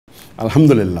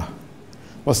Alhamdulillah.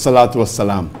 Wassalatu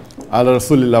wassalam. Ala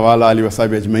Rasulillah wa ala alihi wa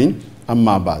sahbihi ajmain.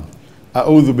 Amma ba'd.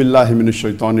 A'udhu billahi minash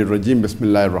shaitanir rajim.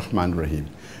 Bismillahir rahmanir rahim.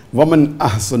 وَمَنْ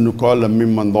أَحْسَنُ قَوْلًا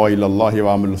مِمَّنْ دَعَا إِلَى اللَّهِ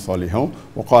وَعَمِلَ صَالِحًا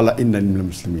وَقَالَ إِنَّنِي مِنَ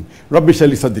الْمُسْلِمِينَ رَبِّ اشْرَحْ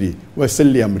لِي صَدْرِي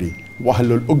وَيَسِّرْ لِي أَمْرِي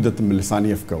وَاحْلُلْ عُقْدَةً مِنْ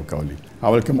لِسَانِي يَفْقَهُوا قَوْلِي. I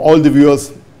welcome all the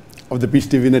viewers of the Peace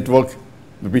TV network,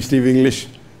 the Peace TV English,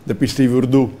 the Peace TV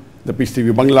Urdu, the Peace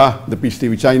TV Bangla, the Peace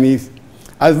TV Chinese,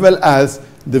 as well as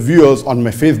the viewers on my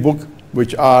Facebook,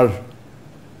 which are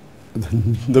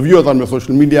the viewers on my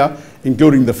social media,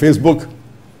 including the Facebook,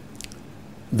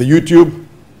 the YouTube,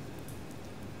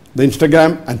 the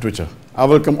Instagram and Twitter. I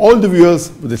welcome all the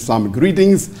viewers with Islamic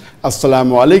greetings.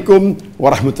 Assalamu alaikum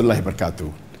wa rahmatullahi wa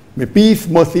barakatuh. May peace,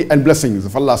 mercy and blessings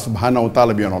of Allah subhanahu wa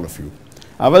ta'ala be on all of you.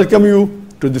 I welcome you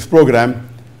to this program,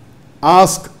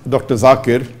 Ask Dr.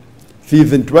 Zakir,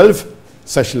 Season 12,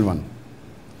 Session 1.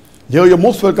 Here you're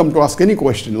most welcome to ask any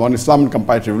question on Islam and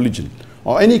comparative religion,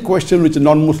 or any question which a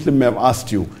non-Muslim may have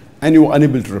asked you and you were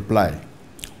unable to reply,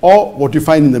 or what you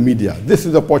find in the media. This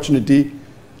is the opportunity.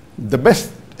 The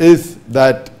best is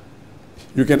that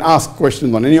you can ask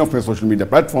questions on any of my social media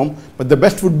platform, but the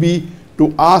best would be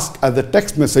to ask as a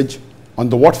text message on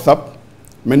the WhatsApp,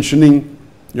 mentioning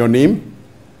your name,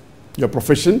 your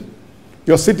profession,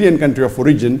 your city and country of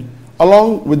origin,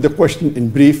 along with the question in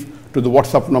brief to the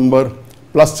WhatsApp number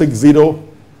 +60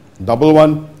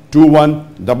 11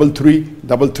 21 33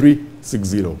 33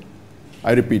 60.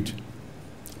 I repeat,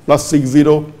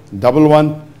 +60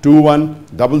 11 21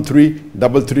 33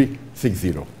 33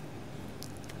 60.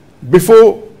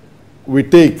 Before we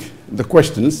take the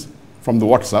questions from the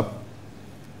WhatsApp,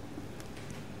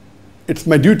 it's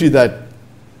my duty that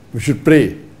we should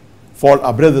pray for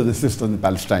our brothers and sisters in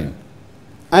Palestine.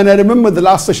 And I remember the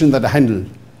last session that I handled,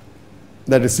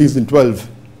 that is Season 12,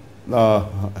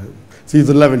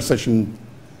 Season 11, Session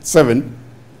 7.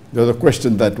 There was a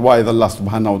question that why is Allah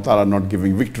subhanahu wa ta'ala not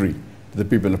giving victory to the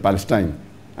people of Palestine?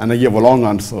 And I gave a long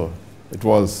answer. It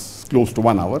was close to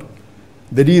 1 hour.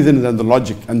 The reason and the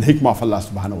logic and the hikmah of Allah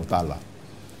subhanahu wa ta'ala.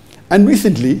 And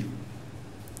recently,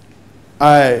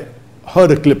 I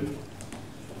heard a clip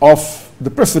of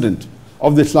the president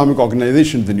of the Islamic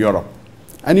organizations in Europe.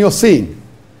 And he was saying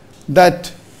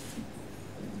that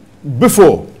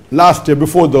last year,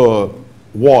 before the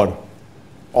war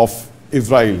of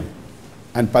Israel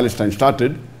and Palestine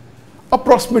started,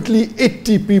 approximately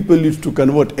 80 people used to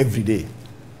convert every day.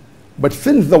 But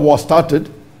since the war started,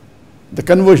 the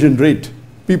conversion rate,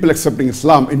 people accepting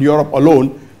Islam in Europe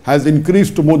alone, has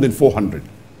increased to more than 400.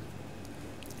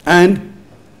 And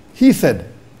he said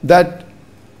that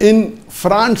in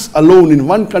France alone, in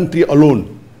one country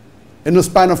alone, in a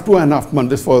span of 2.5 months,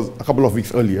 this was a couple of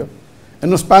weeks earlier,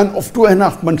 in a span of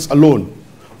 2.5 months alone,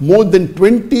 more than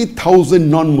 20,000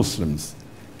 non-Muslims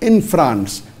in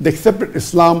France, they accepted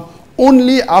Islam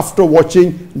only after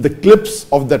watching the clips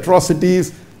of the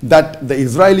atrocities that the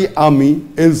Israeli army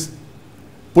is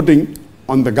putting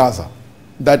on the Gaza.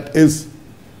 That is,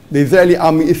 the Israeli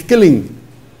army is killing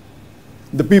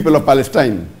the people of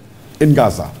Palestine in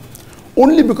Gaza.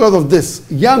 Only because of this,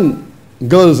 young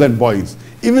girls and boys,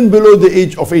 even below the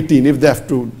age of 18, if they have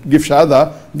to give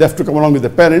shahada, they have to come along with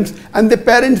their parents, and the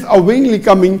parents are willingly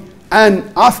coming and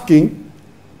asking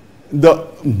the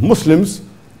Muslims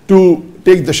to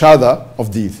take the shahada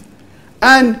of these.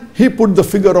 And he put the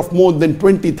figure of more than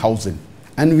 20,000.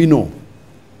 And we know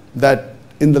that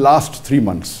in the last 3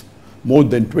 months, more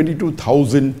than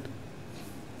 22,000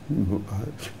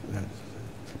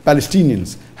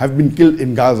 Palestinians have been killed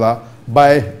in Gaza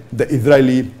by the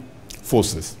Israeli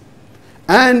forces.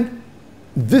 And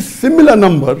this similar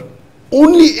number,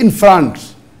 only in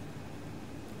France,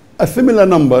 a similar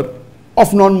number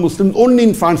of non-Muslims only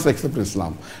in France accept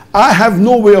Islam. I have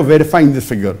no way of verifying this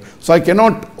figure, so I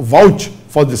cannot vouch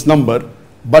for this number,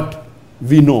 but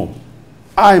we know.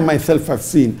 I myself have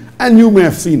seen, and you may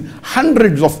have seen,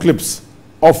 hundreds of clips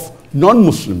of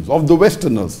non-Muslims, of the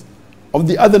Westerners, of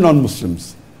the other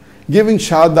non-Muslims, giving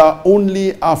shahada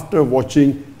only after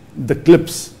watching the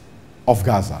clips of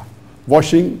Gaza,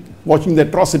 watching the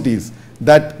atrocities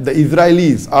that the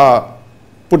Israelis are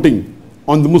putting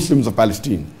on the Muslims of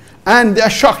Palestine. And they are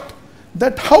shocked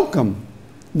that how come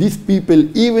these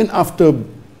people, even after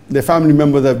their family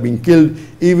members have been killed,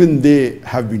 even they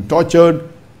have been tortured,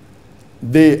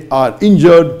 they are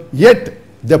injured, yet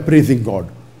they are praising God.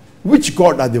 Which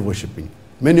God are they worshipping?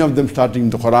 Many of them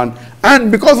starting the Quran.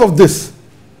 And because of this,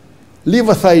 leave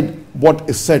aside what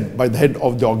is said by the head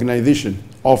of the organization,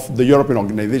 of the European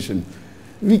organization,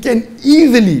 we can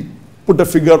easily put a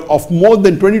figure of more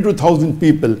than 22,000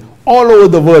 people all over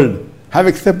the world have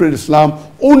accepted Islam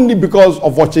only because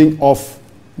of watching of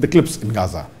the clips in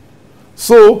Gaza.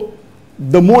 So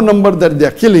the more number that they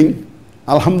are killing,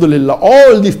 alhamdulillah,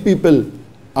 all these people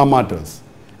are martyrs.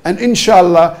 And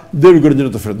inshallah, they will go to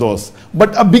Jannat al-Firdaus.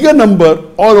 But a bigger number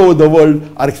all over the world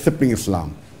are accepting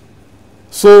Islam.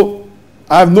 So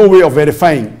I have no way of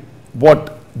verifying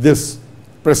what this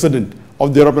president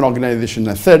of the European organization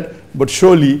has said, but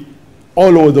surely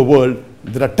all over the world,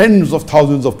 there are tens of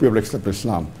thousands of people accept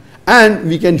Islam. And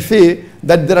we can say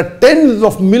that there are tens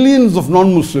of millions of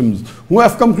non-Muslims who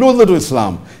have come closer to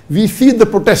Islam. We see the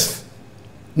protests,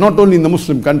 not only in the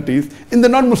Muslim countries, in the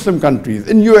non-Muslim countries,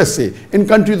 in USA, in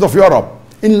countries of Europe,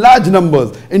 in large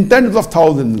numbers, in tens of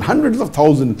thousands, hundreds of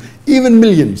thousands, even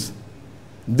millions.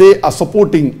 They are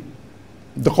supporting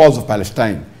the cause of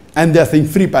Palestine, and they are saying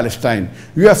free Palestine.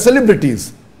 You have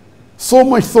celebrities, so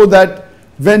much so that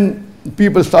when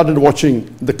people started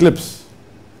watching the clips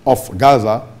of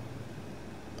Gaza,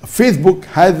 Facebook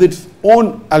has its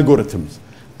own algorithms,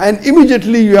 and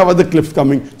immediately you have other clips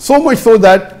coming, so much so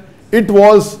that it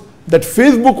was that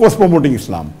Facebook was promoting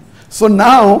Islam. So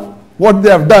now what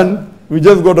they have done, we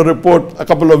just got a report a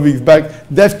couple of weeks back,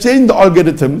 they have changed the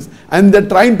algorithms and they're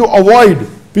trying to avoid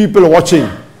people watching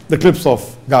the clips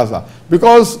of Gaza.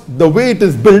 Because the way it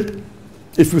is built,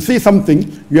 if you see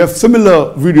something, you have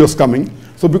similar videos coming.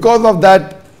 So because of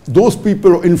that, those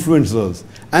people are influencers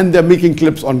and they're making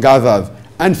clips on Gaza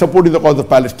and supporting the cause of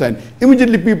Palestine.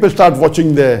 Immediately people start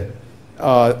watching their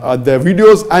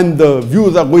videos and the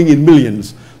views are going in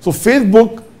millions. So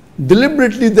Facebook,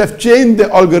 deliberately they've changed their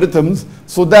algorithms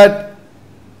so that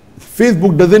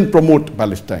Facebook doesn't promote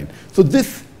Palestine. So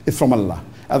this is from Allah.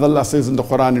 As Allah says in the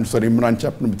Quran in Surah Imran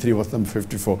chapter number 3 verse number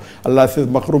 54, Allah says,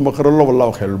 Makru makrullah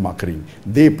wallahu khairul makirin.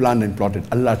 They planned and plotted,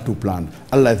 Allah too planned.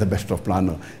 Allah is the best of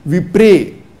planner. We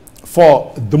pray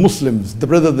for the Muslims, the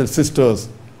brothers and sisters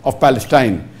of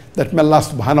Palestine, that may Allah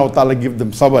subhanahu wa ta'ala give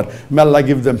them sabr, may Allah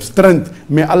give them strength,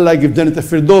 may Allah give Jannat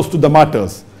al-Firdaus to the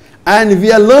martyrs. And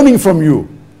we are learning from you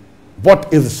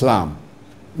what is Islam.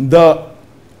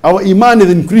 Our iman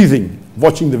is increasing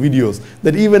watching the videos,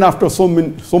 that even after so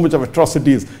much of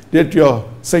atrocities, that you're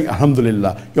saying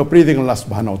alhamdulillah, you're praising Allah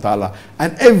subhanahu wa ta'ala.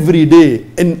 And every day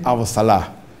in our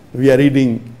salah, we are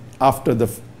reading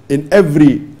in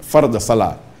every fard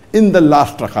salah, in the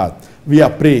last rakat, we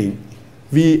are praying.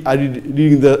 We are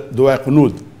reading the dua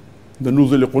qunut, the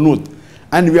nuzul qunut,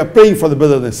 and we are praying for the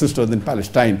brothers and sisters in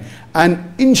Palestine.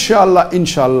 And inshallah,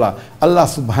 Allah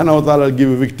subhanahu wa ta'ala will give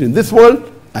a victory in this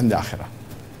world and the akhirah.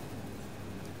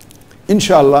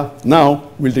 Inshallah, now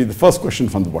we'll take the first question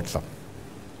from the WhatsApp.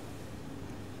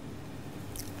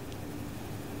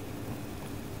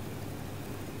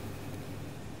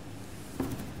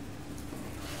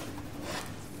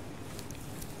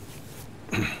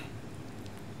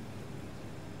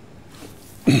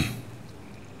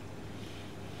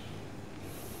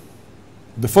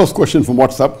 The first question from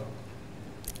WhatsApp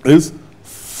is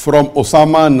from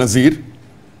Osama Nazir,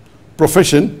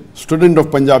 profession, student of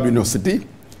Punjab University,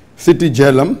 city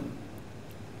Jhelum,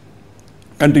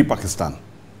 country Pakistan.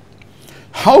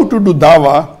 How to do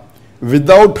dawah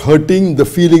without hurting the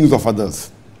feelings of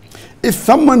others? If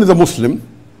someone is a Muslim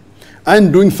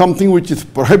and doing something which is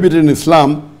prohibited in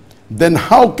Islam, then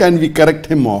how can we correct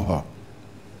him or her?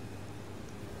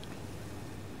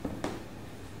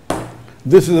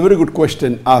 This is a very good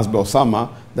question asked by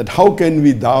Osama, that how can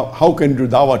we do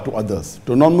dawah to others,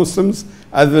 to non-Muslims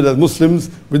as well as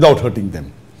Muslims, without hurting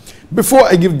them? Before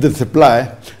I give this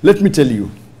reply, let me tell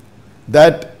you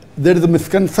that there is a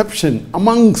misconception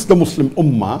amongst the Muslim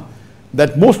Ummah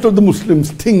that most of the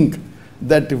Muslims think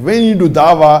that when you do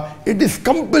dawah, it is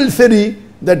compulsory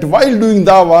that while doing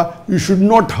dawah, you should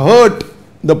not hurt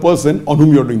the person on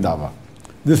whom you are doing dawah.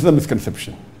 This is a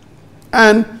misconception.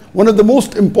 And one of the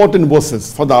most important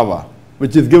verses for dawah,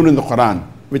 which is given in the Quran,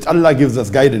 which Allah gives us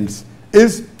guidance,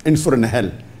 is in Surah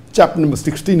Nahl, chapter number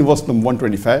 16, verse number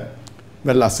 125,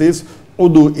 where Allah says,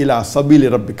 Udu ila sabili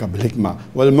rabbika bil hikmah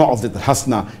wal ma'azit al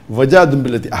hasna wajadum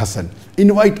billati ahsan.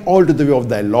 Invite all to the way of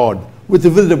thy Lord with the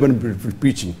wisdom and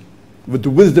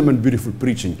beautiful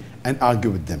preaching, and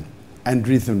argue with them and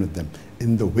reason with them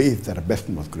in the ways that are best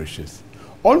and most gracious.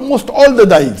 Almost all the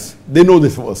dais, they know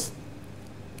this verse.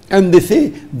 And they say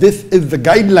this is the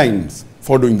guidelines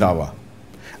for doing dawah.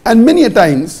 And many a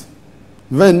times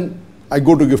when I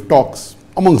go to give talks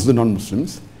amongst the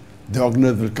non-Muslims, the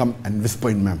organizers will come and whisper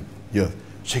in my ear,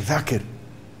 Sheikh Zakir,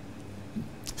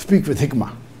 speak with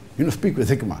hikmah, speak with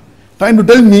hikmah. Trying to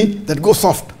tell me that go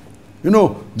soft,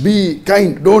 be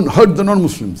kind, don't hurt the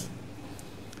non-Muslims.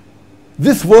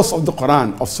 This verse of the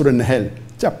Quran of Surah Nahl,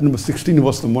 chapter number 16,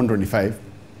 verse number 125,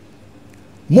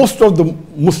 most of the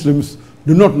Muslims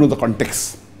do not know the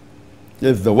context.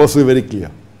 Yes, the verse is very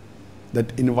clear.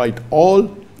 that invite all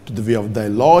to the way of thy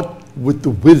Lord with the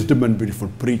wisdom and beautiful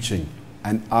preaching,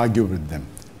 and argue with them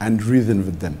and reason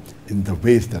with them in the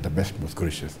ways that are best, most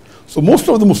gracious. So most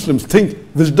of the Muslims think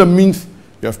wisdom means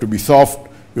you have to be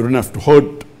soft, you don't have to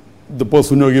hurt the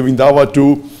person you're giving dawah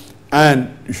to,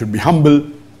 and you should be humble.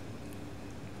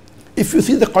 If you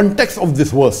see the context of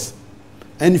this verse,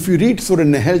 and if you read Surah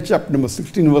Nahl chapter number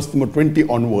 16 verse number 20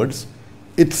 onwards,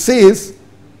 it says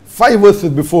 5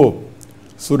 verses before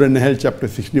Surah Nahl chapter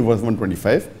 16 verse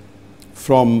 125,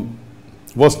 from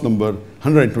verse number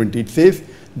 120, it says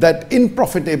that in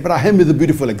Prophet Abraham is a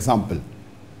beautiful example.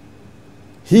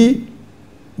 He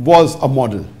was a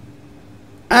model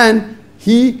and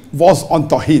he was on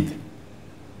Tawheed.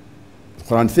 The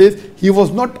Quran says he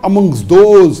was not amongst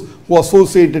those who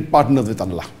associated partners with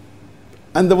Allah.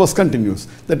 And the verse continues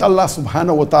that Allah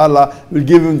subhanahu wa ta'ala will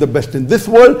give him the best in this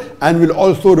world and will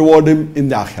also reward him in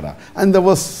the akhirah. And the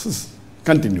verses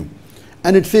continue.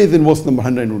 And it says in verse number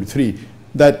 123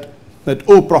 that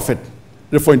O Prophet,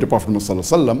 referring to Prophet Muhammad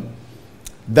sallallahu alaihi wasallam,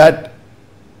 that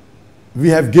we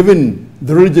have given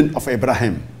the religion of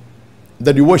Abraham,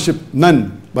 that you worship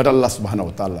none but Allah subhanahu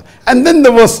wa ta'ala. And then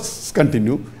the verses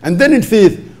continue, and then it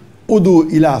says,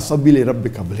 Udu ila sabili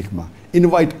rabbika bil hikmah.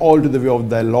 Invite all to the way of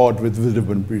thy Lord with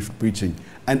wisdom and preaching,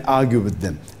 and argue with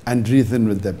them and reason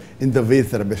with them in the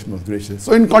ways that are best, most gracious.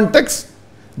 So in context,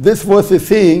 this verse is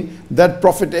saying that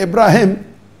Prophet Abraham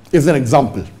is an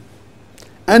example.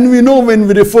 And we know when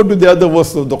we refer to the other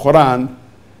verses of the Quran,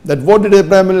 that what did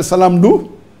Abraham alayhi salam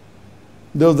do?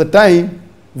 There was a time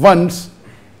once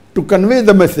to convey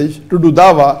the message, to do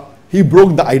dawah, he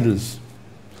broke the idols.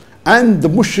 And the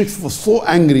mushriks were so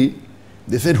angry.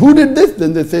 They said, who did this?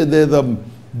 Then they said, there's a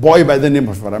boy by the name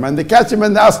of Abraham. And they catch him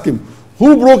and they ask him,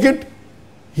 who broke it?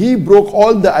 He broke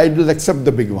all the idols except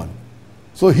the big one.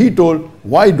 So he told,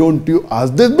 why don't you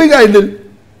ask this big idol?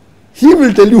 He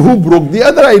will tell you who broke the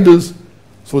other idols.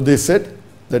 So they said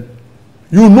that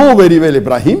you know very well,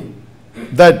 Ibrahim,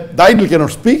 that the idol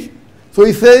cannot speak. So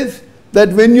he says that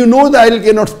when you know the idol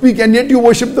cannot speak and yet you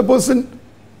worship the person,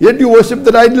 yet you worship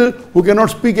the idol who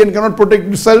cannot speak and cannot protect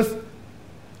himself.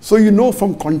 So you know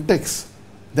from context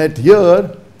that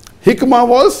here hikmah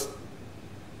was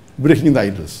breaking the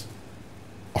idols.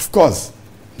 Of course,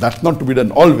 that's not to be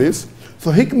done always.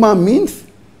 So hikmah means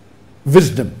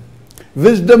wisdom.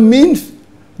 Wisdom means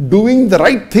doing the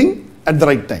right thing at the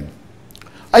right time.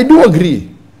 I do agree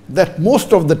that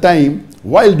most of the time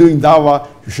while doing dawah,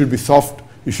 you should be soft,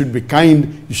 you should be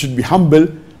kind, you should be humble,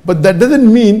 but that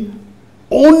doesn't mean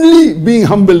only being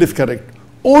humble is correct,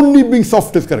 only being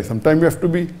soft is correct. Sometimes you have to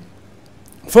be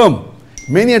firm.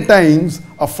 Many a times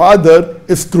a father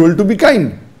is cruel to be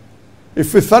kind.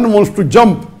 If his son wants to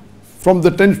jump from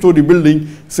the 10-story building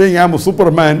saying I'm a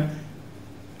Superman,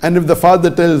 and if the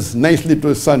father tells nicely to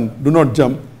his son, do not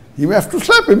jump, he may have to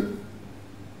slap him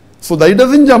so that he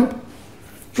doesn't jump.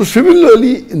 So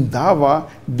similarly in dawah,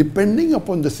 depending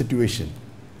upon the situation,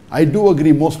 I do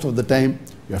agree most of the time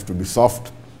you have to be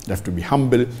soft, you have to be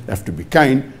humble, you have to be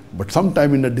kind, but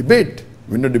sometime in a debate,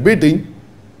 when you're debating,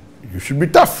 you should be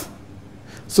tough.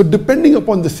 So depending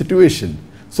upon the situation,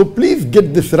 so please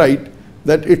get this right,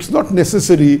 that it's not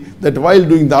necessary that while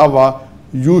doing dawah,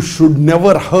 you should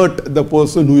never hurt the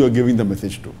person who you're giving the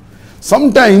message to.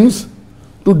 Sometimes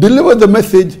to deliver the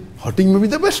message, hurting may be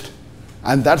the best.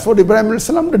 And that's what Ibrahim alayhi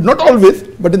salam did. Not always,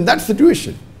 but in that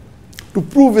situation. To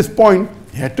prove his point,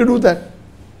 he had to do that.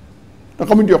 Now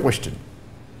coming to your question,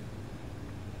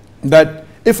 that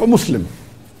if a Muslim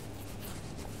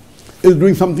is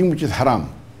doing something which is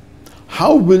haram,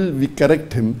 how will we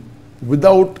correct him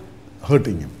without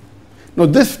hurting him? Now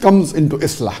this comes into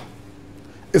Islah.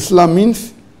 Islam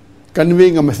means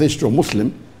conveying a message to a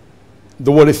Muslim.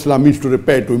 The word Islam means to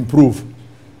repair, to improve.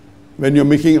 When you're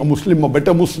making a Muslim a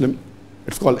better Muslim,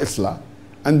 it's called Islah.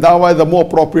 And dawah is the more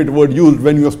appropriate word used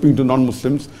when you are speaking to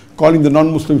non-Muslims, calling the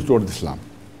non-Muslims towards Islam.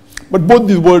 But both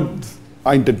these words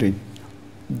are interchangeable.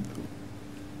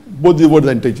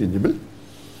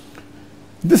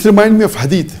 This reminds me of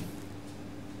hadith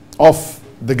of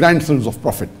the grandsons of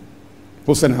Prophet,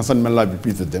 Hussein, Hassan, may Allah be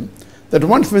pleased with them, that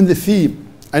once when they see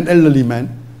an elderly man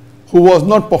who was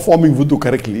not performing wudu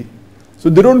correctly, so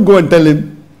they don't go and tell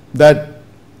him that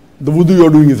the wudu you're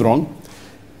doing is wrong.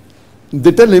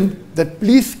 They tell him that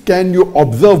please can you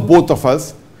observe both of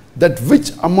us, that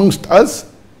which amongst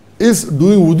us is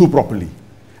doing wudu properly.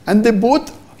 And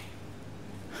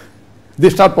they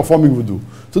start performing wudu.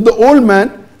 So the old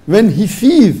man, when he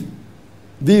sees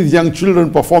these young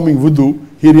children performing wudu,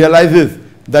 he realizes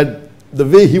that the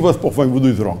way he was performing wudu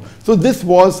is wrong. So this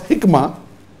was hikmah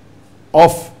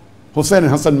of Hussein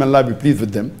and Hassan, may Allah be pleased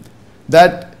with them,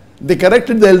 that They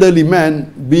corrected the elderly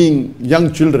man, being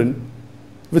young children,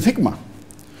 with hikmah.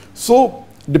 So,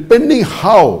 depending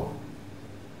on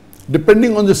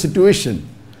the situation,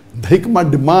 the hikmah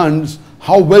demands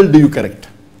how well do you correct.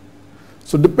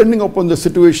 So, depending upon the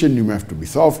situation, you may have to be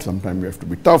soft, sometimes you have to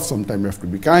be tough, sometimes you have to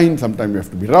be kind, sometimes you have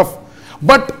to be rough.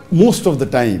 But most of the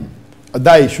time, a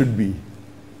dai should be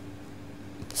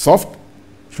soft,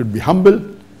 should be humble.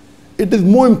 It is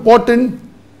more important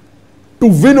to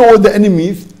win over the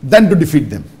enemies than to defeat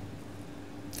them.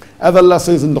 As Allah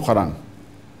says in the Quran,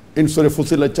 in Surah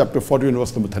Fussilat chapter 40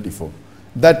 verse number 34,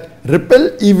 that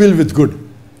repel evil with good.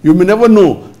 You may never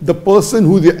know the person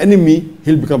who is your enemy,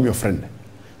 he'll become your friend.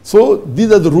 So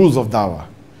these are the rules of dawah.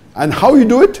 And how you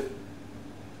do it?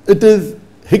 It is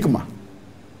hikmah.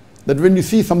 That when you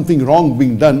see something wrong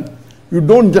being done, you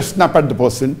don't just snap at the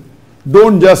person,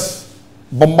 don't just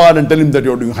bombard and tell him that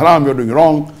you're doing haram, you're doing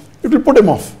wrong. It will put him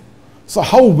off. So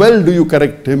how well do you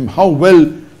correct him? How well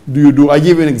do you do? I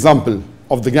gave you an example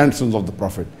of the grandsons of the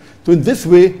Prophet. So in this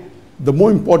way, the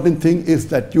more important thing is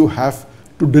that you have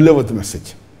to deliver the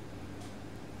message.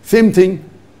 Same thing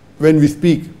when we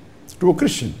speak to a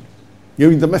Christian,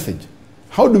 giving the message.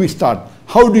 How do we start?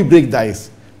 How do we break the ice?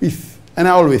 And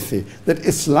I always say that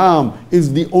Islam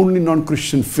is the only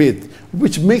non-Christian faith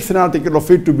which makes an article of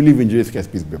faith to believe in Jesus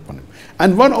Christ, peace be upon him.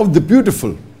 And one of the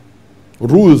beautiful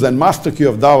rules and master key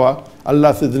of dawah,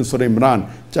 Allah says in Surah Imran,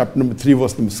 chapter number 3,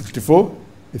 verse number 64,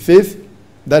 it says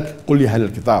that قُلْ يَا أَهْلَ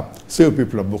الْكِتَابِ, say, O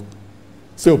people of the book,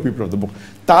 say, O people of the book,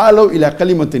 تَعَالَوْا إِلَىٰ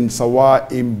كَلِمَةٍ سَوَاءٍ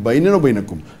بَيْنَنَا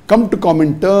وَبَيْنَكُمْ, come to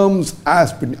common terms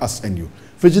as between us and you.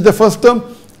 Which is the first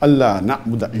term? Allah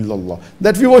na'budu illallah,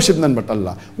 that we worship none but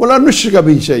Allah. Wala nushrika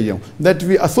bihi shay'an, that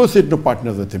we associate no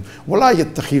partners with him. Wala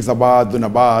yattakhiz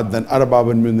abadun abadan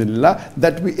arbaban min dunillah,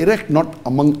 that we erect not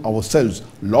among ourselves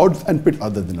lords and pit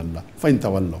other than Allah. Fa in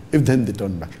tawallaw, if then they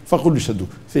turn back, faqul shahadu,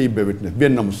 say bear witness, bi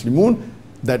anna muslimun,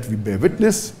 that we bear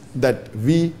witness that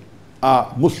we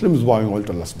are Muslims bowing all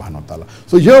to Allah subhanahu wa ta'ala.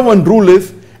 So here one rule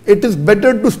is, it is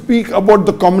better to speak about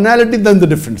the commonality than the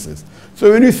differences. So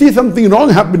when you see something wrong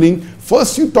happening,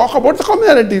 first you talk about the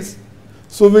commonalities.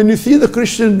 So when you see the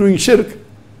Christian doing shirk,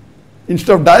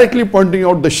 instead of directly pointing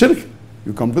out the shirk,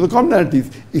 you come to the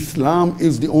commonalities. Islam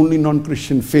is the only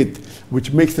non-Christian faith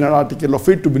which makes an article of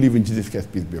faith to believe in Jesus Christ,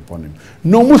 peace be upon him.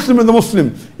 No Muslim is a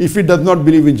Muslim if he does not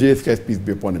believe in Jesus Christ, peace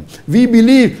be upon him. We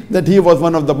believe that he was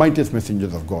one of the mightiest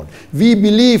messengers of God. We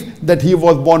believe that he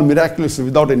was born miraculously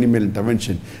without any male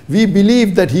intervention. We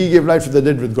believe that he gave life to the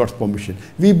dead with God's permission.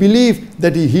 We believe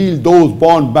that he healed those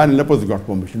born blind and lepers with God's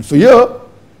permission. So here,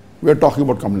 we are talking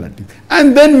about commonality.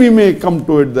 And then we may come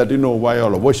to it that, why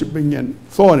all are worshipping and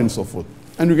so on and so forth.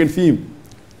 And you can see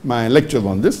my lectures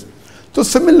on this. So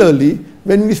similarly,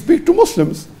 when we speak to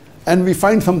Muslims and we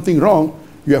find something wrong,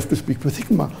 you have to speak with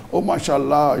hikmah. Oh,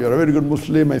 mashallah, you're a very good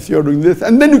Muslim, I see you're doing this.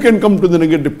 And then you can come to the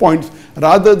negative points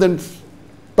rather than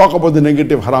talk about the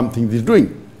negative haram things he's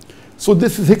doing. So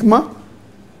this is hikmah,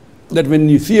 that when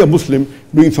you see a Muslim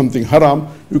doing something haram,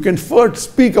 you can first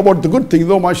speak about the good things.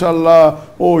 Oh, mashallah,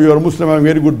 oh, you're a Muslim, I have a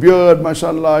very good beard,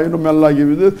 mashallah, may Allah give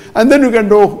you this. And then you can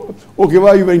go, okay, why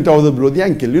are you wearing trousers below the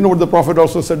ankle? You know what the Prophet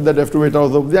also said, that you have to wear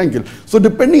trousers above the ankle. So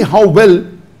depending how well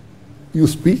you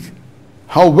speak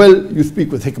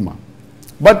with hikmah.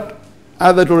 But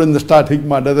as I told in the start,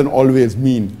 hikmah doesn't always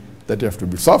mean that you have to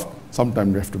be soft.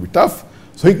 Sometimes you have to be tough.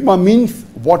 So hikmah means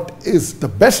what is the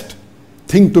best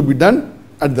thing to be done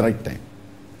at the right time.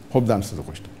 Hope that answers the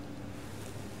question.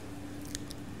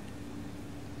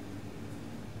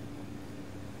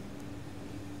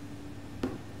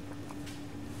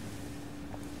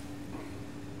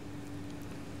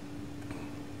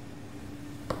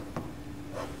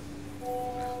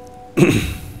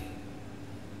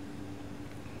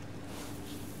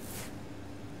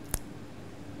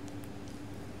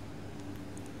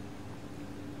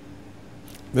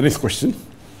 The next question.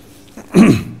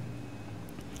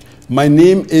 My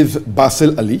name is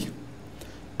Basil Ali.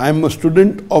 I am a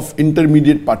student of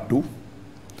Intermediate Part 2.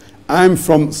 I am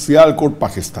from Sialkot,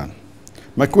 Pakistan.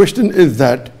 My question is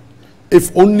that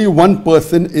if only one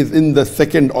person is in the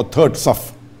second or third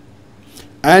saf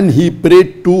and he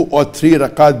prayed 2 or 3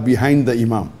 rakat behind the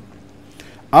imam,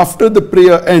 after the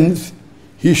prayer ends,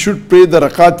 he should pray the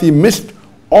rakat he missed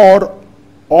or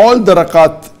all the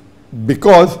rakat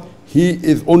because he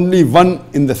is only one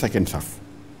in the second saf.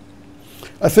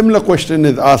 A similar question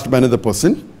is asked by another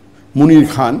person,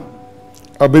 Munir Khan,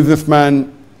 a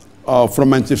businessman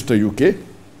from Manchester, UK.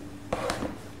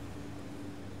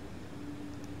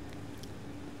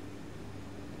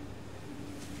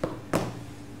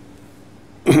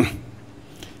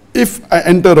 If I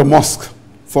enter a mosque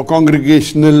for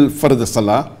congregational fard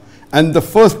salah and the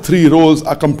first 3 rows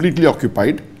are completely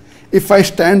occupied, if I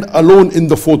stand alone in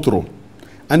the 4th row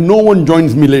and no one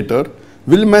joins me later,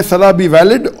 will my salah be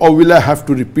valid or will I have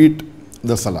to repeat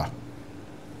the salah?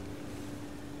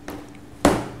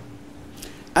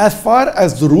 As far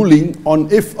as the ruling on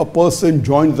if a person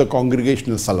joins the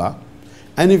congregational salah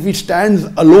and if he stands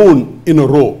alone in a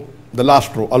row, the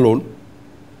last row alone,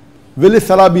 will his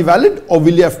salah be valid or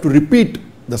will he have to repeat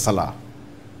the salah?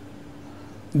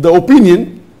 The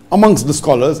opinion amongst the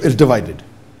scholars is divided.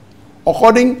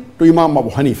 According to Imam Abu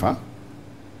Hanifa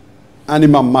and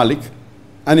Imam Malik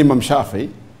and Imam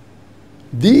Shafi'i,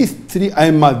 these 3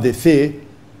 A'immah, they say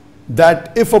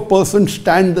that if a person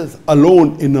stands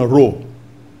alone in a row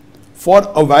for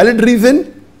a valid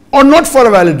reason or not for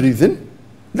a valid reason,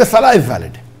 the salah is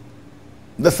valid.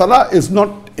 The salah is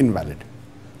not invalid.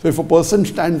 So if a person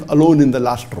stands alone in the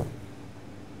last row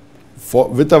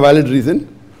with a valid reason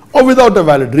or without a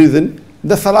valid reason,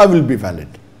 the salah will be valid.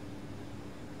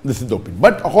 This is the opinion.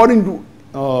 But according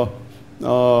to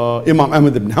Imam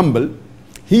Ahmad ibn Hanbal,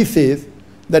 he says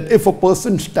that if a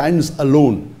person stands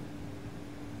alone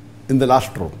in the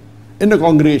last row in a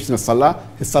congregational salah,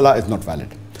 his salah is not valid.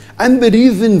 And the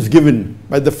reasons given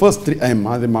by the first 3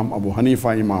 A'immah, Imam Abu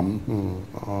Hanifa, Imam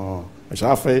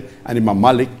Shafi'i and Imam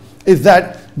Malik, is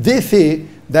that they say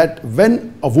that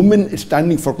when a woman is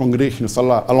standing for congregational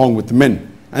salah along with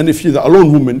men, and if she is a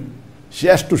alone woman, she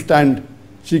has to stand,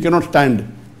 she cannot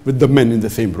stand with the men in the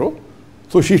same row.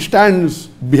 So she stands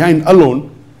behind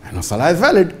alone and her salah is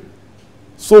valid.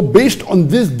 So based on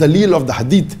this dalil of the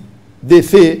hadith, they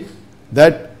say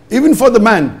that even for the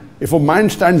man, if a man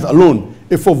stands alone,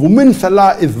 if a woman's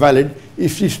salah is valid,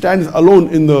 if she stands alone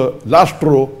in the last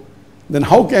row, then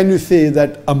how can you say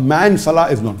that a man's salah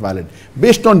is not valid?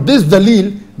 Based on this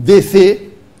dalil, they say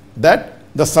that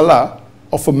the salah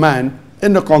of a man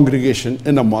in a congregation,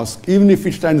 in a mosque, even if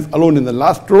he stands alone in the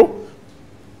last row,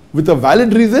 with a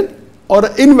valid reason or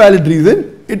an invalid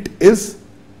reason, it is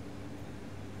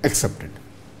accepted.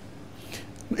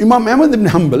 Imam Ahmad ibn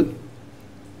Hanbal,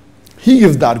 he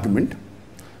gives the argument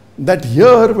that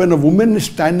here when a woman is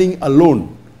standing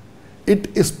alone,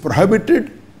 it is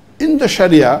prohibited in the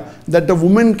Sharia that a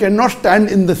woman cannot stand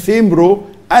in the same row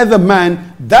as a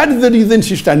man. That is the reason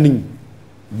she is standing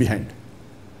behind.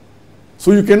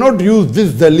 So you cannot use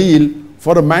this dalil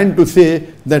for a man to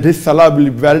say that his salah will be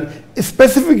valid,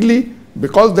 specifically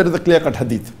because there is a clear-cut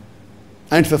hadith.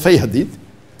 And it's a Sahih hadith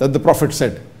that the Prophet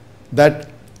said that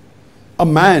a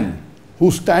man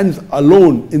who stands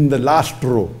alone in the last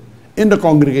row in the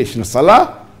congregational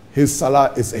salah, his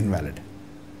salah is invalid.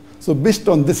 So based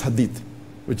on this hadith,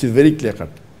 which is very clear-cut,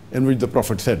 in which the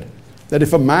Prophet said that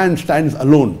if a man stands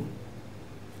alone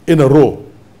in a row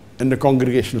in the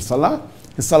congregational salah,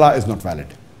 his salah is not valid.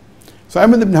 So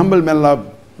Ahmad ibn Hanbal, may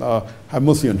Allah have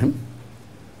mercy on him,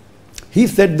 he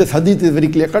said this hadith is very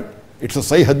clear-cut, it's a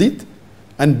Sahih hadith,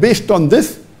 and based on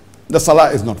this, the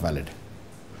salah is not valid.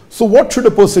 So what should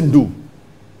a person do?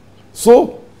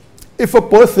 So if a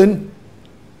person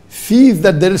sees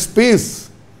that there is space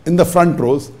in the front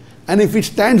rows, and if he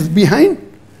stands behind,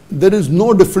 there is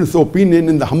no difference of opinion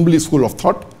in the Hanbali school of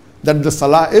thought that the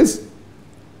salah is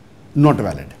not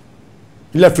valid.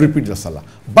 You'll have to repeat the salah.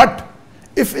 But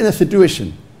if in a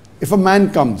situation, if a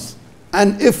man comes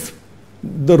and if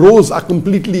the rows are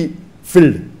completely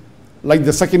filled, like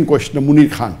the second questioner,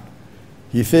 Munir Khan,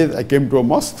 he says, I came to a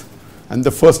mosque and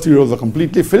the first 3 rows are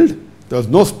completely filled, there was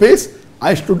no space,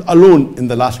 I stood alone in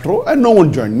the last row and no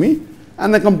one joined me,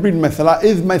 and I completed my salah.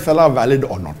 Is my salah valid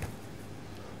or not?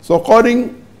 So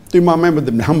according to Imam Ahmad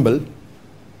ibn Hanbal,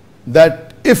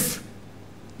 that if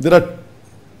there are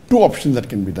 2 options that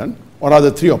can be done, or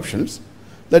rather 3 options,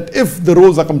 that if the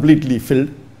rows are completely filled,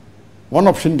 one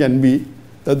option can be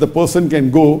that the person can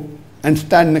go and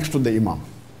stand next to the imam.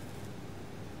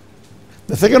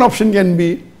 The second option can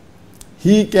be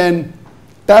he can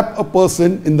tap a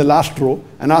person in the last row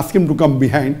and ask him to come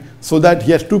behind so that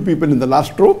he has 2 people in the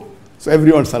last row, so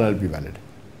everyone's salah will be valid.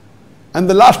 And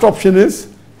the last option is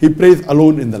he prays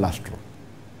alone in the last row.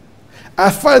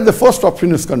 As far as the first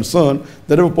option is concerned,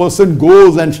 that if a person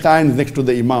goes and stands next to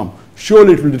the imam,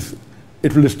 surely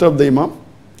it will disturb the imam.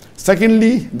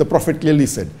 Secondly, the Prophet clearly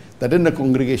said that in the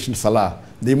congregation salah,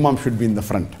 the imam should be in the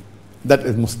front. That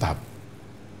is mustahab.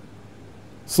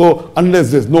 So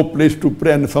unless there's no place to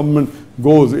pray and someone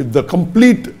goes, if the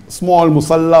complete small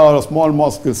musalla or a small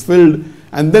mosque is filled,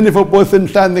 and then if a person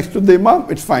stands next to the imam,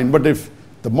 it's fine. But if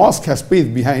the mosque has space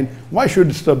behind, why should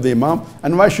it disturb the imam?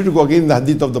 And why should you go against the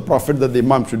hadith of the Prophet that the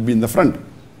imam should be in the front?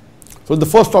 So the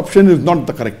first option is not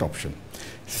the correct option.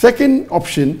 Second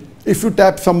option, if you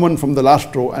tap someone from the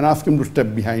last row and ask him to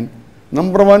step behind,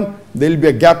 Number one, there will be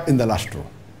a gap in the last row.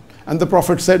 And the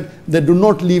Prophet said, they do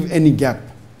not leave any gap.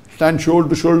 Stand shoulder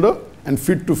to shoulder and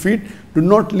feet to feet. Do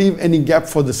not leave any gap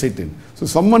for the Satan. So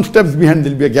someone steps behind,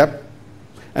 there will be a gap.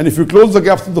 And if you close the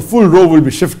gap, so the full row will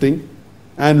be shifting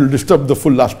and will disturb the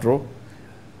full last row.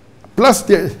 Plus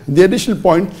the additional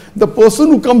point, the person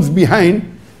who comes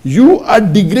behind, you are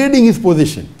degrading his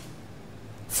position.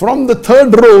 From the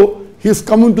third row, he is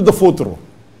coming to the fourth row.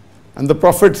 And the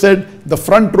Prophet said, the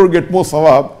front row get more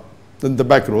sawab than the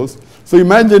back rows. So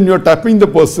imagine you're tapping the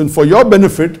person for your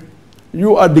benefit,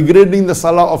 you are degrading the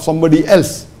salah of somebody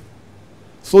else.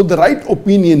 So the right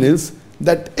opinion is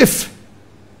that if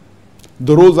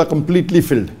the rows are completely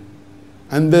filled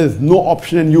and there's no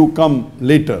option and you come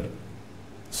later,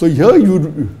 so here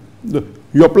you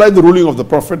apply the ruling of the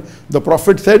Prophet. The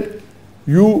Prophet said,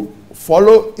 you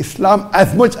follow Islam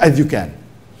as much as you can.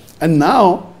 And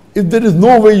now, if there is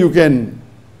no way you can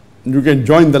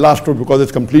join the last row because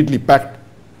it's completely packed.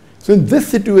 So in this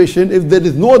situation, if there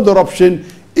is no other option,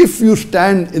 if you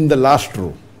stand in the last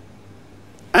row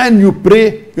and you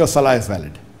pray, your salah is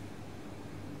valid.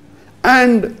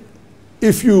 And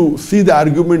if you see the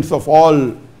arguments of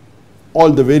all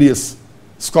the various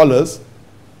scholars,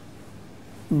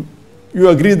 you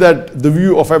agree that the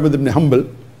view of Ahmad ibn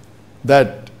Hanbal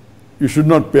that you should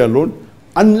not pray alone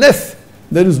unless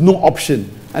there is no option,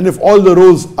 and if all the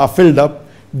rows are filled up,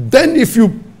 then if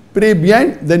you pray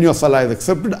behind, then your salah is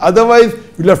accepted. Otherwise,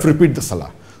 you'll have to repeat the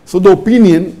salah. So the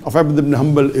opinion of Ahmad ibn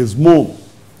Hanbal is more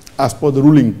as per the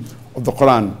ruling of the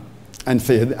Quran and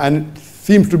it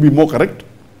seems to be more correct.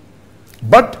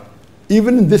 But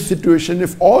even in this situation,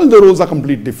 if all the rows are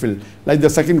completely filled, like the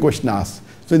second question asked,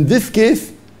 so in this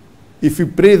case, if he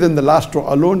prays in the last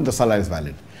row alone, the salah is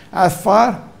valid. As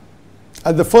far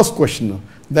as the first question,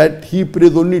 that he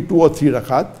prays only 2 or 3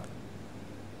 rakat,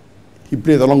 he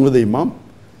prays along with the imam,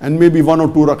 and maybe 1 or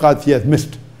 2 rakats he has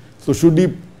missed. So should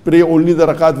he pray only the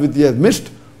rakat which he has missed,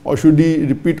 or should he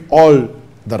repeat all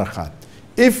the rakat?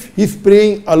 If he's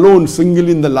praying alone,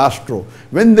 singly in the last row,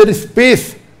 when there is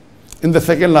space in the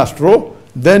second last row,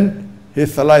 then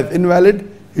his salah is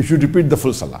invalid, he should repeat the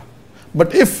full salah.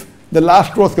 But if the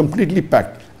last row is completely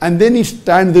packed, and then he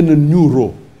stands in a new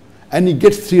row, and he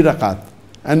gets 3 rakat,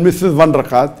 and misses 1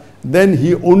 rakat, then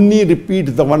he only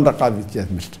repeats the 1 rakat which he has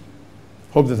missed.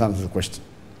 Hope this answers the question.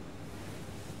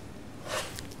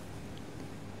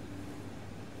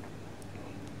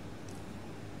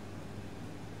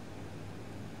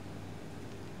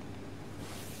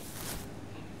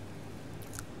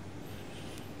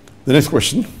 The next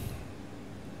question.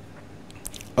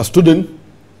 A student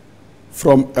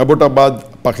from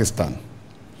Abbottabad, Pakistan.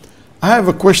 I have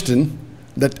a question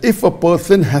that if a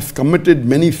person has committed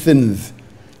many sins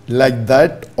like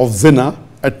that of zina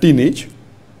at teenage,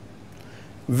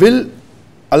 will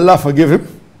Allah forgive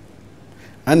him?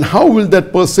 And how will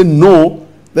that person know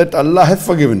that Allah has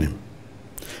forgiven him?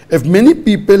 If many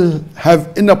people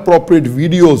have inappropriate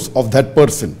videos of that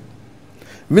person,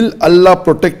 will Allah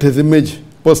protect his image,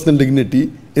 personal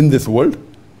dignity in this world?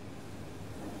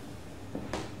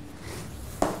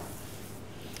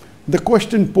 The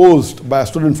question posed by a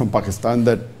student from Pakistan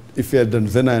that if he had done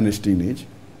zina in his teenage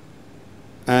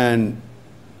and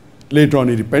later on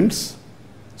he repents,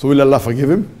 so will Allah forgive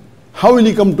him? How will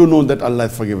he come to know that Allah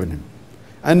has forgiven him?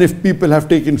 And if people have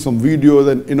taken some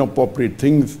videos and inappropriate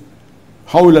things,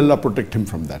 how will Allah protect him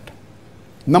from that?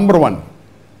 Number one,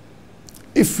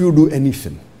 if you do any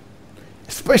sin,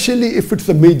 especially if it's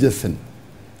a major sin,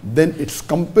 then it's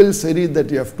compulsory that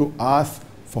you have to ask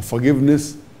for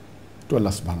forgiveness to Allah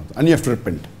subhanahu wa ta'ala, and you have to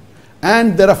repent.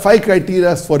 And there are 5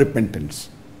 criteria for repentance.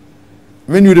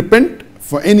 When you repent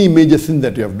for any major sin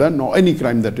that you have done, or any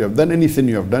crime that you have done, any sin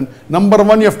you have done, number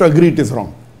 1, you have to agree it is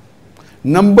wrong.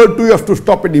 Number 2, you have to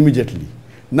stop it immediately.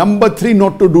 Number 3,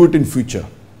 not to do it in future.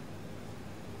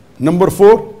 Number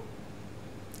 4,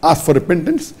 ask for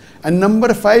repentance. And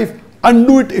number 5,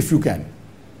 undo it if you can.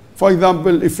 For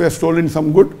example, if you have stolen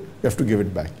some good, you have to give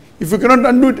it back. If you cannot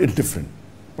undo it, it's different.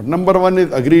 But number 1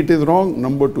 is agree it is wrong.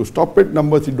 Number 2, stop it.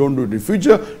 Number 3, don't do it in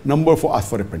future. Number 4, ask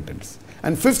for repentance.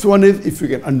 And 5th one is if you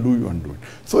can undo, you undo it.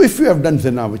 So if you have done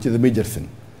zina, which is a major sin,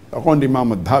 according to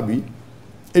Imam al-Dhabi,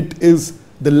 it is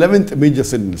the 11th major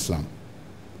sin in Islam.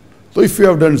 So if you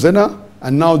have done zina,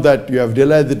 and now that you have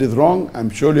realized it is wrong,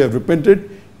 I'm sure you have repented,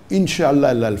 inshallah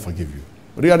Allah will forgive you.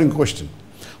 Regarding the question,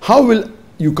 how will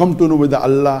you come to know whether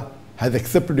Allah has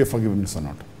accepted your forgiveness or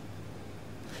not?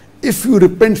 If you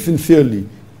repent sincerely,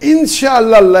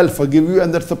 inshallah Allah will forgive you,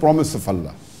 and that's the promise of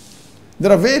Allah.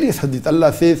 There are various hadith.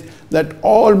 Allah says that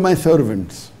all my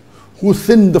servants who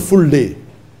sin the full day,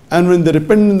 and when they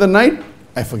repent in the night,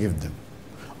 I forgive them.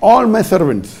 All my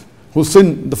servants who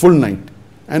sin the full night,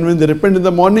 and when they repent in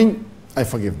the morning, I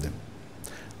forgive them.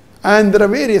 And there are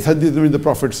various hadiths in which the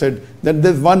Prophet said that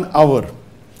there's 1 hour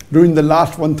during the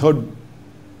last 1/3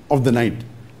 of the night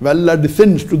where Allah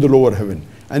descends to the lower heaven,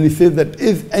 and He says that,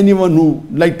 is anyone who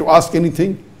like to ask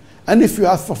anything? And if you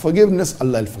ask for forgiveness,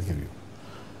 Allah will forgive you.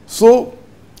 So,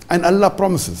 and Allah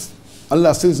promises,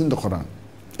 Allah says in the Quran,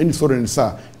 in Surah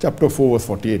Nisa, chapter 4, verse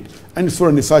 48, and in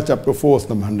Surah Nisa, chapter 4, verse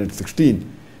number 116,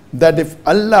 that if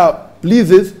Allah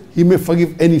pleases, He may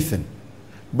forgive any sin.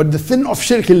 But the sin of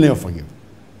shirk, He'll never forgive.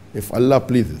 If Allah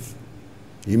pleases,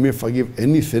 He may forgive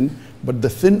any sin, but the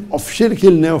sin of shirk,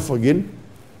 He'll never forgive.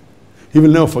 He will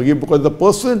never forgive, because the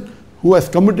person who has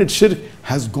committed shirk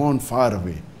has gone far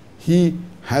away. He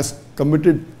has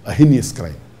committed a heinous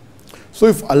crime. So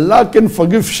if Allah can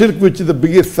forgive shirk, which is the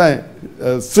biggest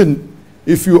sin,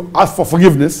 if you ask for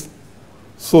forgiveness,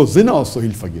 so zina also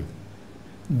He'll forgive.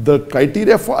 The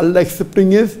criteria for Allah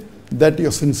accepting is that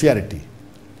your sincerity.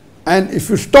 And if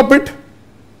you stop it,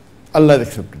 Allah has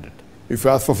accepted it. If you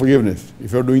ask for forgiveness,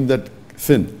 if you're doing that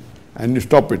sin and you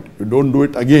stop it, you don't do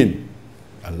it again,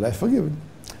 Allah is forgiven.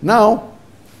 Now,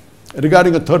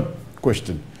 regarding a third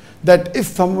question, that if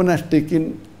someone has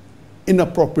taken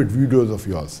inappropriate videos of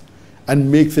yours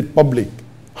and makes it public,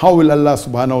 how will Allah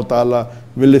subhanahu wa ta'ala,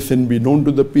 will a sin be known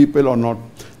to the people or not?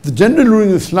 The general rule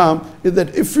in Islam is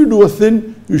that if you do a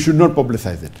sin, you should not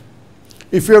publicize it.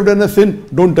 If you have done a sin,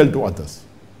 don't tell to others.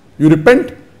 You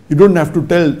repent, you don't have to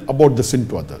tell about the sin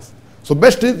to others. So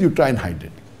best is you try and hide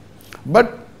it.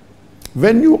 But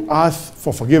when you ask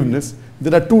for forgiveness,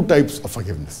 there are 2 types of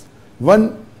forgiveness.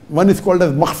 One is called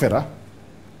as maghfirah.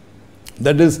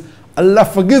 That is, Allah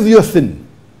forgives your sin,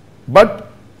 but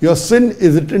your sin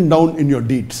is written down in your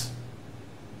deeds.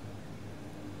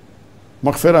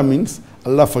 Maghfirah means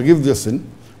Allah forgives your sin,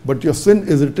 but your sin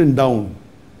is written down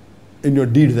in your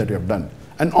deeds that you have done.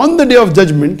 And on the day of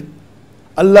judgment,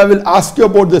 Allah will ask you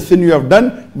about the sin you have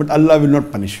done, but Allah will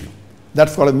not punish you.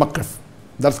 That's called maghfirah.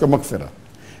 That's called maghfirah.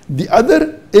 The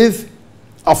other is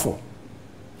afu.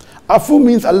 Afu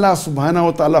means Allah subhanahu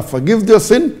wa ta'ala forgives your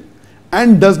sin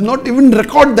and does not even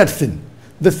record that sin.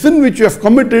 The sin which you have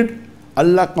committed,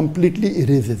 Allah completely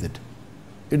erases it.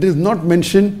 It is not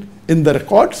mentioned in the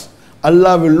records.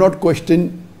 Allah will not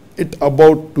question it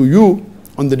about to you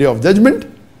on the day of judgment,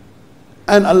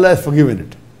 and Allah has forgiven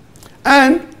it.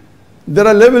 And there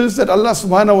are levels that Allah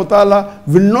subhanahu wa ta'ala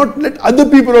will not let other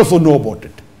people also know about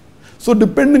it. So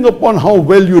depending upon how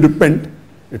well you repent,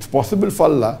 it's possible for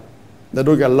Allah that,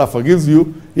 okay, Allah forgives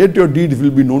you, yet your deeds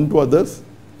will be known to others,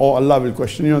 or Allah will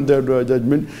question you on their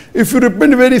judgment. If you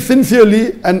repent very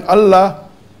sincerely, and Allah,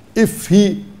 if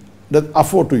He does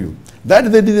afu to you, that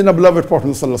is the reason our beloved Prophet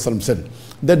ﷺ said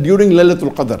that during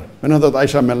Laylatul Qadr, when Hazrat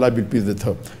Aisha, may Allah be pleased with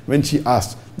her, when she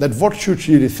asked that what should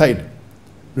she recite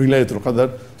during Laylatul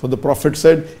Qadr, so the Prophet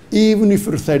said, even if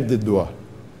you recite the dua,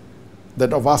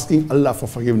 that of asking Allah for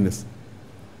forgiveness,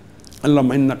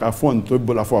 Allahumma innaka afuwan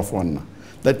tuhibbul afwa fa'fu anna.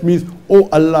 That means, oh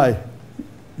Allah,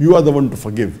 you are the one to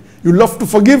forgive. You love to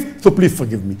forgive, so please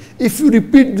forgive me. If you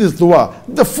repeat this dua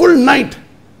the full night,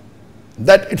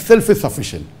 that itself is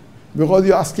sufficient. Because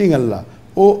you're asking Allah,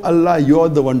 oh Allah, you are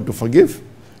the one to forgive.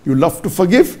 You love to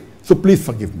forgive, so please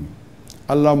forgive me.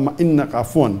 Allahumma innaka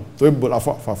afuwan tuhibbul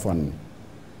afwa fa'fu anna.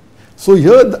 So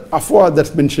here the afwa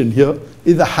that's mentioned here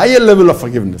is a higher level of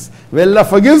forgiveness, where Allah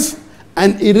forgives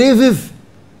and erases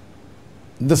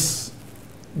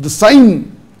the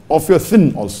sign of your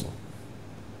sin also.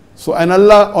 So, and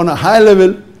Allah on a high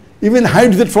level even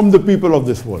hides it from the people of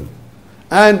this world.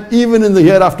 And even in the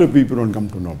hereafter, people don't come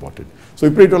to know about it. So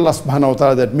we pray to Allah subhanahu wa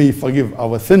ta'ala that may He forgive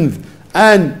our sins,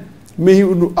 and may He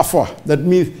do afwa. That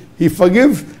means He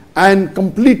forgives and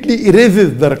completely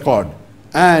erases the record,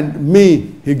 and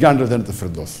may He grant us the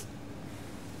Firdaus.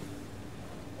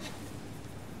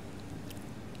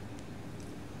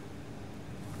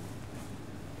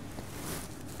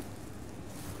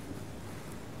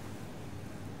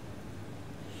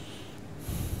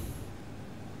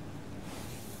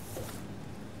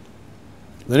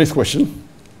 The next question.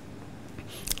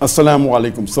 Assalamu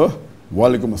alaikum, sir. Wa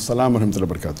alaikum assalam wa rahmatullahi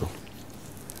wa barakatuh.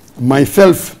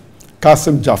 Myself,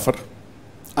 Qasim Jafar.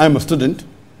 I am a student.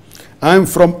 I am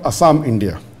from Assam,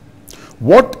 India.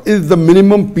 What is the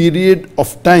minimum period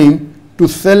of time to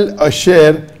sell a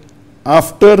share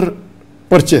after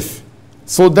purchase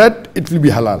so that it will be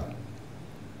halal?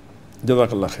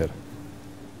 Jazakallah khair.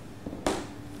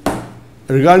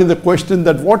 Regarding the question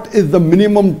that what is the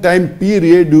minimum time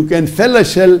period you can sell a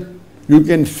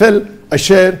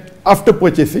share after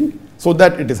purchasing so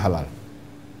that it is halal.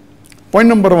 Point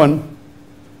number 1,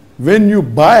 when you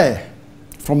buy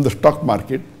from the stock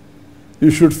market,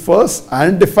 you should first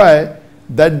identify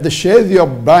that the shares you are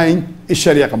buying is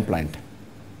Sharia compliant.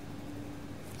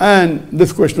 And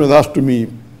this question was asked to me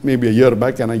maybe a year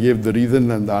back, and I gave the reason,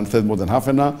 and the answer is more than half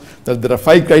an hour, that there are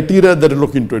 5 criteria that you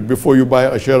look into it before you buy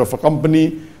a share of a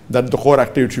company, that the core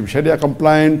activity should be Sharia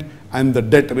compliant, and the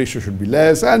debt ratio should be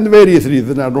less, and various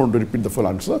reasons. I don't want to repeat the full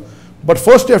answer. But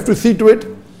first you have to see to it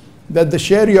that the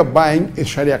share you are buying is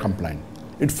Sharia compliant.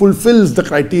 It fulfills the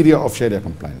criteria of Sharia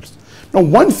compliance. Now,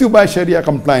 once you buy Sharia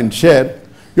compliant share,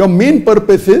 your main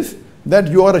purpose is that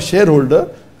you are a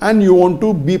shareholder and you want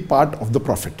to be part of the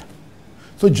profit.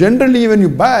 So generally, when you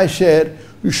buy a share,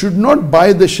 you should not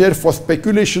buy the share for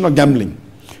speculation or gambling.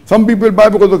 Some people buy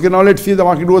because, okay, now let's see the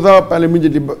market goes up, I'll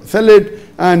immediately sell it,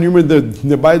 and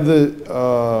they buy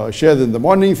the shares in the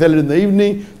morning, sell it in the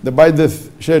evening, they buy this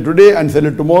share today and sell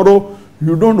it tomorrow.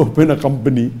 You don't open a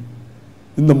company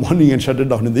in the morning and shut it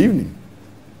down in the evening.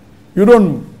 You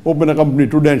don't open a company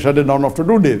today and shut it down after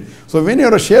 2 days. So when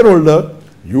you're a shareholder,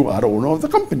 you are owner of the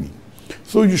company.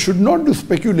 So you should not do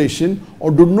speculation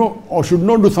or should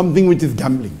not do something which is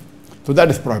gambling. So that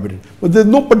is prohibited. But there's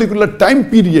no particular time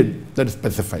period that is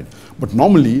specified. But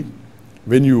normally,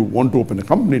 when you want to open a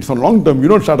company, it's on long term. You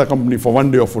don't start a company for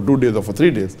 1 day or for 2 days or for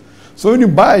 3 days. So when you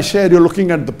buy a share, you're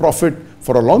looking at the profit.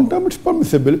 For a long term, it's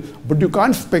permissible, but you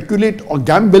can't speculate or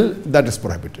gamble. That is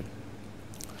prohibited.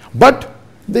 But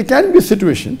there can be a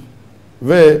situation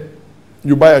where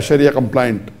you buy a Sharia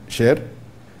compliant share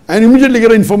and immediately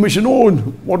get information, oh,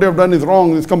 what you have done is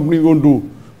wrong, this company is going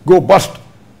to go bust,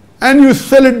 and you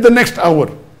sell it the next hour.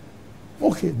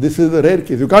 Okay, this is a rare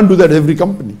case. You can't do that every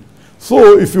company.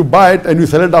 So if you buy it and you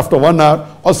sell it after 1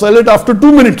 hour or sell it after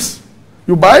 2 minutes,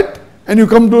 you buy it and you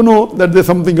come to know that there's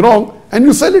something wrong and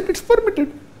you sell it, it's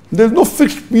permitted. There's no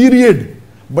fixed period.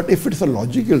 But if it's a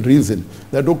logical reason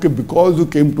that, okay, because you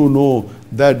came to know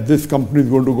that this company is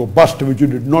going to go bust, which you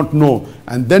did not know,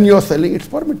 and then you're selling, it's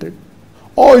permitted.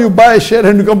 Or you buy a share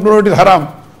and you come to know it is haram.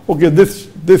 Okay,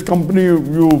 this company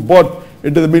you bought,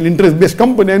 it is an interest-based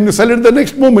company, and you sell it the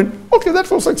next moment. Okay,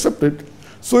 that's also accepted.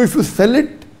 So if you sell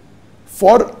it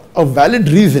for a valid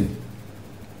reason,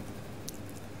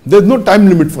 there's no time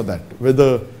limit for that.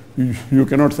 Whether you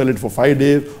cannot sell it for 5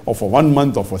 days or for 1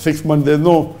 month or for 6 months, there's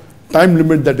no time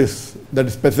limit that is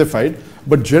specified.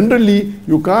 But generally,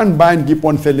 you can't buy and keep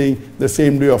on selling the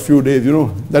same day or few days,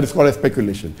 that is called a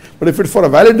speculation. But if it's for a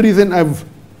valid reason,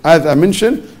 as I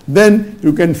mentioned, then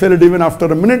you can sell it even after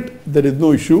a minute. There is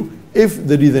no issue if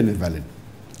the reason is valid.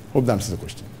 Hope that answers the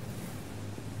question.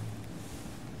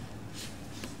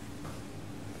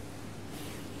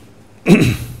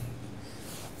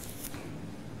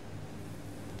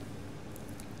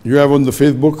 You have on the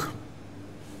Facebook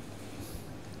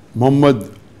Muhammad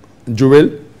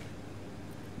Jewel,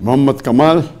 Muhammad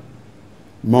Kamal,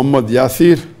 Muhammad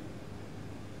Yasir,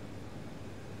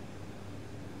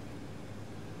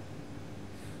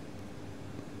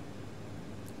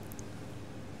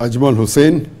 Ajmal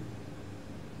Hussain,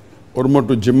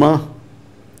 Urmatu Jimma,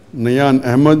 Nayan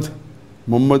Ahmad,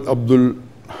 Muhammad Abdul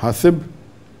Hasib,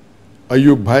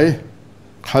 Ayub Bhai,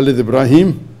 Khalid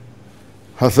Ibrahim,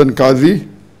 Hassan Qazi.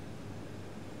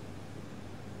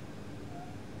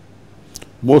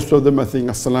 Most of them are saying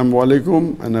Assalamu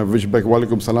alaikum, and I wish back wa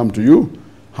alaikum salam to you.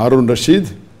 Harun Rashid,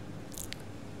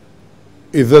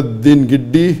 Izzuddin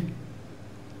Giddi,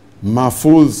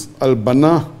 Mahfuz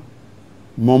Al-Bana,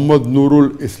 Muhammad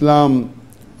Nurul Islam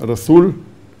Rasul,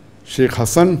 Sheikh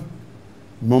Hassan,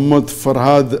 Muhammad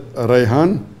Farhad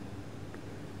Raihan,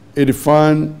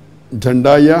 Irfan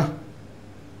Jhandaya,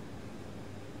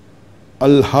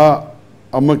 Alha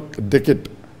Amak Dekit,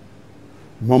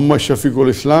 Muhammad Shafiqul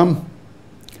Islam,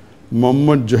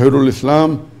 Muhammad Jahirul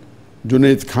Islam,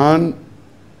 Junaid Khan,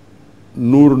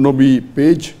 Noor Nabi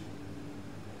Page,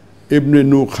 Ibn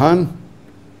Nuh Khan.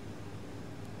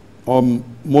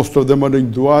 Most of them are doing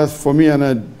du'as for me, and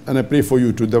I pray for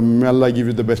you too. May Allah give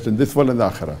you the best in this world and the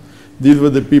akhirah. These were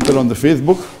the people on the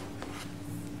Facebook.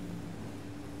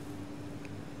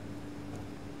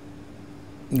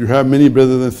 You have many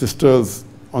brothers and sisters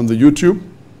on the YouTube.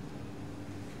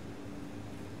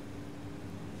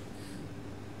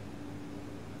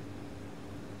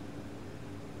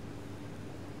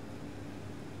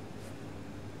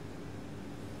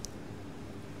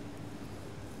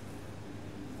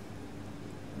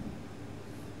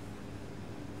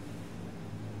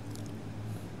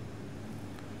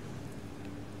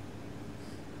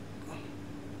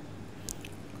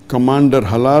 Commander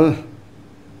Halal,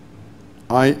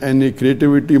 INA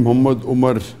Creativity, Muhammad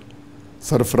Umar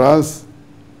Sarfraz,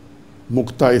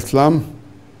 Mukta Islam,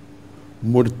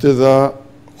 Murtaza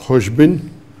Khoshbin,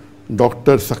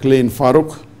 Dr. Saklein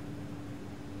Farooq,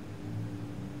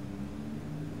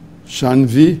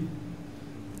 शानजी,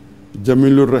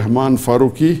 Jamilur Rahman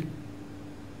Farooqui,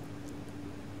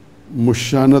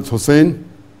 मुशानत Hussain,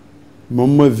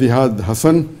 Mohammad जिहाद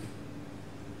हसन,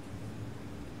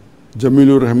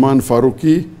 जमीलुर रहमान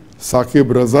फारूकी,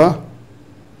 साकिब रज़ा,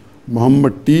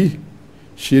 Mohammad T,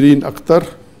 Shirin Akhtar,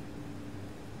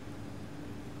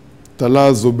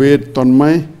 तला जुबैर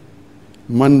तन्मय,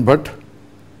 मन भट्ट,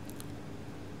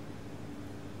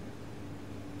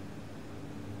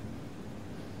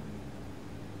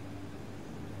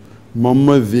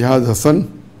 मोहम्मद जिहाद Hasan.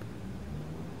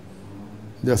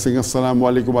 They are saying assalamu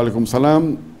alaikum wa alaikum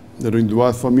salam. They are doing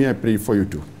du'as for me. I pray for you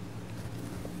too.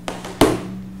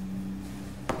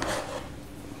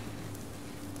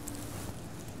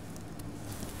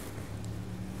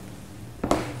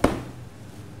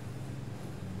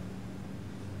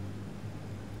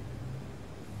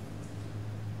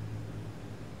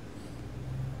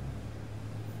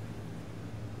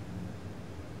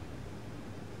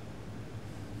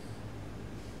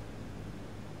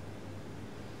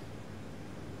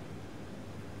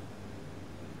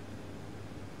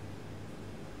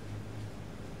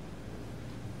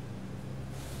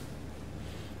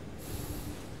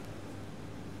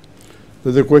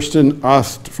 There's a question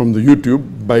asked from the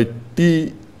YouTube by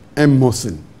T.M.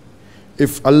 Mohsin.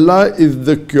 If Allah is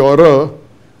the curer,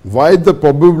 why the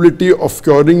probability of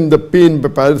curing the pain by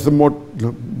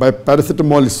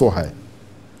paracetamol is so high?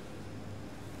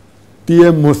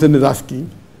 T.M. Mohsin is asking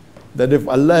that if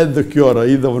Allah is the curer,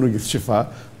 He is the one who gives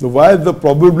shifa, then why is the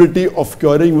probability of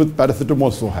curing with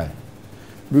paracetamol so high?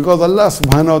 Because Allah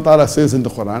subhanahu wa ta'ala says in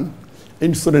the Quran,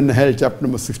 in Surah Nahl, chapter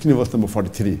number 16, verse number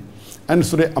 43, and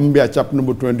Surah Anbiya, chapter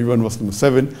number 21, verse number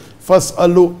 7,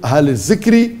 Fas'alu ahli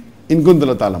zikri in kuntum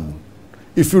la ta'lamun.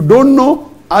 If you don't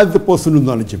know, ask the person who is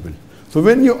knowledgeable. So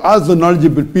when you ask the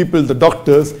knowledgeable people, the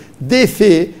doctors, they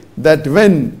say that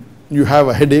when you have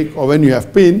a headache or when you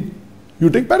have pain,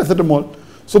 you take paracetamol.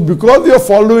 So because you are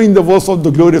following the verse of the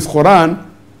glorious Quran,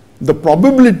 the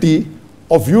probability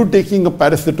of you taking a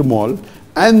paracetamol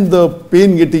and the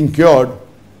pain getting cured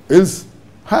is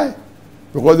high,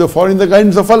 because you are following the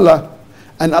guidance of Allah.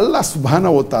 And Allah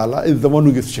subhanahu wa ta'ala is the one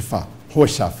who gives shifa, huwa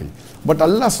shafi. But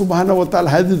Allah subhanahu wa ta'ala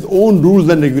has His own rules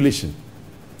and regulations.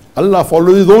 Allah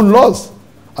follows His own laws.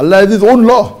 Allah has His own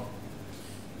law.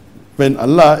 When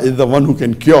Allah is the one who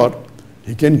can cure,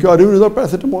 He can cure even without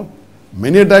paracetamol.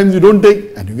 Many times you don't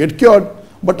take and you get cured.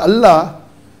 But Allah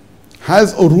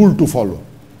has a rule to follow.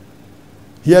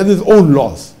 He has His own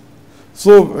laws.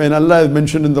 So when Allah is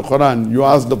mentioned in the Quran, you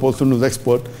ask the person who's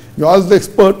expert, you ask the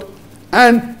expert,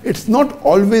 and it's not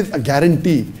always a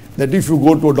guarantee that if you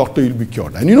go to a doctor, you'll be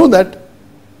cured. And you know that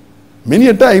many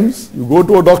a times you go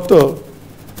to a doctor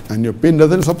and your pain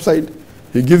doesn't subside.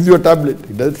 He gives you a tablet,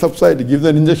 it doesn't subside. He gives you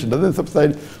an injection, it doesn't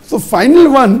subside. So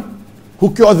final one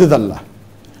who cures is Allah.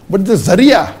 But the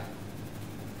zariya,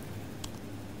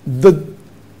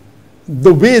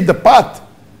 the way, the path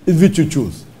is which you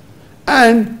choose.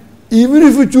 And even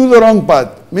if you choose the wrong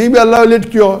path, maybe Allah will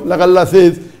let cure. Like Allah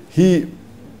says,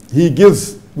 He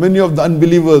gives many of the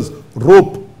unbelievers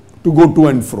rope to go to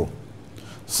and fro.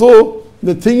 So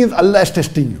the thing is, Allah is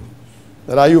testing you.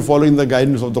 That are you following the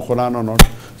guidance of the Quran or not?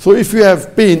 So if you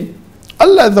have pain,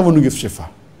 Allah is the one who gives shifa.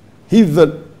 He is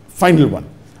the final one.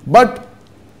 But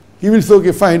He will say,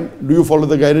 okay, fine, do you follow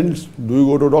the guidance? Do you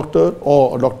go to a doctor?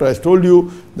 Or a doctor has told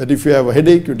you that if you have a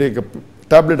headache, you take a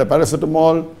tablet, a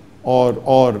paracetamol, or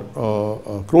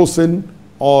Crocin,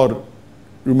 or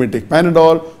you may take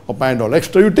Panadol or Panadol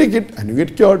Extra, you take it and you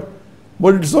get cured.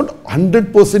 But it's not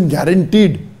 100%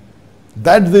 guaranteed.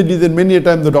 That's the reason many a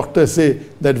time the doctors say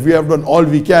that we have done all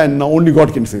we can, now only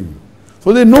God can save you.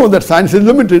 So they know that science is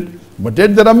limited, but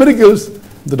yet there are miracles.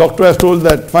 The doctor has told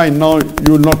that, fine, now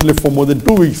you will not live for more than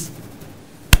 2 weeks.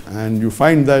 And you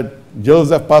find that years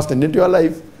have passed and yet you are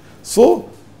alive. So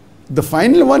the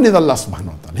final one is Allah subhanahu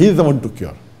wa ta'ala. He is the one to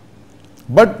cure.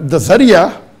 But the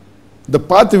zariya, the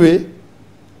pathway,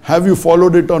 have you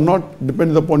followed it or not,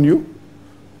 depends upon you.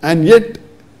 And yet,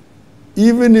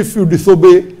 even if you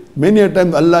disobey, many a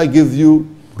times Allah gives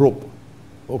you rope.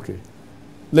 Okay,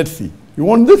 let's see. You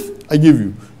want this? I give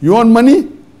you. You want money?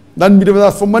 Then be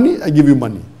ask for money, I give you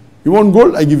money. You want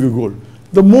gold? I give you gold.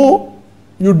 The more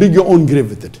you dig your own grave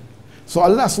with it. So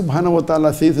Allah subhanahu wa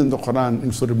ta'ala says in the Quran,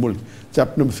 in Surah Mulk,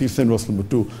 chapter number 6 and verse number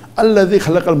 2, Alladhi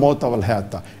khalaqal mawta wal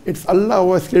hayata. It's Allah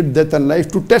who has created death and life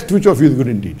to test which of you is good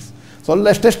in deeds. So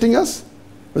Allah is testing us,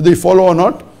 whether you follow or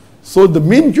not. So the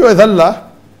main cure is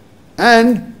Allah,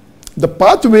 and the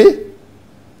pathway,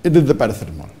 it is the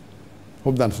paracetamol.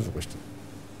 Hope that answers the question.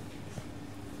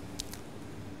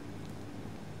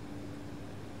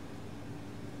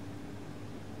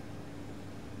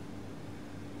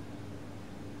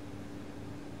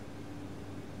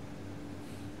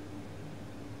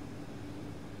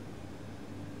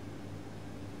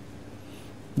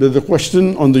 There's a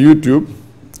question on the YouTube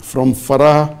from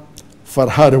Farha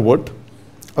Reward.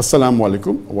 Assalamu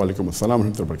alaikum. Wa alaikum assalam wa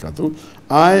rahmatullahi wa barakatuh.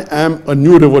 I am a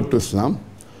new revert to Islam.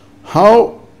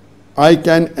 How I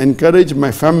can encourage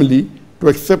my family to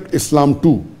accept Islam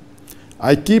too?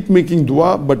 I keep making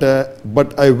dua,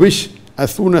 but I wish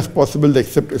as soon as possible they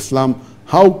accept Islam.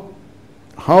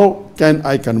 How can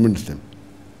I convince them?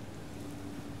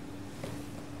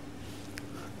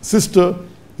 Sister,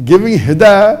 giving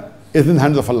hidayah is in the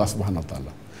hands of Allah subhanahu wa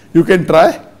ta'ala. You can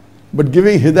try, but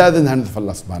giving hidayah is in the hands of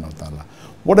Allah subhanahu wa ta'ala.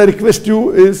 What I request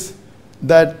you is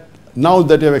that now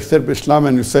that you have accepted Islam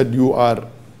and you said you are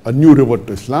a new revert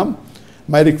to Islam,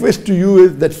 my request to you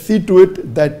is that see to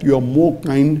it that you are more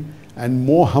kind and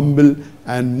more humble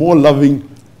and more loving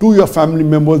to your family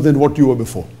members than what you were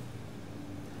before.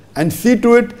 And see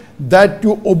to it that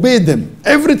you obey them,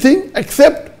 everything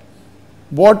except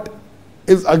what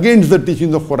is against the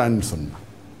teachings of Quran and Sunnah.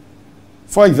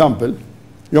 For example,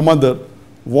 your mother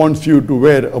wants you to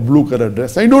wear a blue color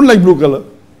dress and you don't like blue color.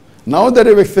 Now that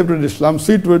you have accepted Islam,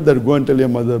 see to it that go and tell your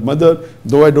mother, mother,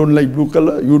 though I don't like blue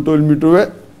color, you told me to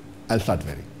wear, I'll start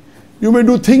wearing. You may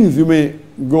do things, you may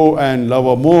go and love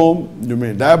her more, you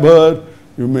may dab her,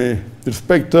 you may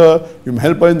respect her, you may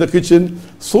help her in the kitchen.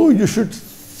 So you should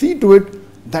see to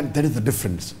it that there is a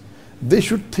difference. They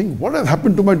should think, what has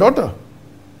happened to my daughter?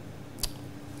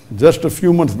 Just a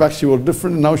few months back she was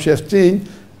different, now she has changed.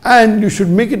 And you should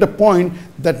make it a point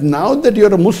that now that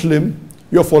you're a Muslim,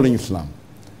 you're following Islam.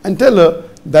 And tell her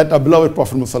that our beloved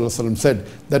Prophet Muhammad said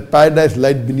that paradise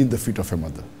lies beneath the feet of your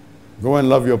mother. Go and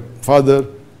love your father,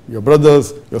 your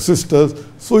brothers, your sisters.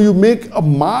 So you make a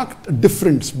marked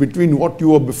difference between what you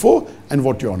were before and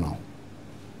what you are now.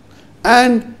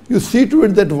 And you see to it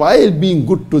that while being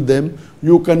good to them,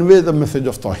 you convey the message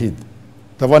of Tawheed,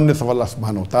 the oneness of Allah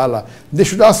subhanahu wa ta'ala. They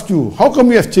should ask you, how come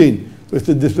you have changed?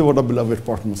 So this is what our beloved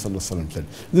Prophet Muhammad said.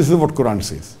 This is what Quran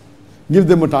says. Give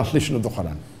them a translation of the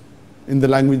Quran in the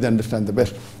language they understand the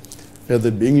best. Whether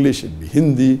it be English, it be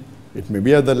Hindi, it may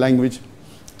be other language.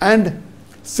 And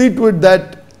see to it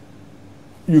that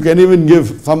you can even give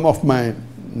some of my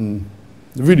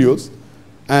videos.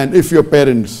 And if your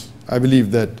parents, I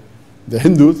believe that they're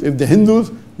Hindus, if they're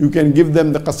Hindus, you can give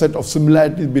them the cassette of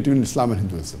similarities between Islam and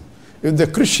Hinduism. If they're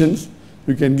Christians,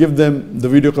 you can give them the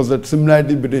video cassette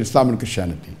similarities between Islam and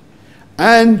Christianity.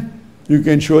 And you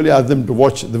can surely ask them to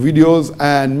watch the videos,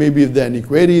 and maybe if there are any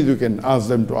queries, you can ask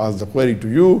them to ask the query to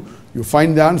you. You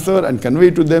find the answer and convey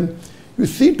to them. You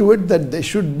see to it that there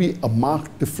should be a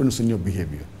marked difference in your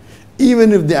behavior.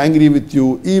 Even if they're angry with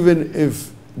you, even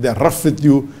if they're rough with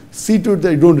you, see to it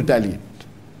that you don't retaliate.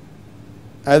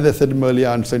 As I said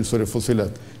earlier in Surah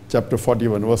Fussilat, chapter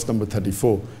 41, verse number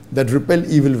 34, that repel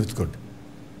evil with good.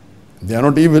 They are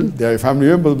not evil, they are your family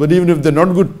members, but even if they're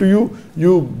not good to you,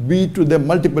 you be to them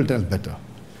multiple times better.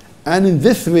 And in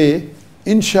this way,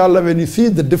 inshallah, when you see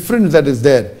the difference that is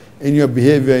there in your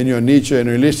behavior, in your nature, in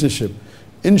your relationship,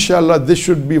 inshallah, this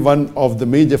should be one of the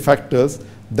major factors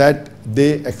that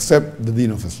they accept the deen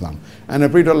of Islam. And I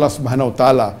pray to Allah subhanahu wa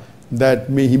ta'ala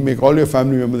that may He make all your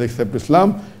family members accept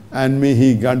Islam, and may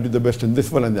He grant you the best in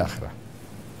this world and the akhirah.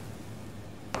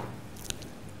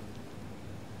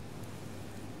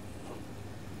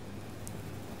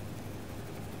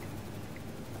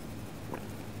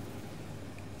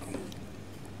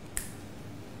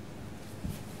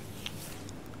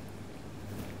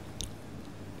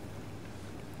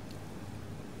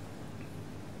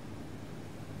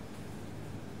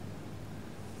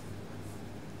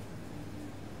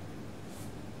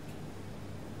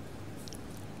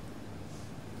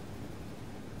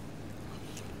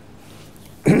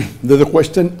 There's a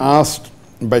question asked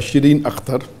by Shireen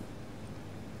Akhtar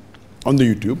on the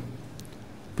YouTube.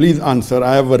 Please answer.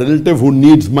 I have a relative who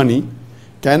needs money.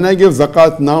 Can I give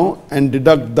zakat now and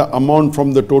deduct the amount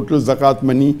from the total zakat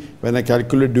money when I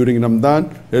calculate during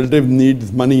Ramadan? Relative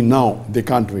needs money now. They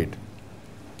can't wait.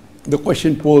 The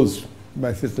question posed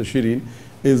by Sister Shireen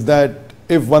is that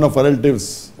if one of her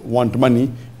relatives want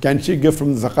money, can she give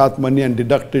from the zakat money and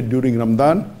deduct it during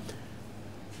Ramadan?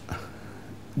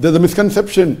 There's a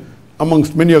misconception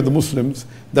amongst many of the Muslims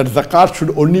that zakat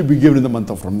should only be given in the month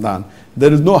of Ramadan.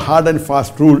 There is no hard and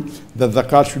fast rule that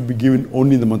zakat should be given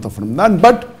only in the month of Ramadan.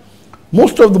 But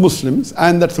most of the Muslims,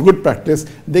 and that's a good practice,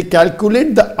 they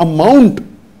calculate the amount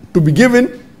to be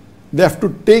given. They have to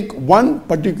take one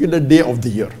particular day of the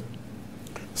year.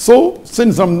 So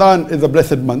since Ramadan is a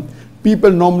blessed month, people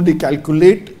normally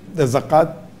calculate the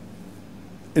zakat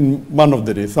in one of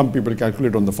the days. Some people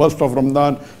calculate on the 1st of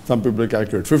Ramadan, some people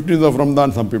calculate 15th of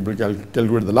Ramadan, some people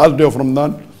calculate the last day of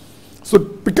Ramadan. So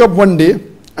pick up one day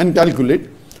and calculate,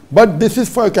 but this is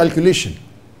for a calculation.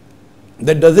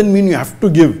 That doesn't mean you have to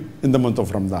give in the month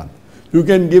of Ramadan. You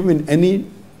can give in any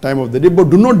time of the day, but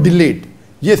do not delay it.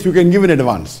 Yes, you can give in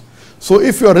advance. So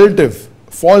if your relative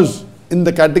falls in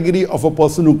the category of a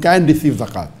person who can receive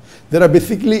zakat, there are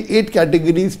basically 8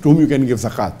 categories to whom you can give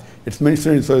zakat. It's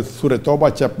mentioned in Surah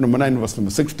Tawbah, chapter number 9, verse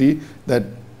number 60, that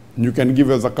you can give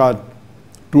a zakat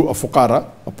to a fuqara,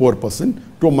 a poor person,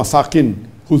 to a masakin,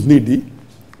 who's needy,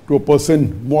 to a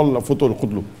person,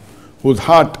 whose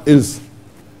heart is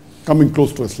coming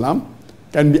close to Islam,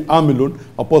 can be amilun,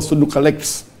 a person who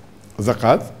collects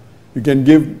zakat. You can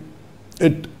give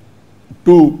it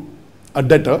to a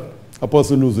debtor, a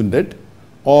person who's in debt,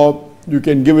 or you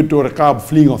can give it to a rakab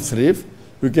fleeing of slave.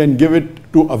 You can give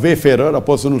it to a wayfarer, a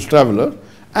person who's traveler,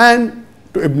 and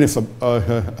to Ibn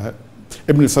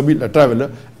Sabil, a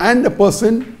traveler, and a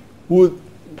person who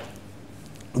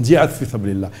jihad fi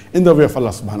sabilillah, in the way of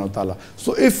Allah subhanahu wa ta'ala.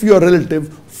 So if your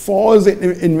relative falls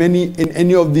in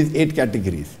any of these 8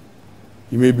 categories,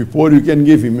 he may be poor, you can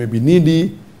give, he may be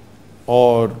needy,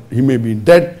 or he may be in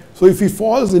debt. So if he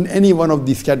falls in any one of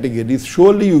these categories,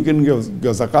 surely you can give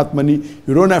zakat money.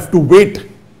 You don't have to wait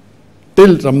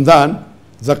till Ramadan.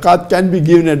 Zakat can be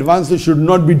given in advance, it should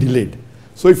not be delayed.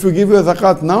 So if you give your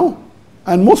zakat now,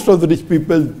 and most of the rich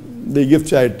people, they give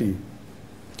charity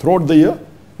throughout the year,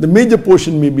 the major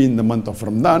portion may be in the month of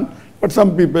Ramadan, but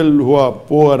some people who are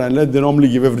poor and less, they normally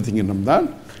give everything in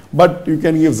Ramadan. But you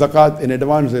can give zakat in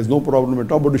advance, there's no problem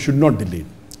at all, but you should not delay it.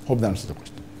 Hope that answers the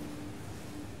question.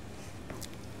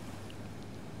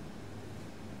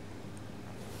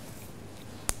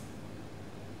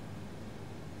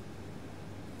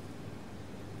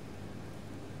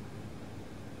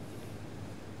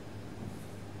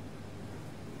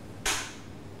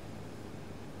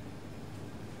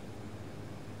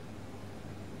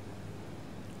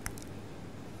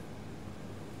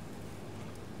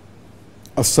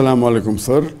 Assalamu alaikum,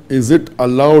 sir. Is it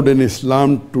allowed in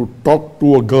Islam to talk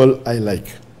to a girl I like?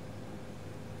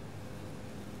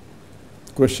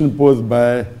 Question posed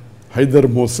by Haidar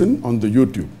Mohsin on the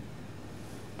YouTube.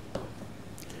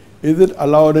 Is it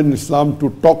allowed in Islam to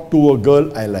talk to a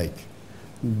girl I like?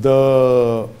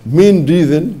 The main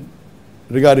reason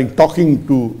regarding talking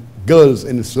to girls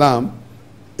in Islam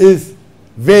is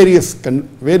various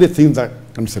things are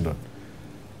considered.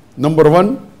 Number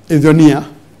one is your niyyah.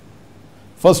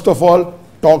 First of all,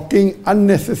 talking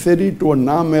unnecessary to a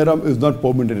non-mahram is not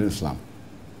permitted in Islam.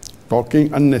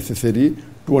 Talking unnecessary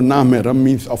to a non-mahram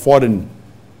means a foreigner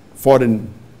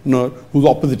who's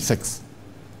opposite sex,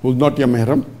 who's not your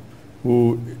mahram,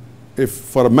 who, if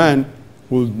for a man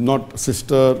who's not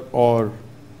sister or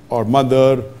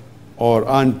mother or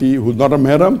auntie, who's not a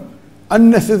mahram,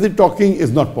 unnecessary talking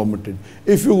is not permitted.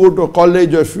 If you go to a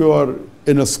college or if you are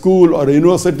in a school or a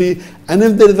university, and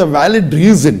if there is a valid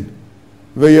reason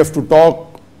where you have to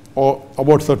talk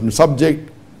about certain subject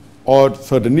or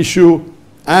certain issue,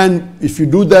 and if you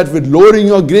do that with lowering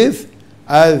your gaze,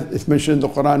 as is mentioned in the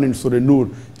Quran in Surah Nur,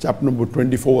 chapter number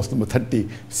 24, verse number 30,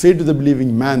 say to the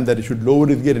believing man that he should lower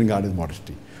his gaze and guard his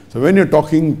modesty. So when you're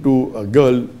talking to a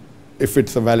girl, if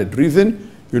it's a valid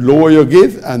reason, you lower your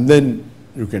gaze and then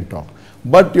you can talk.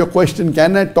 But your question,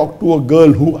 can I talk to a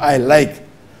girl who I like?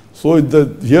 So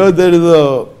here there is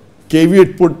a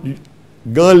caveat put,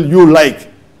 girl you like.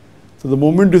 So the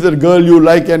moment you said girl you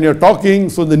like and you're talking,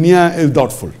 so the niyyah is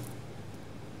doubtful.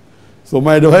 So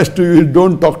my advice to you is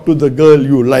don't talk to the girl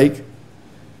you like.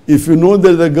 If you know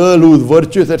there's a girl who is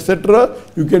virtuous, etc.,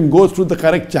 you can go through the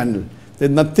correct channel.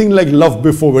 There's nothing like love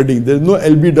before wedding. There's no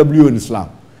LBW in Islam.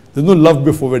 There's no love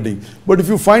before wedding. But if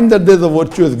you find that there's a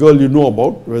virtuous girl you know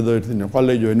about, whether it's in your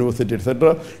college or university,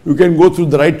 etc., you can go through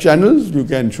the right channels. You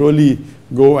can surely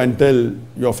go and tell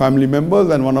your family members,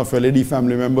 and one of your lady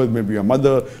family members, maybe your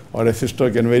mother or a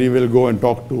sister, can very well go and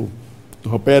talk to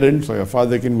her parents, or your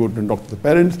father can go and talk to the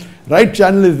parents. Right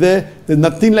channel is there. There's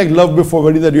nothing like love before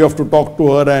wedding that you have to talk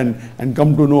to her and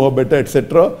come to know her better,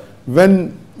 etc.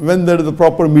 When there is a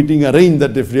proper meeting arranged,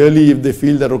 that if they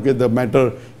feel that okay, the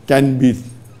matter can be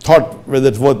thought whether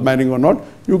it's worth marrying or not,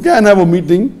 you can have a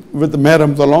meeting with the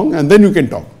mahrams along and then you can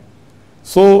talk.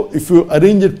 So if you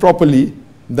arrange it properly,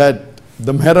 that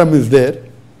the mahram is there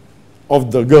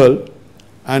of the girl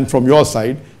and from your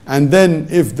side, and then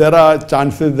if there are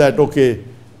chances that okay,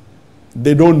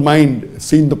 they don't mind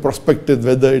seeing the prospectus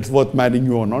whether it's worth marrying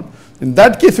you or not, in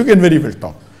that case you can very well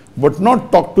talk. But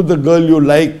not talk to the girl you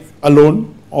like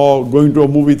alone, or going to a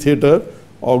movie theater,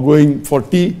 or going for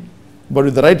tea. But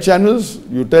with the right channels,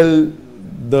 you tell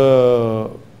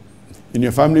in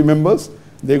your family members,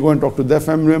 they go and talk to their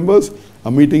family members,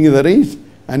 a meeting is arranged,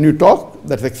 and you talk,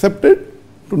 that's accepted,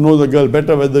 to know the girl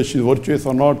better, whether she's virtuous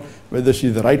or not, whether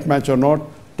she's the right match or not.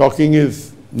 Talking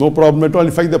is No problem at all.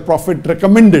 In fact, the Prophet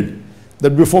recommended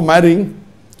that before marrying,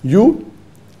 you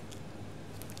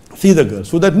see the girl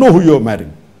so that know who you are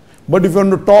marrying. But if you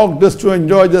want to talk just to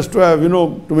enjoy, just to have,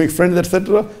 to make friends,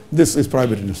 etc., this is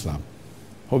prohibited in Islam.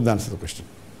 Hope that answers the question.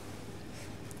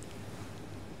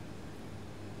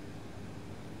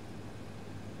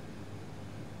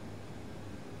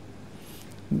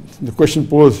 The question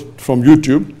posed from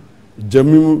YouTube,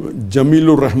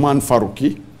 Jamilur Rahman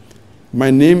Faruqi. My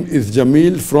name is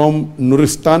Jamil from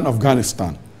Nuristan,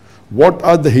 Afghanistan. What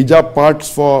are the hijab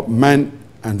parts for men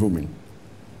and women?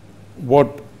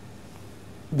 What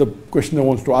the questioner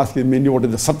wants to ask is mainly what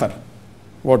is the satar?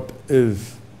 What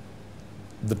is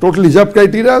the total hijab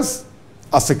criteria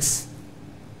are 6.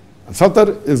 And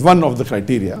satar is one of the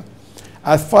criteria.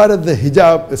 As far as the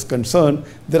hijab is concerned,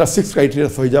 there are 6 criteria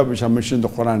for hijab which are mentioned in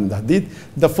the Quran and the Hadith.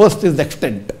 The first is the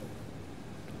extent.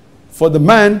 For the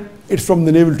man, it's from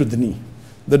the navel to the knee.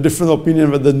 The different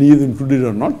opinion whether the knee is included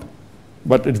or not,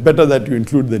 but it's better that you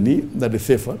include the knee, that is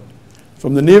safer.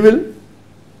 From the navel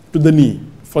to the knee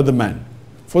for the man.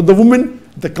 For the woman,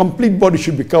 the complete body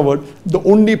should be covered. The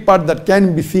only part that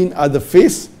can be seen are the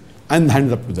face and the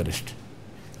hands up to the wrist.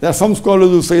 There are some scholars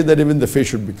who say that even the face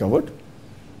should be covered.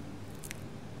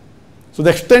 So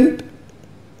the extent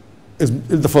is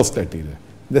the first criteria.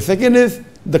 The second is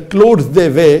the clothes they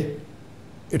wear,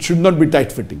 it should not be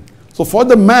tight fitting. So for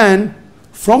the man,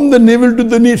 from the navel to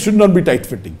the knee, it should not be tight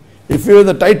fitting. If you wear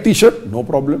the tight t-shirt, no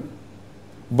problem.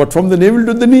 But from the navel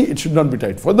to the knee, it should not be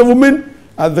tight. For the woman,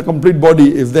 as the complete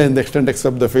body is there in the extent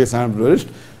except the face and the wrist,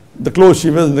 the clothes she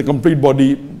wears in the complete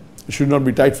body should not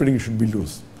be tight fitting, it should be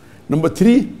loose. Number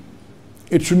 3,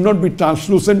 it should not be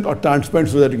translucent or transparent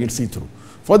so that you can see through.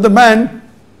 For the man,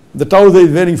 the trouser he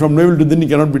is wearing from navel to the knee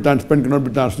cannot be transparent, cannot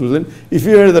be translucent. If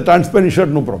you wear the transparent shirt,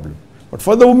 no problem. But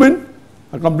for the woman,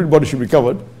 her complete body should be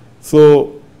covered.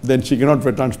 So then she cannot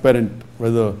wear transparent,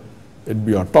 whether it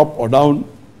be on top or down.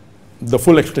 The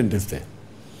full extent is there.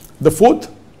 The 4th,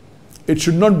 it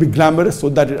should not be glamorous so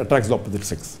that it attracts the opposite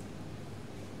sex.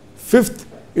 5th,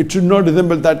 it should not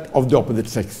resemble that of the opposite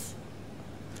sex.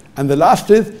 And the last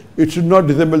is, it should not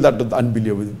resemble that of the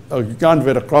unbeliever. You can't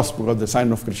wear a cross because it's a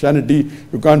sign of Christianity.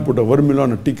 You can't put a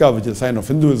vermilion or tikka, which is a sign of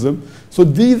Hinduism. So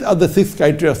these are the 6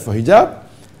 criteria for hijab.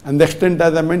 And the extent,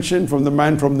 as I mentioned, from the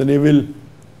man from the navel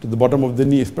to the bottom of the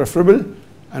knee is preferable.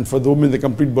 And for the woman, the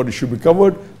complete body should be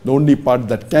covered. The only part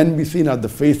that can be seen are the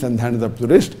face and the hands up to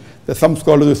the wrist. There are some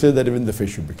scholars who say that even the face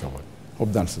should be covered.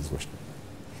 Hope that answers the question.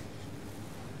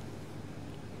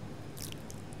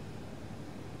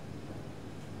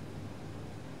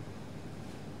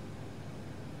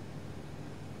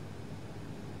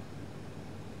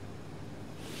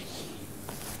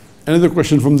 Another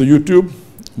question from the YouTube,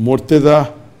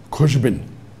 Morteza Khushbin.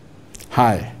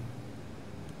 Hi.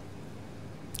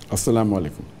 Assalamu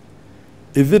alaikum.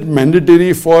 Is it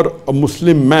mandatory for a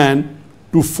Muslim man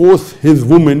to force his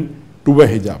woman to wear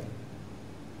hijab?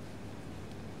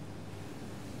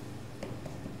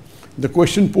 The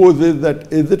question posed is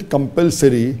that is it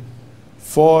compulsory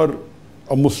for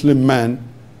a Muslim man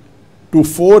to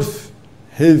force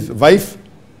his wife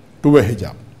to wear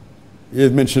hijab? He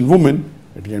has mentioned woman,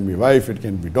 it can be wife, it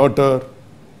can be daughter,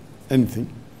 anything.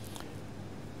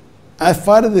 As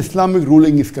far as Islamic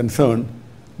ruling is concerned,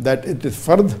 that it is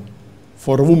fard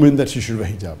for a woman that she should wear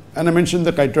hijab. And I mentioned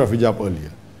the criteria of hijab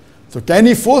earlier. So can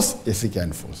he force? Yes, he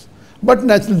can force. But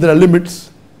naturally there are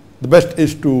limits. The best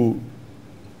is to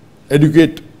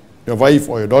educate your wife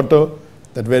or your daughter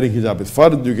that wearing hijab is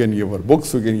fard. You can give her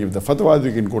books, you can give the fatwas,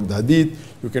 you can quote the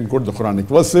hadith, you can quote the Quranic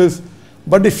verses.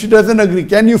 But if she doesn't agree,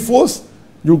 can you force?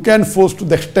 You can force to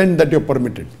the extent that you're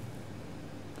permitted.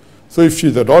 So if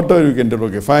she's a daughter, you can tell her,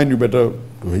 okay, fine, you better do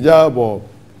hijab, or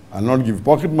I'll not give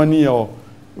pocket money, or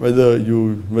whether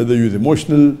you use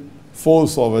emotional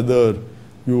force or whether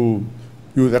you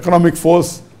use economic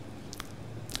force.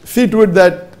 See to it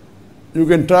that you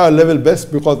can try a level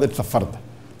best because it's a fard.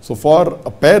 So for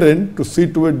a parent to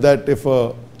see to it that if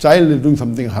a child is doing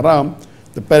something haram,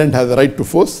 the parent has a right to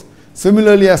force.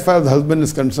 Similarly, as far as the husband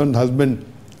is concerned, the husband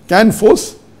can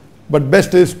force, but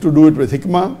best is to do it with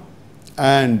hikmah,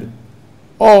 and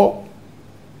or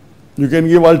you can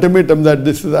give ultimatum that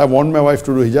this is, I want my wife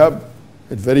to do hijab,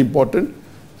 it's very important,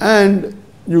 and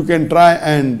you can try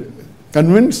and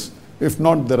convince. If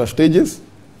not, there are stages,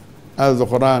 as the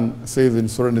Quran says in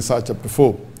Surah Nisa chapter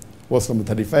 4, verse number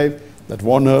 35, that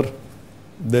warn her,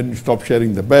 then stop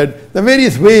sharing the bed. The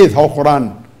various ways how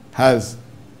Quran has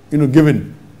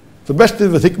given. So best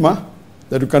is the hikmah,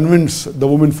 that you convince the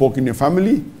women folk in your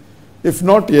family. If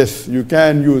not, yes, you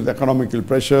can use economical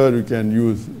pressure, you can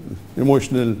use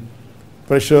emotional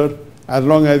pressure, as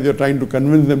long as you're trying to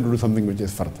convince them to do something which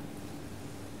is fard.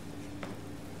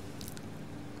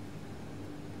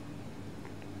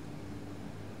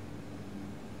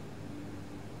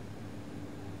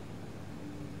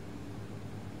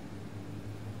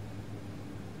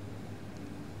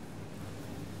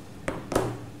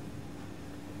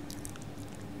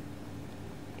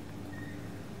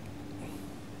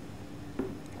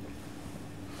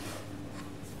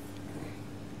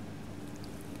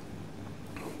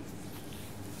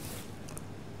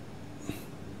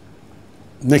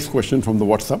 Next question from the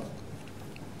WhatsApp.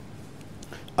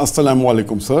 Assalamu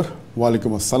alaikum, sir. Wa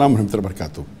alaikum assalam wa rahmatullahi wa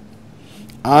barakatuh.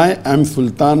 I am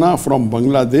Sultana from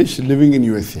Bangladesh living in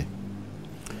USA.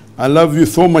 I love you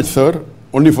so much, sir,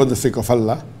 only for the sake of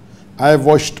Allah. I have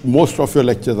watched most of your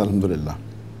lectures, alhamdulillah.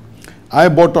 I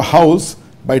bought a house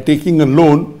by taking a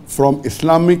loan from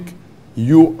Islamic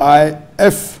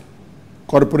UIF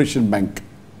Corporation Bank.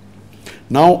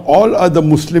 Now all other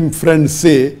Muslim friends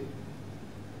say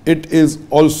it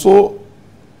also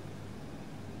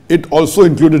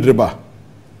included riba.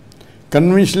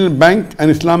 Conventional bank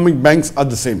and Islamic banks are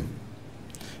the same.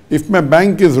 If my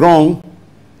bank is wrong,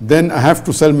 then I have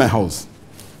to sell my house.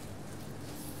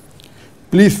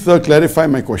 Please, sir, clarify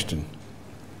my question.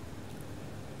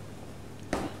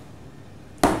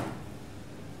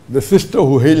 The sister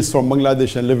who hails from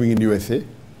Bangladesh and living in USA,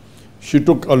 she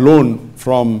took a loan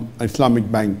from an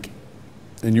Islamic bank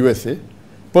in USA.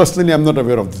 Personally, I'm not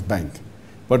aware of this bank.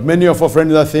 But many of our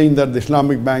friends are saying that the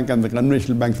Islamic bank and the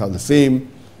conventional banks are the same.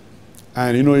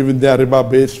 And even they are riba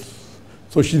based.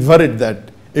 So she's worried that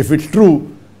if it's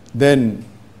true, then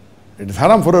it is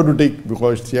haram for her to take,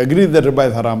 because she agrees that riba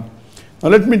is haram. Now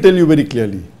let me tell you very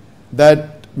clearly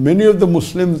that many of the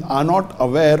Muslims are not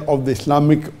aware of the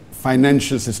Islamic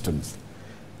financial systems.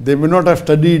 They may not have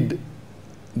studied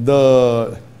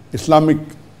the Islamic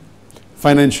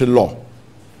financial law.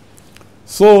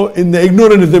 So in the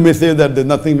ignorance, they may say that there's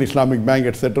nothing in Islamic bank,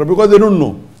 etc., because they don't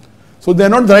know. So they're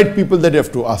not the right people that you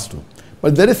have to ask to.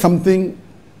 But there is something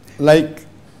like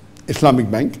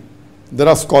Islamic bank. There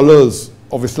are scholars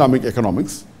of Islamic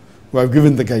economics who have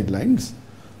given the guidelines.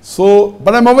 So,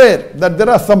 but I'm aware that there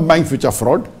are some banks which are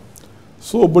fraud.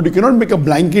 So, but you cannot make a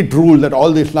blanket rule that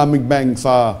all the Islamic banks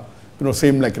are,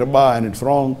 same like riba and it's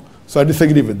wrong. So I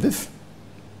disagree with this.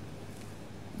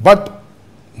 But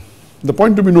the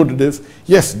point to be noted is,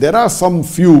 yes, there are some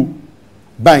few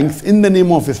banks in the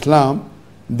name of Islam,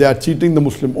 they are cheating the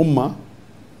Muslim Ummah.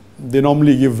 They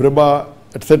normally give riba,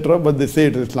 etc., but they say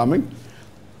it is Islamic.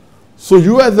 So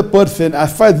you as a person,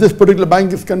 as far as this particular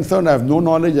bank is concerned, I have no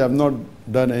knowledge, I have not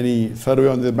done any survey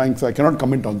on this bank, so I cannot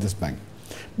comment on this bank.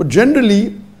 But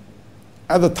generally,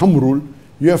 as a thumb rule,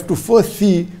 you have to first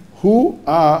see who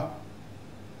are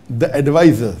the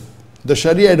advisors, the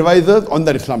Sharia advisors on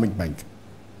that Islamic bank.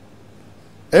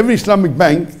 Every Islamic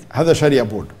bank has a Sharia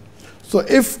board. So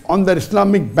if on the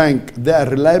Islamic bank there are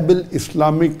reliable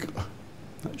Islamic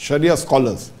Sharia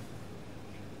scholars,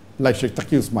 like Sheikh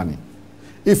Taqi Usmani,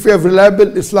 if you have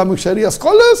reliable Islamic Sharia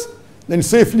scholars, then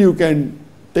safely you can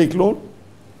take loan,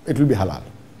 it will be halal.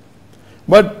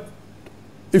 But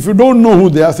if you don't know who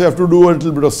they are, so you have to do a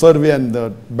little bit of survey and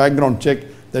the background check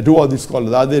that who are these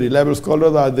scholars. Are they reliable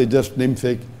scholars or are they just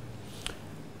namesake?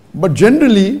 But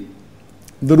generally,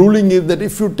 the ruling is that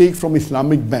if you take from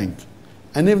Islamic bank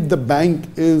and if the bank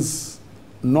is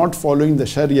not following the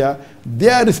Sharia, they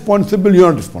are responsible, you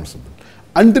are not responsible.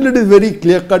 Until it is very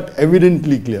clear-cut,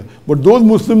 evidently clear. But those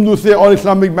Muslims who say all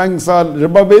Islamic banks are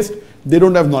riba-based, they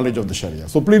don't have knowledge of the Sharia.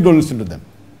 So please don't listen to them.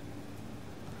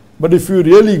 But if you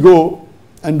really go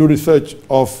and do research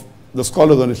of the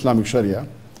scholars on Islamic Sharia,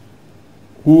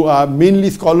 who are mainly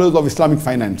scholars of Islamic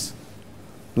finance,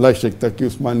 like Sheikh Taqi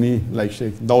Usmani, like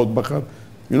Sheikh Daud Bakr,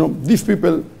 these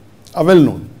people are well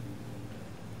known.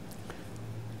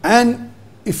 And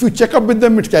if you check up with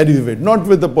them, it carries weight, not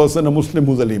with the person, a Muslim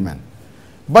who's a layman.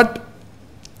 But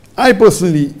I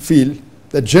personally feel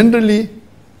that generally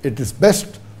it is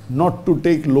best not to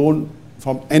take loan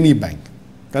from any bank.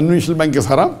 Conventional bank is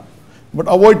haram, but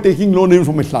avoid taking loan even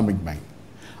from Islamic bank.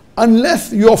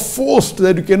 Unless you are forced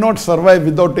that you cannot survive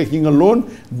without taking a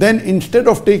loan, then instead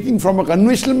of taking from a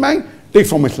conventional bank, take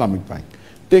from Islamic bank.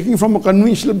 Taking from a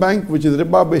conventional bank, which is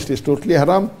riba based, is totally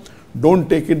haram. Don't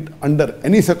take it under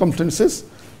any circumstances.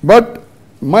 But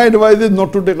my advice is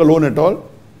not to take a loan at all,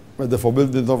 whether for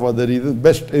business or for other reasons.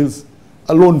 Best is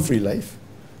a loan-free life.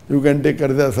 You can take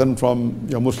a from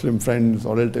your Muslim friends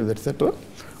or relatives, etc.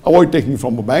 Avoid taking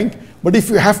from a bank. But if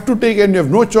you have to take and you have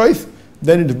no choice,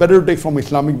 then it's better to take from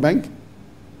Islamic bank.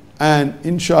 And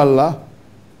inshallah,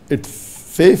 it's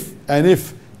safe. And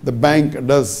if the bank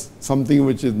does something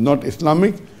which is not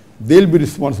Islamic, They'll be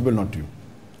responsible, not you.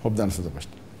 Hope that answers the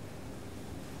question.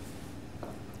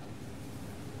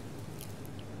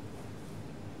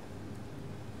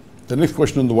 The next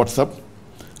question on the WhatsApp.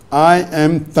 I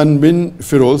am Tanbin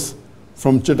Firoz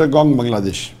from Chittagong,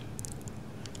 Bangladesh.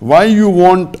 Why you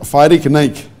want Farik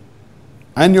Naik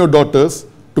and your daughters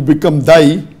to become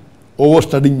Dai over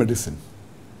studying medicine?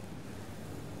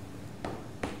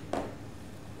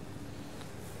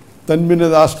 Tanbin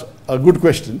has asked a good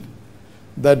question,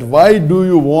 that why do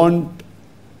you want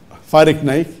Farik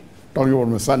Naik, talking about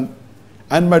my son,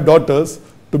 and my daughters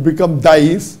to become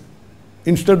Dais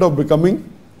instead of becoming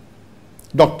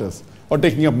doctors or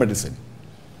taking up medicine?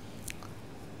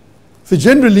 So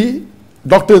generally,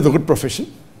 doctor is a good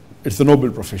profession. It's a noble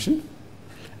profession.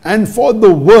 And for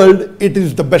the world, it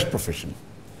is the best profession.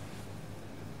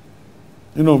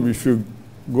 You know, if you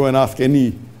go and ask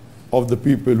any of the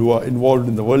people who are involved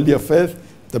in the worldly affairs,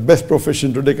 the best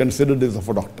profession today considered is of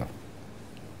a doctor.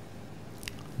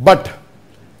 But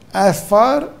as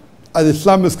far as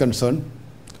Islam is concerned,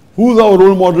 who's our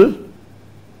role model?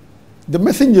 The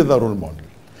messenger is our role model.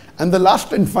 And the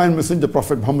last and final messenger,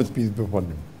 Prophet Muhammad, peace be upon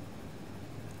him.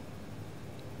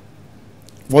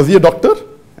 Was he a doctor?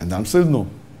 And the answer is no.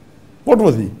 What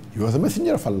was he? He was a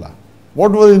messenger of Allah.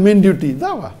 What was his main duty?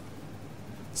 Dawah.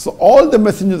 So all the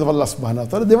messengers of Allah subhanahu wa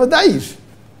ta'ala, they were da'is.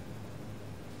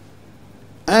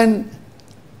 And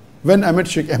when I met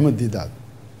Sheikh Ahmed Deedat,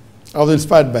 I was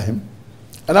inspired by him.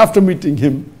 And after meeting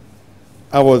him,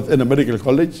 I was in a medical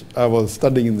college. I was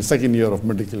studying in the second year of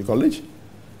medical college.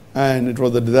 And it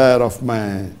was the desire of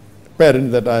my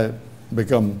parents that I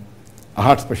become a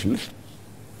heart specialist.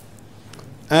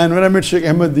 And when I met Sheikh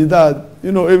Ahmed Deedat,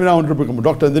 you know, even I wanted to become a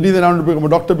doctor. The reason I wanted to become a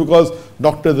doctor, because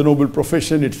doctor is a noble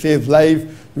profession. It saves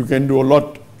life. You can do a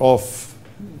lot of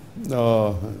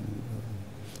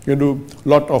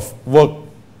work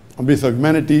on behalf of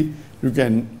humanity. You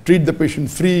can treat the patient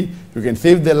free. You can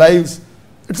save their lives.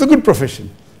 It's a good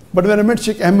profession. But when I met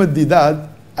Sheikh Ahmed Deedat,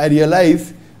 I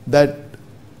realized that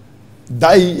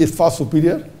Dai is far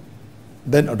superior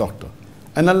than a doctor.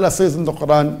 And Allah says in the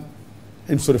Quran,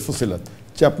 in Surah Fussilat,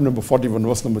 chapter number 41,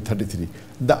 verse number 33.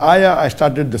 The ayah I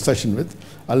started the session with,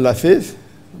 Allah says,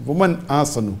 وَمَنْ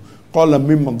آسَنُ قَالَ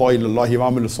مِمَّنْ ضَعِ اللَّهِ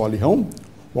وَعَمِلُ صَالِحًا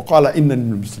وَقَالَ إِنَّنِي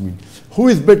مِنَ الْمُسْلِمِينَ. Who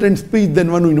is better in speech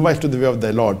than one who invites to the way of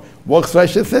thy Lord, works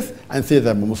righteousness, and says,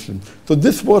 I am a Muslim. So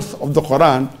this verse of the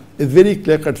Quran is very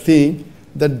clear-cut saying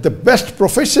that the best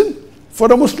profession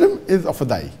for a Muslim is of a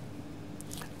Dai.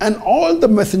 And all the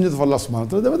messengers of Allah subhanahu wa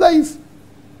ta'ala, they were Dais.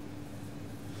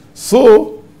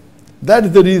 So that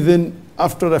is the reason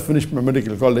after I finished my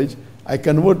medical college, I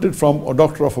converted from a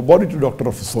doctor of a body to doctor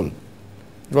of a soul.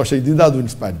 It was Shaykh Deedat who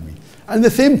inspired me. And the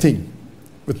same thing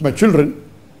with my children.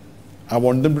 I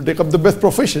want them to take up the best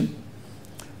profession.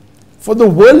 For the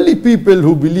worldly people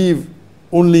who believe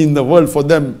only in the world, for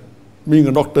them being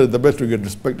a doctor is the best to get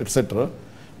respect, etc.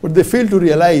 But they fail to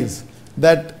realize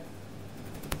that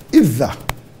izzah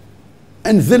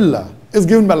and zillah is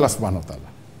given by Allah subhanahu wa ta'ala.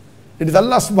 It is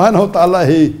Allah subhanahu wa ta'ala,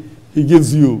 He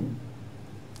gives you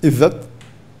izzat,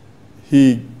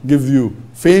 He gives you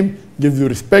fame, gives you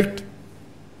respect,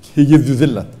 He gives you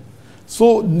zillat.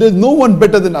 So there's no one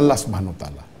better than Allah subhanahu wa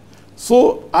ta'ala.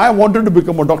 So I wanted to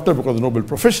become a doctor because of the noble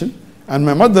profession. And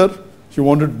my mother, she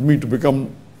wanted me to become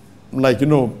like,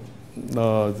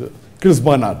 Chris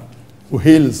Barnard, who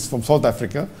hails from South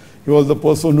Africa. He was the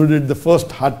person who did the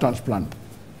first heart transplant.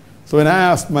 So when I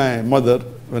asked my mother,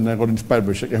 when I got inspired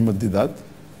by Sheikh Ahmed Deedat,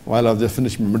 while I was just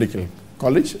finishing my medical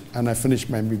college and I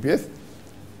finished my MBBS,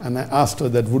 and I asked her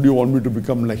that, would you want me to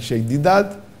become like Sheikh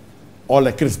Deedat or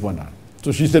like Chris Barnard?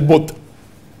 So she said both.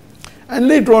 And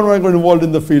later on, I got involved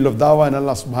in the field of dawah, and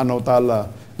Allah subhanahu wa ta'ala,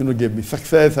 gave me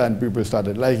success, and people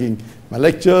started liking my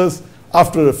lectures.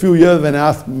 After a few years, when I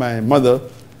asked my mother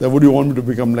that, would you want me to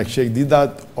become like Sheikh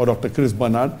Deedat or Dr. Chris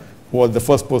Barnard, who was the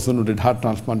first person who did heart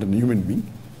transplant in a human being.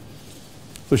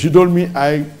 So she told me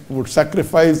I would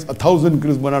sacrifice 1,000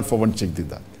 Chris Barnard for one Sheikh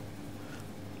Deedat.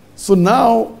 So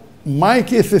now my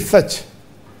case is such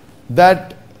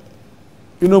that,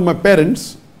 my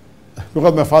parents,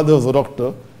 because my father was a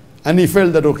doctor, and he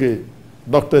felt that, okay,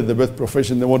 doctor is the best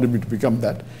profession, they wanted me to become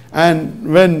that.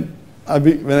 And when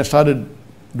I started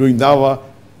doing dawah,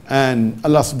 and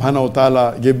Allah subhanahu wa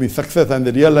ta'ala gave me success, and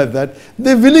they realized that,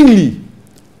 they willingly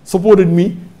supported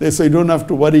me. They said, you don't have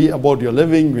to worry about your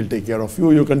living, we'll take care of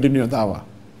you, you continue dawah.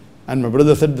 And my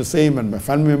brother said the same, and my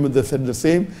family members said the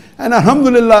same. And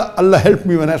alhamdulillah, Allah helped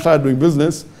me when I started doing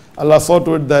business. Allah saw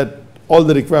to it that all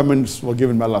the requirements were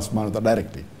given by Allah subhanahu wa ta'ala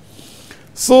directly.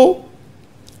 So,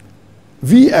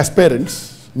 we as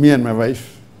parents, me and my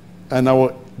wife, and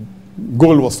our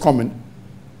goal was common,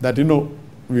 that,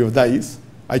 we were dais.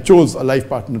 I chose a life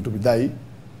partner to be dai.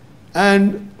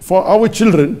 And for our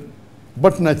children,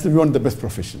 but naturally we want the best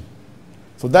profession.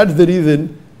 So that's the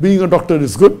reason being a doctor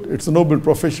is good. It's a noble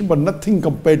profession, but nothing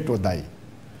compared to a dai.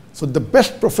 So the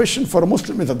best profession for a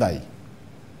Muslim is a dai.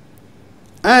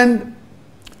 And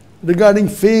regarding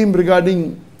fame,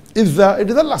 regarding izzah, it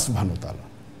is Allah subhanahu wa ta'ala.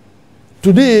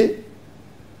 Today,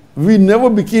 we never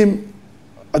became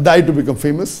a dai to become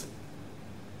famous.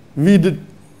 We did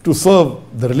to serve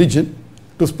the religion,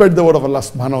 to spread the word of Allah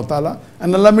subhanahu wa ta'ala,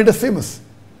 and Allah made us famous.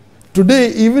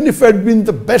 Today, even if I had been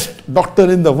the best doctor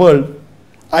in the world,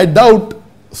 I doubt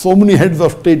so many heads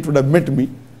of state would have met me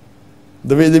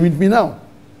the way they meet me now.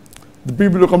 The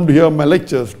people who come to hear my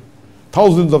lectures,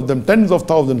 thousands of them, tens of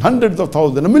thousands, hundreds of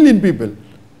thousands, a million people.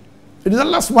 It is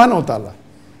Allah subhanahu wa ta'ala.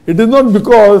 It is not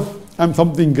because I'm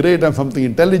something great, I'm something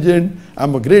intelligent,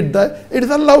 I'm a great guy. It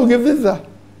is Allah who gives izzah.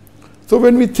 So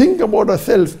when we think about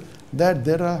ourselves, that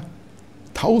there are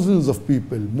thousands of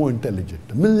people more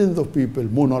intelligent, millions of people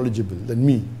more knowledgeable than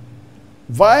me,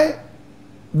 why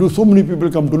do so many people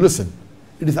come to listen?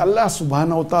 It is Allah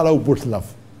subhanahu wa ta'ala who puts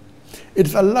love. It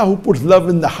is Allah who puts love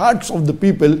in the hearts of the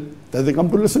people that they come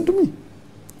to listen to me.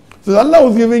 So Allah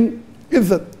was giving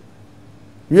izzat.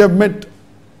 We have met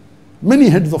many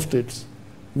heads of states.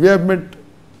 We have met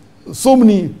so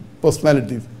many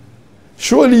personalities.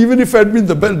 Surely even if I had been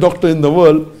the best doctor in the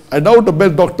world, I doubt a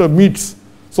best doctor meets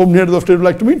so many heads of state would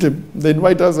like to meet him. They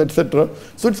invite us, etc.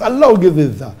 So it's Allah who gives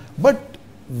izzah. But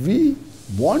we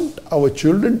want our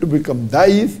children to become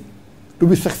dais, to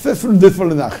be successful in this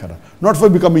world and akhirah. Not for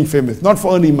becoming famous, not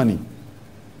for earning money.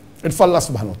 It's for Allah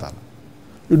subhanahu wa ta'ala.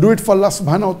 You do it for Allah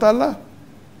subhanahu wa ta'ala,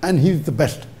 and He's the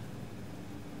best.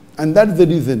 And that's the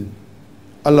reason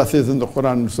Allah says in the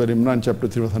Quran, Surah Imran, chapter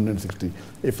 3, verse 160,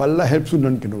 if Allah helps you,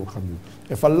 none can overcome you.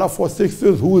 If Allah forsakes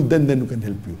you, who is then who can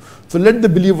help you? So let the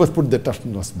believers put their trust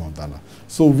in Allah subhanahu wa ta'ala.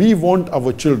 So we want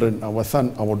our children, our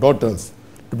son, our daughters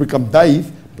to become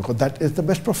dais, because that is the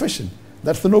best profession.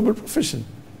 That's the noble profession.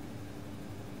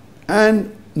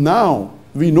 And now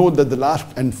we know that the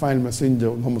last and final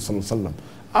messenger, Muhammad sallallahu alaihi wasallam.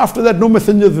 After that, no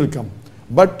messengers will come.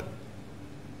 But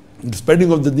the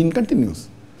spreading of the deen continues.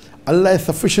 Allah is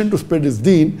sufficient to spread His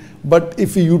deen, but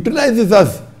if He utilizes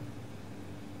us,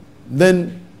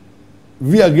 then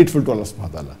we are grateful to Allah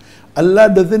subhanahu wa ta'ala.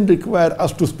 Allah doesn't require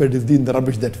us to spread His deen, the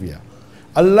rubbish that we are.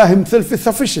 Allah Himself is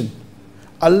sufficient.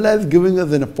 Allah is giving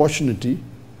us an opportunity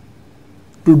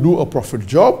to do a Prophet's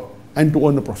job and to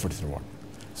earn a Prophet's reward.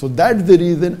 So that's the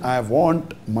reason I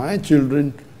want my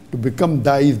children to become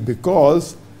dais,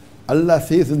 because Allah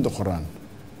says in the Quran,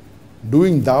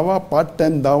 doing dawah,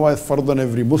 part-time dawah is fard on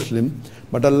every Muslim.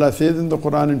 But Allah says in the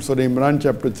Quran in Surah Imran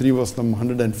chapter 3 verse number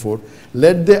 104,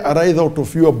 let there arise out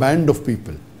of you a band of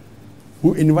people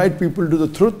who invite people to the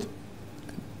truth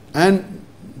and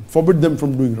forbid them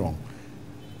from doing wrong.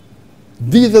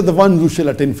 These are the ones who shall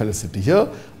attain felicity. Here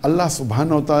Allah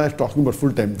subhanahu wa ta'ala is talking about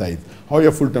full-time dais. How you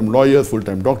have full-time lawyers,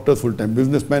 full-time doctors, full-time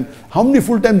businessmen. How many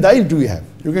full-time dais do we have?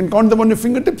 You can count them on your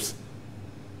fingertips.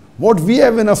 What we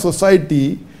have in our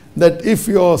society, that if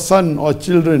your son or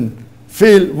children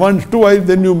fail once, twice,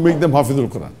 then you make them Hafizul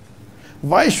Quran.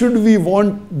 Why should we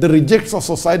want the rejects of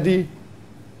society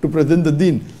to present the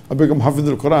deen or become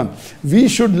Hafizul Quran? We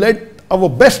should let our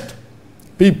best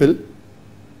people,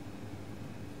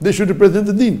 they should represent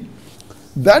the deen.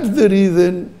 That's the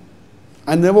reason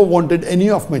I never wanted any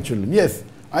of my children. Yes,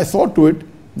 I saw to it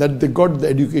that they got the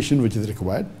education which is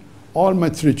required. All my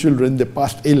 3 children, they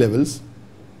passed A levels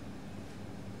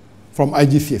from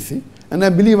IGCSE, and I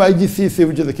believe IGCSE,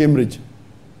 which is the Cambridge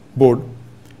board,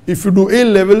 if you do A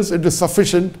levels, it is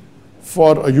sufficient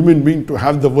for a human being to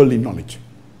have the worldly knowledge.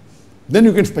 Then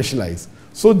you can specialize.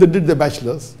 So they did the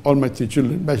bachelor's, all my 3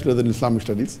 children, bachelor's in Islamic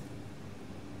studies,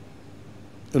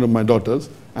 my daughters,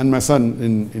 and my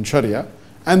son in Sharia.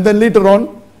 And then later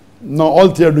on, now all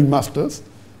 3 are doing masters.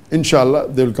 Inshallah,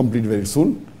 they will complete very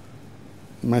soon.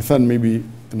 My son maybe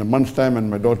in a month's time, and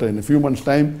my daughter in a few months'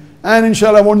 time. And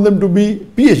inshallah, I want them to be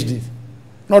PhDs,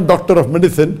 not doctor of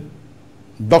medicine,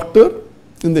 doctor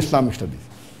in the Islamic studies.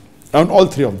 I want all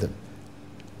 3 of them.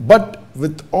 But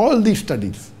with all these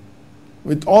studies,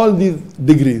 with all these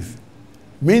degrees,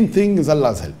 main thing is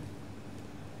Allah's help.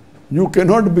 You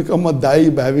cannot become a dai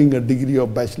by having a degree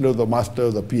of bachelor's or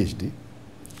master's or PhD.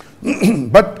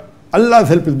 But Allah's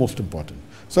help is most important.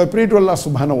 So I pray to Allah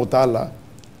subhanahu wa ta'ala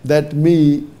that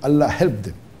may Allah help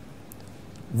them.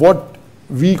 What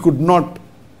we could not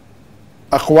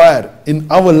acquire in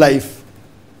our life,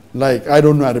 like I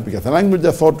don't know Arabic as a language,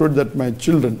 I thought to it that my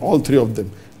children, all 3 of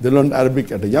them, they learned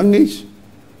Arabic at a young age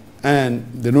and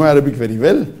they know Arabic very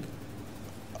well.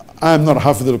 I am not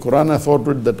Hafiz al-Quran. I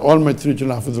thought that all my 3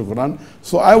 children are Hafiz al-Quran.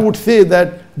 So I would say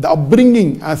that the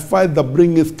upbringing, as far as the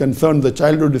upbringing is concerned, the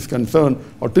childhood is concerned,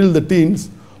 or till the teens,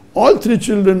 all 3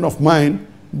 children of mine,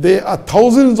 they are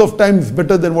thousands of times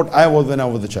better than what I was when I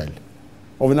was a child,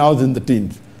 or when I was in the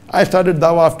teens. I started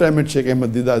dawah after I met Sheikh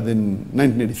Ahmad Didat in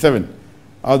 1987.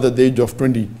 I was at the age of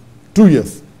 22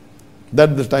 years.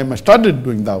 That's the time I started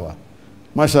doing dawah.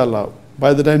 MashaAllah,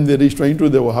 by the time they reached 22,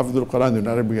 they were Hafiz al-Quran in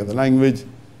Arabic as a language,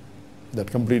 that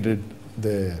completed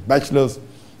their bachelor's,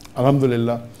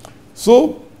 alhamdulillah.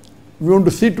 So we want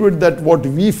to see to it that what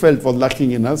we felt was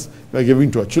lacking in us, we are giving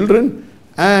to our children,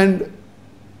 and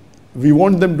we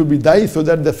want them to be da'i so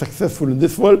that they're successful in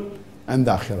this world and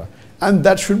the akhirah. And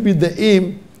that should be the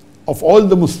aim of all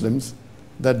the Muslims,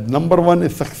 that number one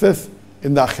is success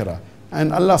in the akhirah.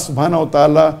 And Allah subhanahu wa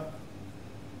ta'ala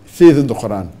says in the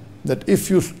Quran that if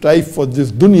you strive for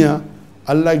this dunya,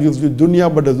 Allah gives you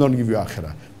dunya but does not give you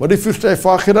akhirah. But if you strive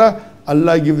for akhirah,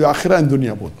 Allah gives you akhirah and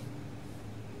dunya both.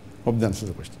 Hope that answers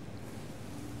the question.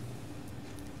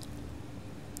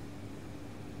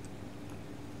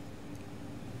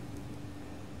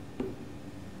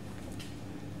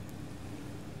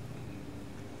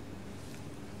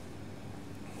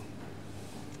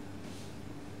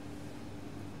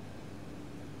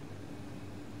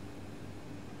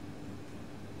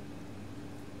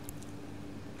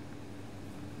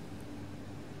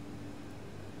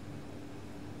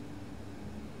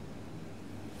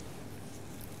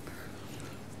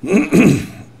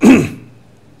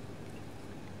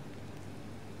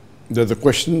 There's a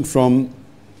question from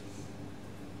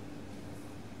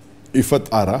Ifat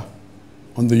Ara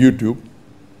on the YouTube.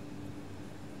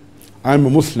 I am a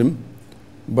Muslim,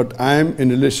 but I am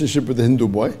in a relationship with a Hindu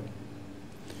boy.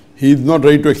 He is not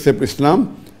ready to accept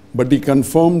Islam, but he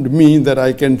confirmed me that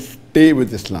I can stay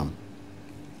with Islam.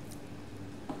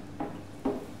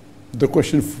 The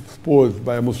question posed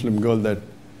by a Muslim girl that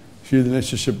she is in a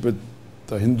relationship with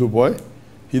a Hindu boy.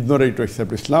 He is not ready to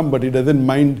accept Islam, but he doesn't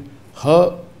mind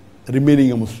her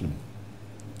remaining a Muslim.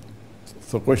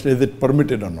 So the question is it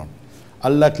permitted or not?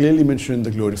 Allah clearly mentioned in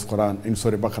the glorious Quran in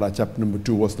Surah Baqarah chapter number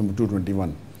 2 verse number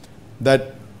 221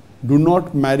 that do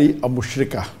not marry a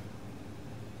mushrikah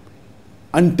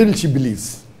until she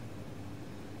believes.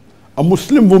 A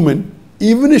Muslim woman,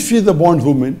 even if she is a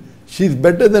bondwoman, she is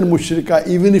better than mushrikah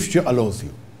even if she allows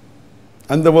you.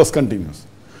 And the verse continues.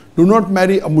 Do not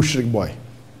marry a mushrik boy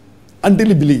until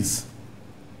he believes.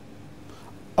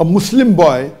 A Muslim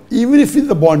boy, even if he's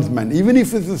a bondsman, even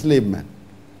if he's a slave man,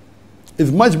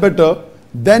 is much better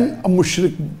than a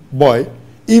mushrik boy,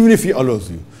 even if he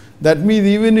allows you. That means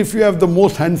even if you have the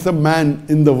most handsome man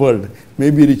in the world,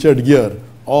 maybe Richard Gere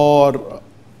or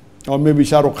maybe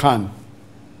Shah Rukh Khan.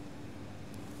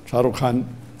 Shah Rukh Khan,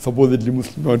 supposedly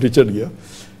Muslim, or Richard Gere.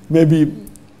 Maybe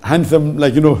handsome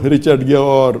like, Richard Gere,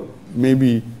 or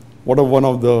maybe whatever one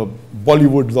of the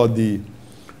Bollywoods or the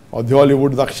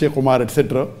Hollywoods, Akshay Kumar,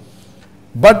 etc.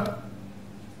 But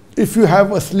if you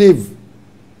have a slave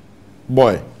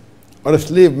boy or a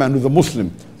slave man who's a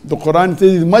Muslim, the Quran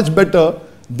says he's much better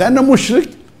than a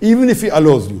mushrik, even if he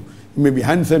allows you. He may be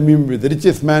handsome, he may be the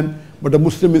richest man, but a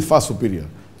Muslim is far superior.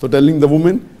 So telling the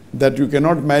woman that you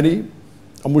cannot marry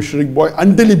a mushrik boy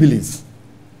until he believes.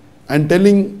 And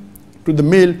telling to the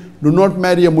male, do not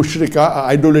marry a mushrika, a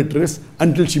idolatress,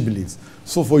 until she believes.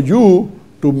 So for you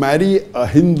to marry a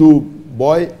Hindu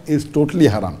boy is totally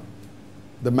haram.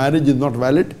 The marriage is not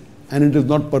valid and it is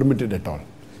not permitted at all.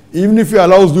 Even if he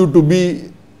allows you to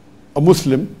be a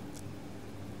Muslim,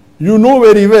 you know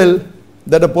very well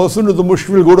that a person who is a mushrik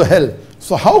will go to hell.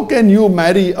 So how can you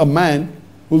marry a man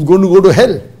who's going to go to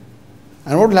hell?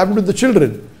 And what will happen to the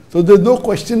children? So there's no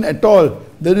question at all.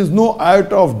 There is no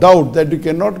iota of doubt that you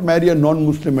cannot marry a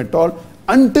non-Muslim at all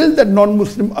until that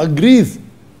non-Muslim agrees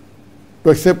to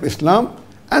accept Islam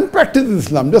and practice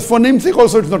Islam. Just for namesake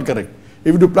also it's not correct.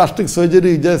 If you do plastic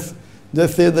surgery, just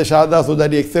say the shahada so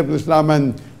that he accepts Islam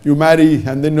and you marry,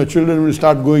 and then your children will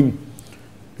start going,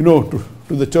 to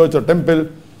the church or temple.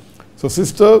 So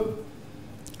sister,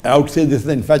 I would say this is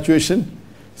an infatuation.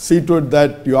 See to it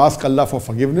that you ask Allah for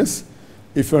forgiveness.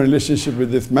 If you're in a relationship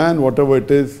with this man, whatever it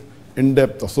is,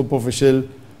 in-depth or superficial,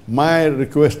 my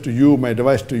request to you, my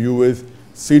advice to you is,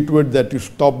 see to it that you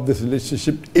stop this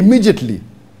relationship immediately.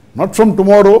 Not from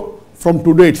tomorrow, from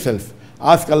today itself.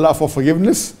 Ask Allah for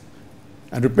forgiveness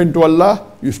and repent to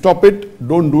Allah. You stop it,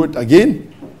 don't do it again.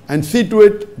 And see to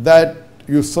it that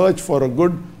you search for a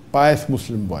good, pious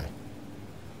Muslim boy.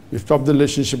 You stop the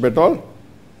relationship at all.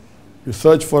 You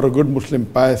search for a good Muslim,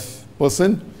 pious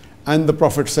person. And the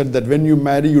Prophet said that when you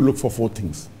marry, you look for 4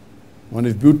 things. One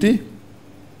is beauty.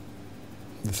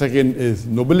 The second is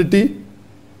nobility.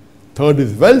 third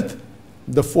is wealth,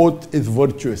 the fourth is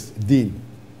virtuous, deen.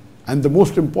 And the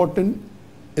most important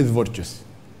is virtuous,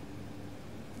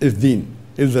 is deen,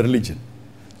 is the religion.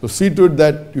 So see to it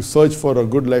that you search for a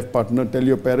good life partner. Tell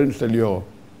your parents, tell your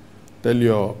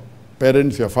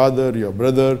parents, your father, your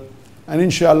brother, and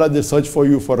inshallah they search for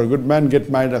you for a good man. Get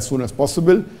married as soon as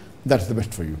possible. That's the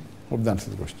best for you. Hope that answers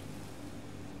the question.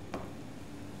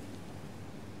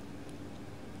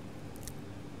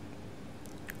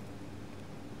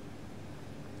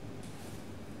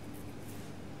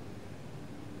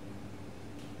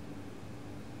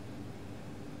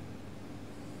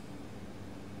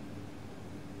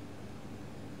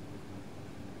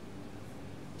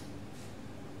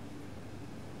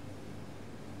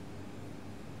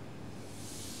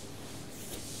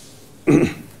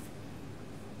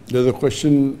 There's a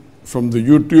question from the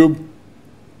YouTube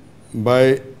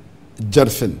by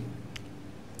Jarsin.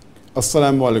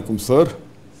 Assalamu alaikum, sir.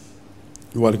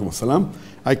 Wa alaikum assalam.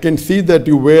 I can see that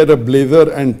you wear a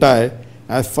blazer and tie.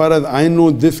 As far as I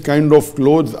know, this kind of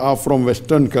clothes are from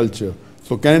Western culture.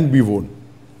 So can it be worn?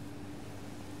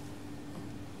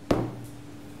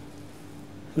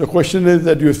 The question is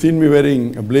that you've seen me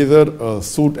wearing a blazer, a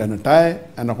suit and a tie,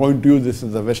 and according to you, this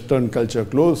is a Western culture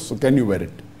clothes, so can you wear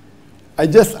it? I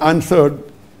just answered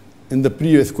in the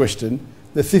previous question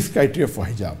the 6 criteria for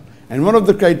hijab. And one of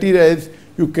the criteria is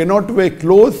you cannot wear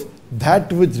clothes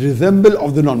that which resemble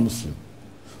of the non-Muslim.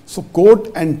 So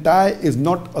coat and tie is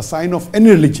not a sign of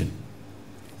any religion.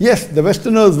 Yes, the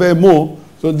Westerners wear more,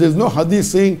 so there's no hadith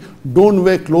saying don't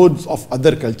wear clothes of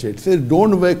other culture. It says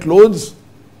don't wear clothes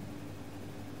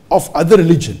of other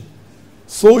religion.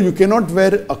 So you cannot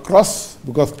wear a cross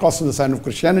because cross is a sign of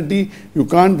Christianity. You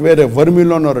can't wear a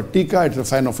vermilion or a tika, it's a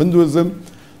sign of Hinduism.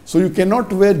 So you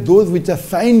cannot wear those which are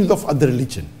signs of other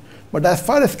religion. But as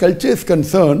far as culture is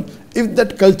concerned, if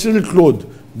that cultural cloth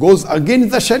goes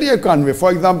against the Sharia, you can't wear.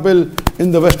 For example,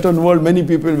 in the Western world, many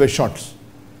people wear shorts.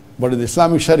 But in the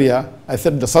Islamic Sharia, I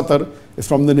said the satar is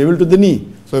from the navel to the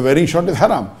knee. So wearing short is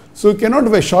haram. So you cannot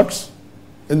wear shorts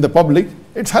in the public,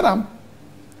 it's haram.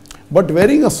 But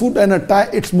wearing a suit and a tie,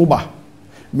 it's mubah.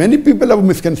 Many people have a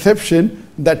misconception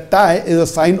that tie is a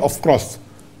sign of cross.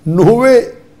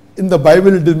 Nowhere in the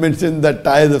Bible it is mentioned that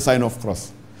tie is a sign of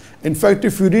cross. In fact,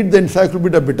 if you read the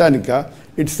Encyclopedia Britannica,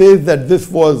 it says that this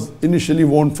was initially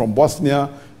worn from Bosnia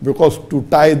because to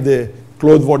tie the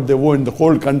clothes what they wore in the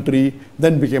whole country,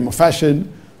 then became a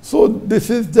fashion. So this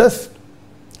is just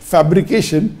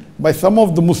fabrication by some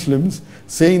of the Muslims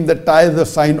saying that tie is a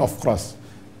sign of cross.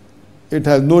 It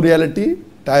has no reality.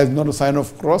 Tie is not a sign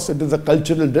of cross. It is a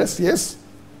cultural dress, yes,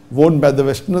 worn by the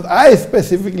Westerners. I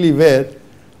specifically wear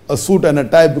a suit and a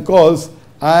tie because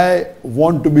I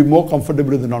want to be more comfortable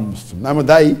with the non-Muslim. I'm a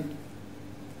Dai.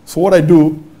 So what I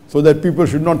do, so that people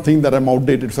should not think that I'm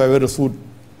outdated, so I wear a suit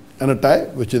and a tie,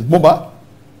 which is mubah.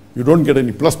 You don't get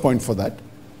any plus point for that.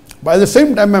 But at the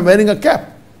same time, I'm wearing a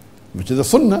cap, which is a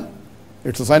sunnah.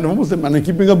 It's a sign of a Muslim. And I'm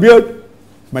keeping a beard.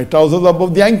 My trousers are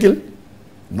above the ankle.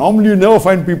 Normally, you never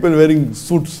find people wearing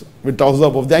suits with trousers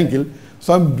above the ankle.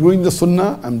 So I'm doing the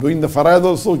sunnah, I'm doing the faraid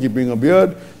also, keeping a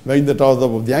beard, wearing the trousers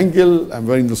above the ankle, I'm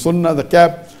wearing the sunnah, the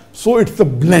cap. So it's a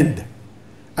blend.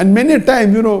 And many a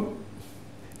time, you know,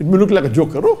 it may look like a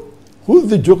joker. Oh, who's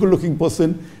the joker looking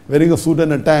person wearing a suit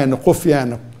and a tie and a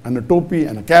kofia and a topi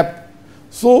and a cap?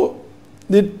 So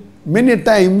many a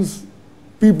times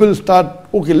people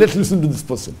start, okay, let's listen to this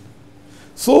person.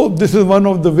 So this is one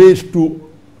of the ways to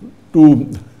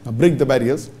break the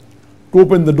barriers, to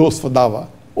open the doors for dawah.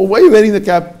 Oh, why are you wearing the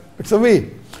cap? It's a way.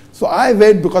 So I wear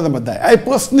it because I'm a Dai. I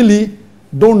personally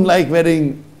don't like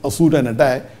wearing a suit and a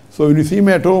tie. So when you see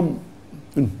me at home,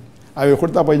 I wear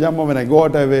kurta pajama. When I go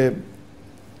out, I wear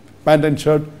pant and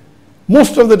shirt.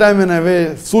 Most of the time when I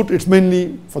wear suit, it's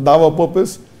mainly for dawah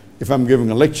purpose. If I'm giving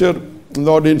a lecture in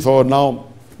the audience or now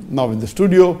in the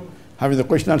studio, having the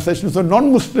question and answer session. So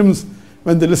non-Muslims,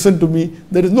 when they listen to me,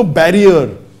 there is no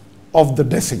barrier of the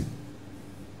dressing.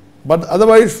 But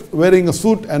otherwise, wearing a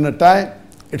suit and a tie,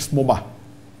 it's mubah.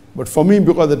 But for me,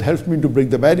 because it helps me to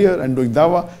break the barrier and doing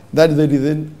dawah, that is the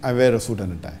reason I wear a suit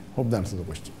and a tie. Hope that answers the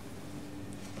question.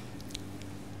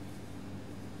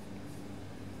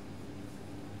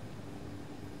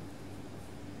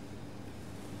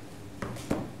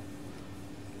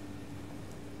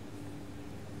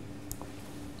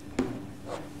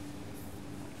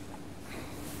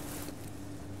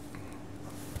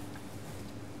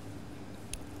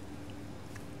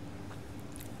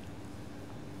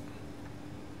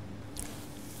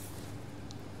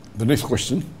 The next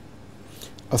question.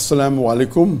 Assalamu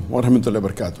alaikum wa rahmatullahi wa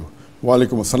barakatuh. Wa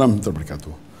alaikum assalam wa rahmatullahi wa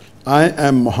barakatuh. I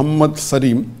am Muhammad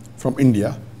Sarim from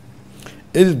India.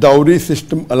 Is dowry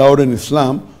system allowed in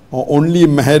Islam or only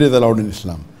meher is allowed in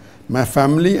Islam? My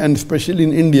family and especially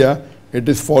in India, it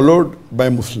is followed by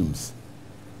Muslims.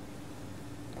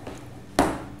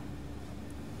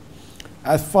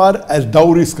 As far as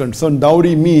dowry is concerned,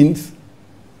 dowry means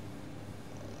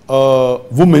a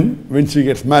woman, when she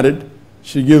gets married,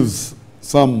 she gives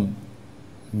some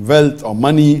wealth or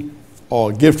money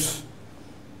or gifts,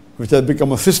 which has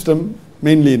become a system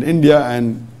mainly in India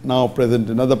and now present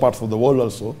in other parts of the world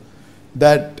also,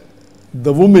 that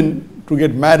the woman to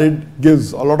get married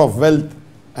gives a lot of wealth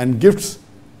and gifts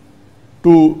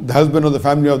to the husband or the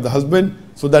family of the husband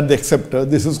so that they accept her.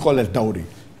 This is called as dowry.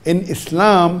 In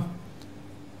Islam,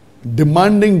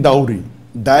 demanding dowry,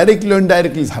 directly or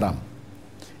indirectly, is haram.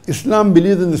 Islam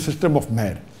believes in the system of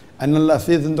meher. And Allah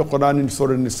says in the Quran in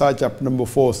Surah Nisa, chapter number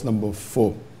 4, verse number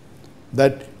 4,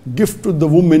 that gift to the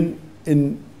woman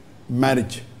in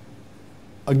marriage,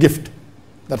 a gift,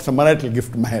 that's a marital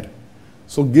gift, meher.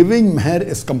 So giving meher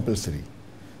is compulsory.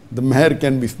 The meher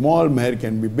can be small, meher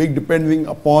can be big, depending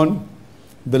upon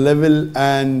the level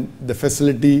and the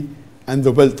facility and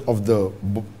the wealth of the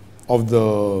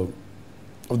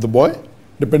boy,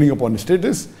 depending upon his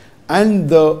status. And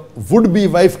the would-be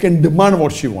wife can demand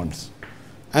what she wants.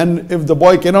 And if the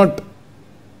boy cannot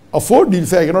afford, he'll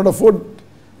say, I cannot afford.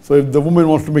 So if the woman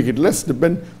wants to make it less,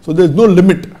 depend. So there's no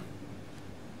limit.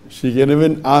 She can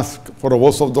even ask for a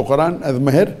verse of the Quran as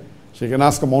meher. She can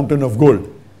ask a mountain of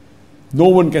gold. No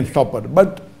one can stop her.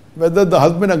 But whether the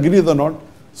husband agrees or not,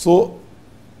 so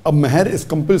a meher is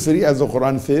compulsory, as the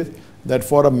Quran says, that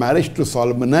for a marriage to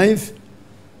solemnize,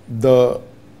 the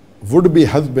would-be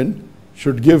husband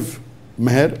should give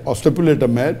meher or stipulate a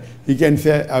meher. He can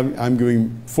say, I'm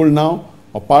giving full now,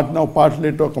 or part now, part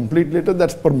later, or complete later.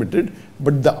 That's permitted.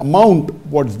 But the amount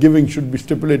what's giving should be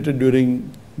stipulated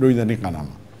during the nikah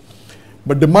nama.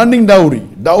 But demanding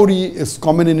dowry is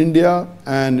common in India,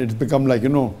 and it's become like,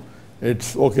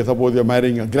 it's okay, suppose you're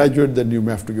marrying a graduate, then you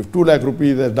may have to give 2 lakh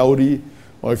rupees as dowry,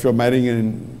 or if you're marrying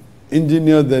an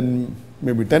engineer, then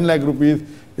maybe 10 lakh rupees.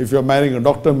 If you're marrying a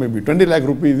doctor, maybe 20 lakh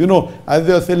rupees, as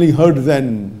they are selling herds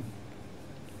and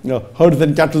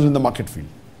cattle in the market field.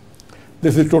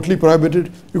 This is totally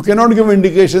prohibited. You cannot give an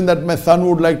indication that my son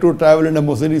would like to travel in a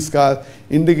Mercedes car,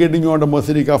 indicating you want a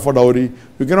Mercedes car for dowry.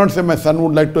 You cannot say my son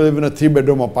would like to live in a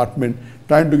 3-bedroom apartment,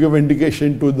 trying to give an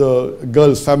indication to the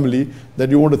girl's family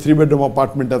that you want a 3-bedroom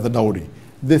apartment as a dowry.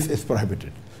 This is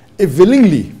prohibited. If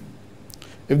willingly,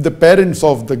 if the parents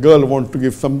of the girl want to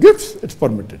give some gifts, it's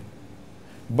permitted.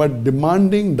 But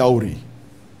demanding dowry,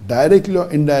 directly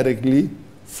or indirectly,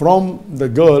 from the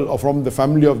girl or from the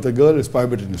family of the girl is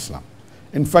prohibited in Islam.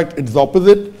 In fact, it's the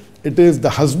opposite. It is the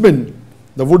husband,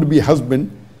 the would-be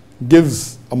husband,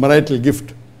 gives a marital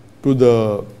gift to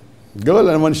the girl,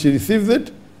 and when she receives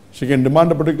it, she can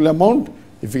demand a particular amount.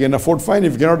 If he can afford, fine.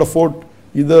 If he cannot afford,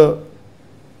 either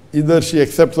she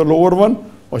accepts a lower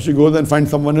one, or she goes and finds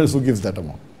someone else who gives that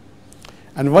amount.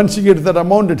 And once she gets that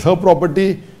amount, it's her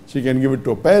property. She can give it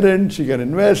to a parent, she can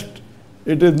invest.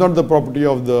 It is not the property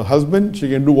of the husband. She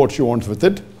can do what she wants with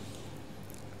it.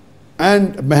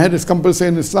 And meher is compulsory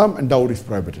in Islam, and dowry is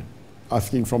prohibited.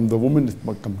 Asking from the woman is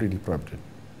completely prohibited.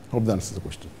 Hope that answers the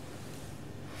question.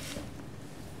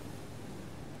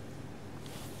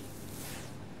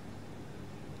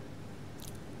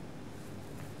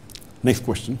 Next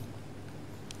question.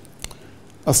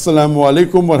 Assalamu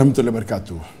alaikum wa rahmatullahi wa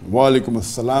barakatuh. Wa alaikum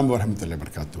assalam wa rahmatullahi wa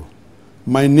barakatuh.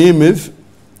 My name is,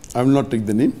 I will not take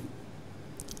the name.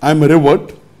 I am a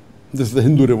revert. This is the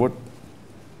Hindu revert,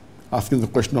 asking the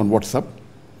question on WhatsApp.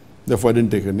 Therefore, I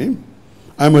didn't take her name.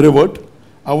 I am a revert.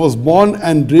 I was born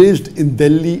and raised in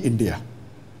Delhi, India.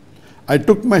 I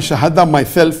took my Shahada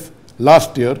myself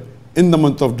last year in the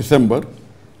month of December,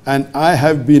 and I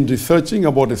have been researching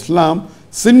about Islam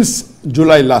since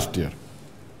July last year.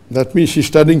 That means she's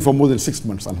studying for more than 6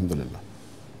 months, alhamdulillah.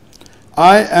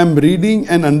 I am reading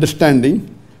and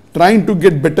understanding, trying to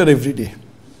get better every day.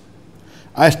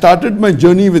 I started my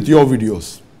journey with your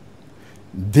videos.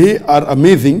 They are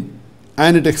amazing,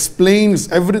 and it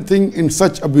explains everything in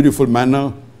such a beautiful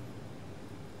manner.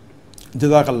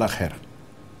 Jazakallah khair.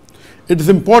 It is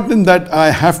important that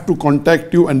I have to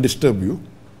contact you and disturb you.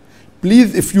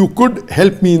 Please, if you could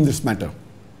help me in this matter.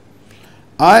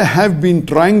 I have been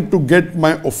trying to get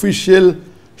my official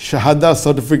Shahada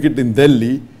certificate in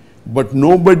Delhi, but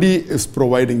nobody is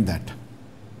providing that.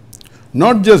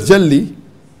 Not just Delhi,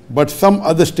 but some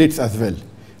other states as well.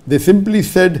 They simply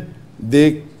said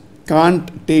they can't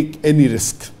take any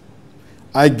risk.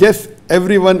 I guess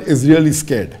everyone is really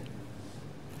scared.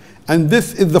 And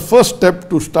this is the first step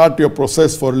to start your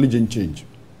process for religion change.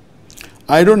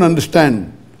 I don't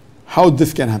understand how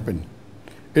this can happen.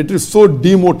 It is so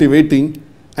demotivating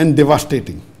and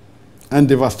devastating.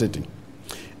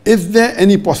 Is there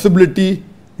any possibility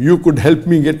you could help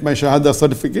me get my Shahada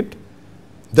certificate?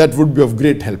 That would be of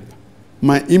great help.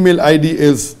 My email ID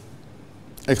is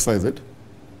XYZ.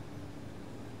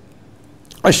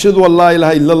 Ashhadu an la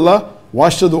ilaha illallah wa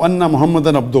ashhadu anna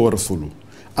Muhammadan abduhu wa rasuluh.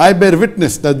 I bear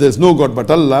witness that there is no God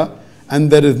but Allah, and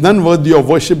there is none worthy of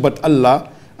worship but Allah,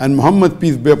 and Muhammad,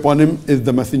 peace be upon him, is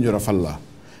the messenger of Allah.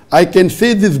 I can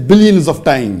say this billions of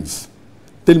times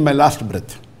till my last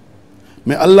breath.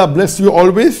 May Allah bless you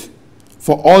always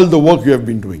for all the work you have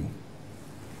been doing.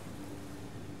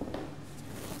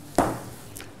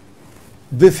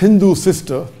 This Hindu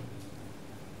sister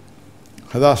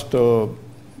has asked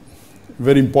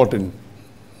very important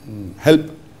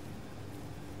help,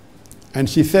 and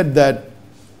she said that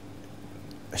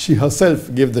she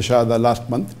herself gave the Shahada last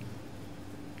month.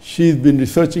 She's been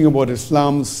researching about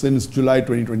Islam since July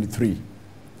 2023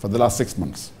 for the last 6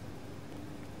 months.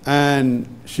 And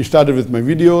she started with my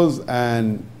videos,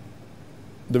 and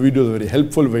the videos are very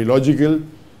helpful, very logical.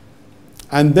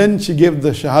 And then she gave the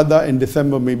Shahada in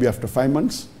December, maybe after 5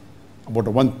 months, about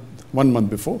one month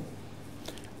before.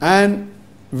 And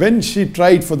when she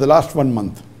tried for the last 1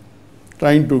 month,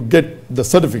 trying to get the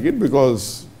certificate,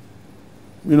 because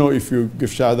you know, if you give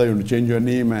Shahada, you want to change your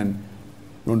name and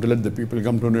you want to let the people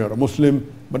come to know you're a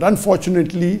Muslim. But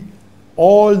unfortunately,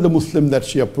 all the Muslims that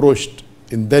she approached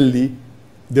in Delhi,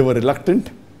 they were reluctant.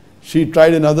 She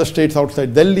tried in other states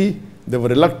outside Delhi, they were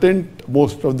reluctant.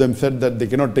 Most of them said that they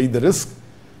cannot take the risk.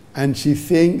 And she's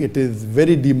saying it is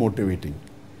very demotivating.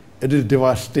 It is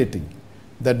devastating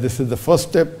that this is the first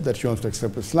step, that she wants to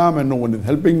accept Islam and no one is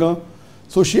helping her.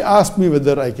 So she asked me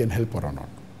whether I can help her or not.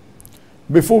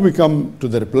 Before we come to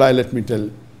the reply, let me tell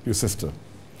you, sister.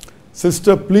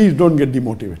 Sister, please don't get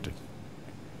demotivated.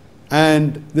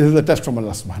 And this is a test from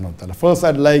Allah subhanahu wa ta'ala. First,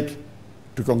 I'd like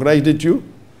to congratulate you.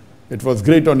 It was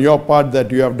great on your part that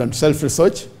you have done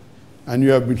self-research and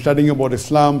you have been studying about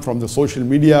Islam from the social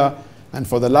media, and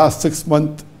for the last 6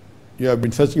 months, you have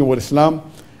been searching about Islam.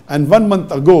 And 1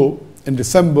 month ago, in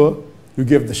December, you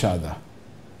gave the Shahada.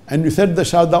 And you said the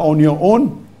Shahada on your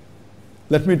own.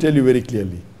 Let me tell you very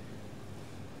clearly.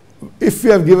 If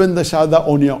you have given the Shahada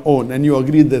on your own and you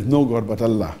agree there's no God but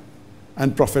Allah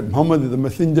and Prophet Muhammad is the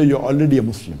messenger, you're already a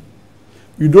Muslim.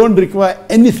 You don't require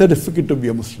any certificate to be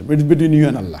a Muslim. It's between you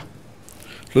and Allah.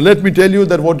 So let me tell you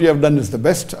that what you have done is the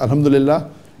best. Alhamdulillah.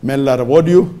 May Allah reward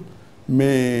you.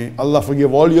 May Allah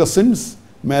forgive all your sins.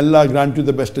 May Allah grant you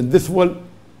the best in this world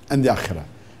and the Akhirah.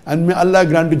 And may Allah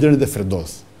grant you Jannat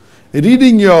al-Firdaus.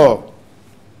 Reading your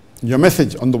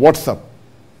message on the WhatsApp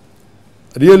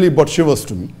really brought shivers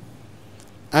to me.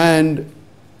 And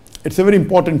it's a very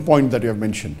important point that you have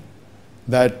mentioned,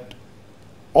 that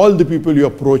all the people you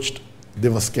approached, they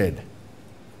were scared.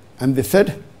 And they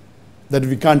said that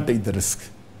we can't take the risk.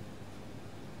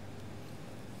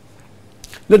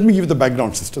 Let me give the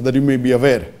background, sister, that you may be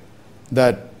aware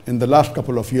that in the last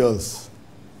couple of years,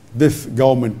 this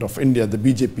government of India, the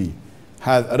BJP,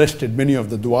 has arrested many of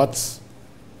the duats.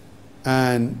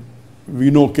 And we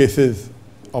know cases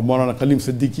of Maulana Kaleem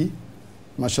Siddiqui.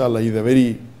 MashaAllah, he's a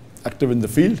very active in the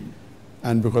field,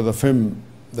 and because of him,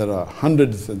 there are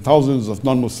hundreds and thousands of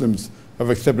non-Muslims who have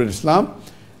accepted Islam,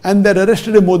 and they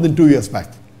arrested him more than 2 years back.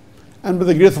 And by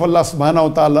the grace of Allah subhanahu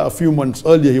wa ta'ala, a few months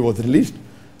earlier he was released.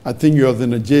 I think he was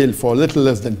in a jail for a little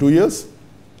less than 2 years.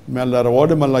 May Allah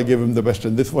reward him. Allah gave him the best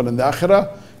in this world and the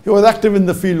Akhirah. He was active in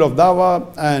the field of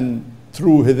dawah, and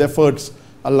through his efforts,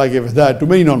 Allah gave hidayah to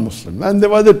many non-Muslims. And there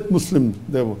were other Muslims,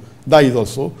 there were dais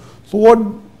also. So what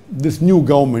this new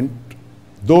government,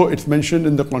 though it's mentioned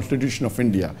in the Constitution of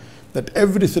India, that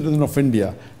every citizen of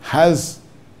India has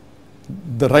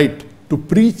the right to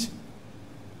preach,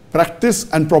 practice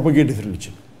and propagate his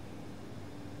religion.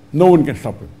 No one can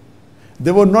stop him.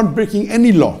 They were not breaking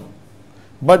any law,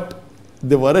 but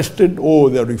they were arrested. Oh,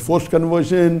 they are doing forced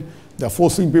conversion, they are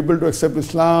forcing people to accept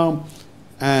Islam,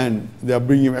 and they are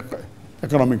bringing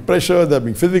economic pressure, they are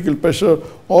bringing physical pressure.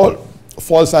 All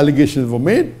false allegations were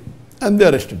made, and they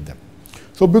arrested them.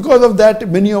 So because of that,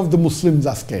 many of the Muslims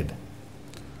are scared.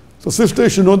 So sister, you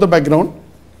should know the background,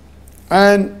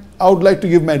 and I would like to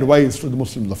give my advice to the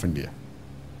Muslims of India,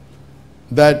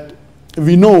 that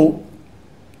we know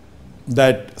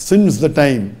that since the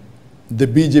time the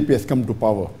BJP has come to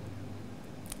power,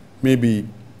 maybe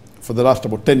for the last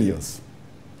about 10 years,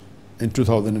 in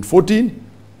 2014,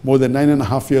 more than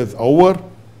 9.5 years are over.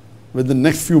 Within the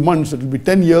next few months, it will be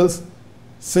 10 years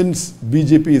since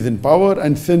BJP is in power,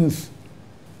 and since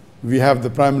we have the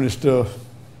Prime Minister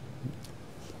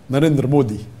Narendra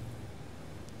Modi.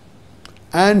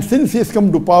 And since he has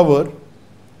come to power,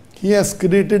 he has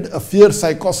created a fear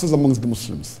psychosis amongst the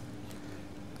Muslims.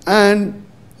 And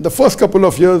the first couple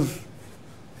of years,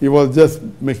 he was just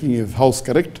making his house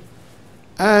correct.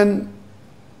 And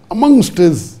amongst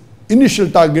his initial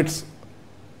targets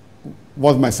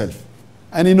was myself.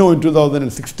 And in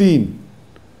 2016,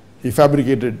 he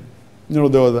fabricated, there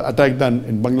was an attack done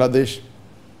in Bangladesh,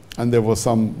 and there were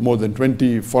some more than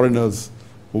 20 foreigners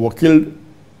who were killed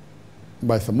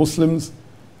by some Muslims.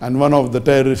 And one of the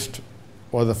terrorists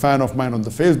was a fan of mine on the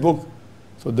Facebook.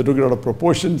 So they took it out of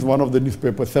proportions. One of the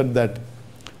newspapers said that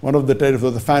one of the terrorists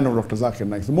was a fan of Dr. Zakir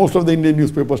Naik. So most of the Indian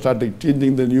newspapers started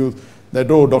changing the news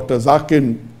that, oh, Dr.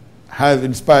 Zakir has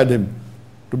inspired him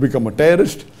to become a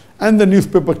terrorist. And the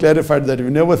newspaper clarified that we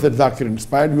never said Zakir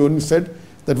inspired. We only said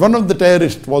that one of the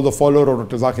terrorists was a follower of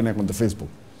Dr. Zakir Naik on the Facebook.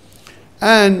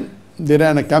 And they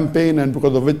ran a campaign, and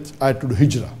because of which I had to do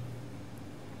hijrah.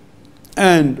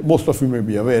 And most of you may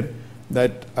be aware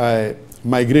that I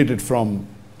migrated from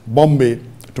Bombay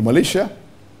to Malaysia.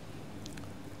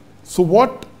 So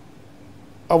what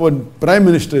our Prime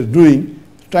Minister is doing,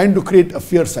 trying to create a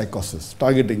fear psychosis,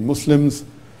 targeting Muslims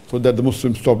so that the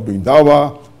Muslims stop doing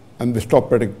dawah and they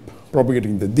stop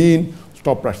propagating the deen,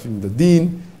 stop practicing the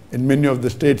deen. In many of the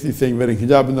states, he's saying wearing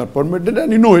hijab is not permitted,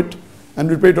 and you know it. And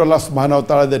we pray to Allah subhanahu wa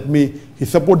ta'ala that may He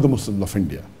support the Muslims of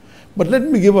India. But let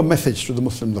me give a message to the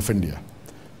Muslims of India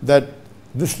that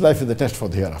this life is a test for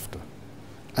the hereafter.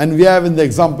 And we have in the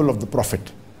example of the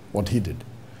Prophet what he did.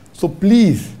 So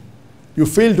please, you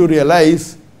fail to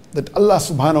realize that Allah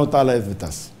subhanahu wa ta'ala is with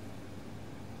us.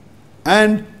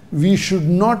 And we should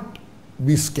not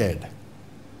be scared.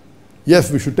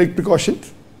 Yes, we should take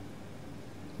precautions,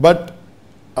 but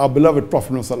our beloved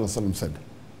Prophet ﷺ said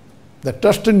that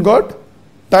trust in God,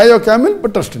 tie your camel,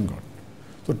 but trust in God.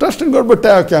 So trust in God, but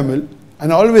tie your camel.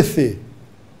 And I always say,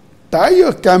 tie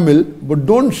your camel, but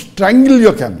don't strangle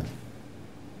your camel.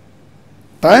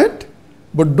 Tie it,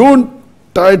 but don't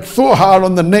tie it so hard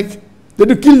on the neck that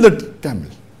you kill the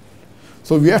camel.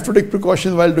 So we have to take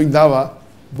precautions while doing dawah,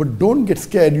 but don't get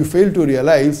scared. You fail to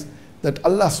realize that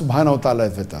Allah subhanahu wa ta'ala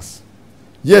is with us.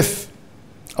 Yes,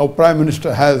 our Prime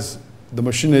Minister has the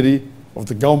machinery of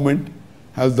the government,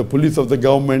 has the police of the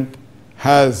government,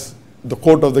 has the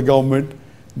court of the government.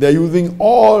 They are using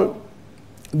all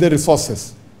their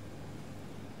resources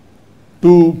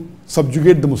to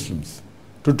subjugate the Muslims,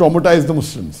 to traumatize the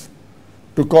Muslims,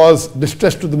 to cause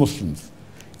distress to the Muslims,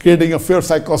 creating a fear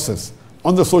psychosis.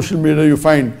 On the social media, you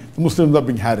find the Muslims are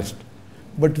being harassed.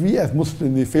 But we as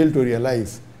Muslims, we fail to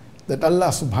realize that Allah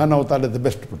subhanahu wa ta'ala is the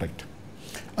best to protect.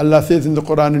 Allah says in the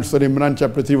Quran in Surah Imran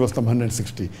chapter 3 verse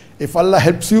 160, if Allah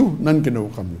helps you, none can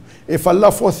overcome you. If Allah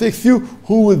forsakes you,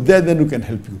 who is there then who can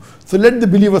help you? So let the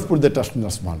believers put their trust in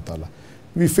Allah subhanahu wa ta'ala.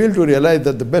 We fail to realize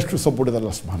that the best to support is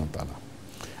Allah subhanahu wa ta'ala.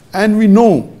 And we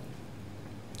know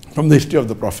from the history of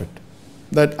the Prophet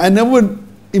that I never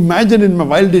imagined in my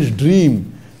wildest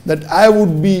dream that I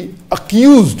would be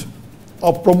accused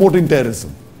of promoting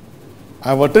terrorism. I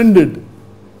have attended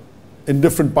in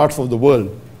different parts of the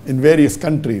world, in various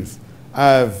countries. I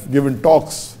have given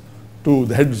talks to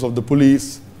the heads of the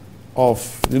police, of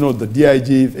the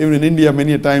DIGs. Even in India,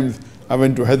 many times I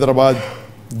went to Hyderabad,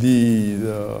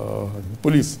 the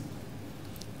police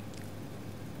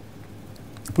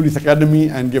academy,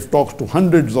 and gave talks to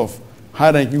hundreds of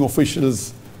high-ranking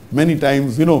officials, many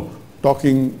times,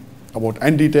 talking about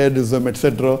anti-terrorism,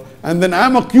 etc. And then I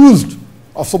am accused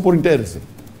of supporting terrorism.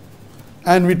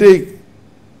 And we take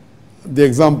the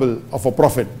example of a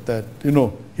prophet that,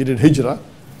 he did hijrah.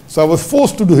 So I was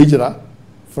forced to do hijrah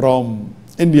from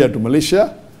India to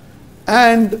Malaysia.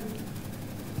 But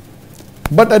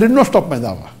I did not stop my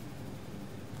dawah.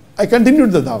 I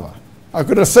continued the dawah. I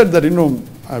could have said that,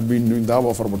 I've been doing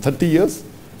dawah for about 30 years,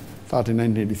 started in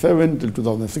 1987 till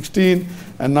 2016,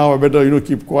 and now I better,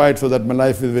 keep quiet so that my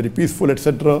life is very peaceful,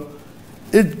 etc.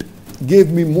 It gave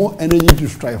me more energy to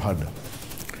strive harder.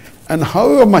 And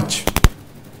however much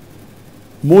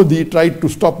Modi tried to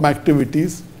stop my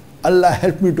activities, Allah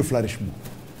helped me to flourish more.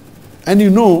 And you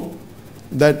know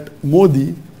that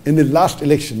Modi, in his last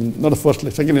election, not the first,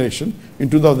 second election, in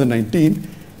 2019,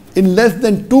 in less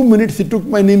than 2 minutes, he took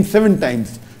my name 7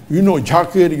 times.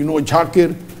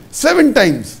 Zakir, 7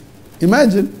 times.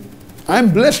 Imagine, I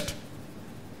am blessed.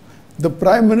 The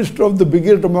Prime Minister of the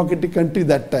biggest democratic country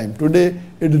that time, today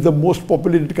it is the most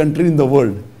populated country in the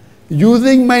world,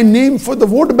 using my name for the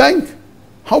vote bank.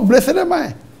 How blessed am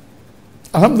I?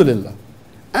 Alhamdulillah.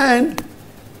 And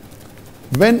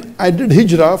when I did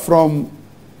hijrah from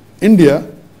India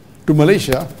to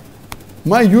Malaysia,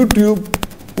 my YouTube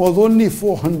was only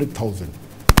 400,000.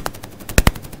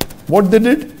 What they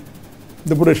did?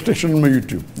 They put a restriction on my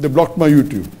YouTube. They blocked my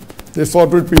YouTube. They saw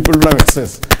to it people don't have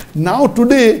access. Now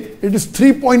today, it is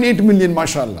 3.8 million,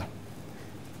 mashallah.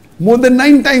 More than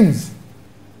 9 times.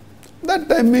 That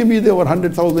time maybe there were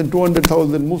 100,000,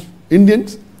 200,000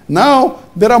 Indians. Now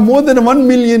there are more than 1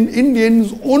 million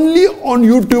Indians only on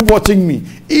YouTube watching me,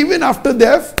 even after they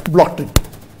have blocked it.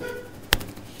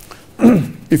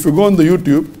 If you go on the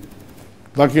YouTube,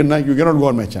 Zakir Naik, you cannot go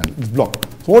on my channel. It's blocked.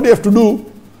 So what you have to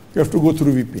do, you have to go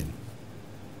through VPN.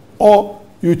 Or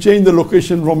you change the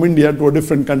location from India to a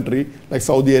different country, like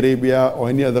Saudi Arabia or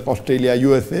any other, Australia,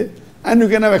 USA, and you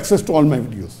can have access to all my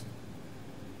videos.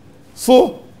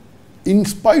 So, in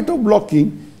spite of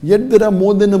blocking, yet there are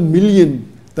more than 1 million.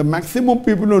 The maximum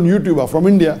people on YouTube are from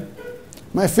India.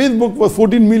 My Facebook was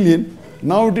 14 million,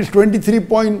 now it is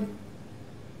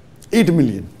 23.8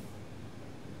 million.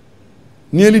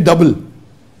 Nearly double.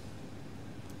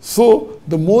 So,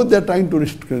 the more they are trying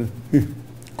to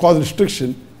cause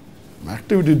restriction, my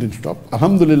activity didn't stop.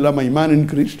 Alhamdulillah, my iman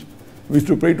increased. We used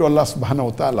to pray to Allah subhanahu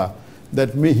wa ta'ala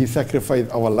that may He sacrifice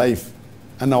our life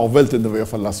and our wealth in the way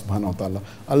of Allah subhanahu wa ta'ala.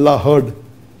 Allah heard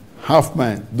half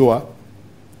my dua,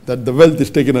 that the wealth is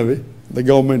taken away, the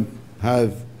government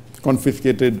has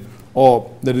confiscated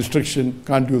or the restriction,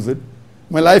 can't use it.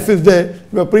 My life is there.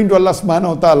 We are praying to Allah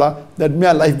subhanahu wa ta'ala that may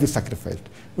our life be sacrificed.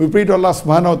 We pray to Allah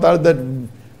subhanahu wa ta'ala that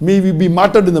may we be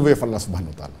martyred in the way of Allah subhanahu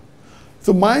wa ta'ala.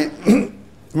 So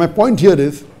my point here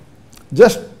is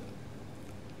just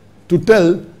to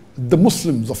tell the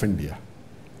Muslims of India,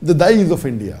 the da'is of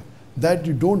India, that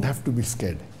you don't have to be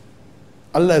scared.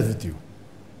 Allah is with you.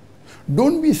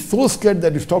 Don't be so scared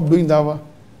that you stop doing dawah,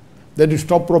 that you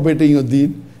stop propagating your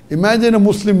deen. Imagine a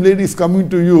Muslim lady is coming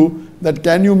to you that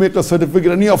can you make a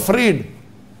certificate, and you're afraid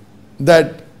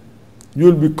that you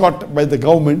will be caught by the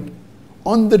government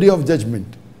on the day of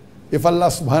judgment. If Allah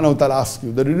subhanahu wa ta'ala asks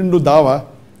you that you didn't do dawah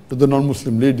to the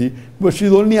non-Muslim lady, but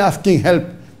she's only asking help,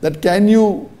 that can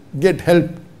you get help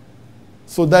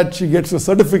so that she gets a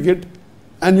certificate,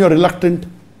 and you're reluctant.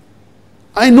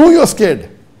 I know you're scared,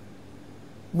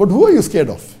 but who are you scared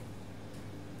of?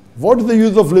 What is the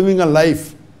use of living a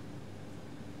life?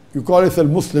 You call yourself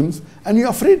Muslims and you're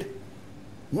afraid.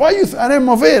 Why you? And I'm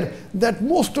aware that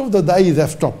most of the da'is have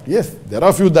stopped. Yes, there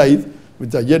are a few da'is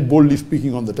which are yet boldly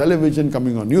speaking on the television,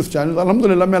 coming on news channels.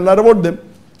 Alhamdulillah, may Allah reward them.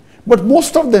 But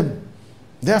most of them,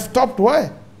 they have stopped.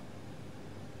 Why?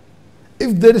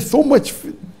 If there is so much,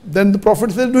 then the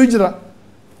Prophet said, do hijrah.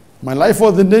 My life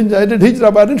was in danger, I did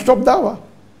hijrah, but I didn't stop dawah.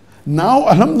 Now,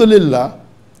 alhamdulillah,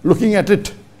 looking at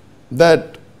it,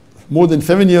 that more than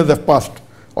 7 years have passed,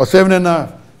 or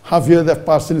 7.5 years have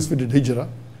passed since we did hijrah.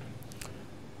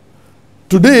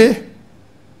 Today,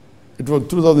 it was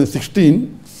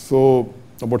 2016, so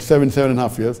about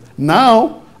 7.5 years.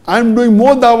 Now, I'm doing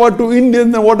more dawah to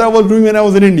Indians than what I was doing when I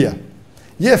was in India.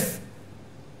 Yes,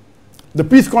 the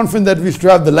peace conference that we used to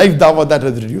have, the live dawah, that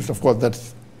has reduced. Of course,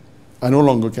 that's, I no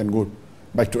longer can go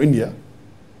back to India,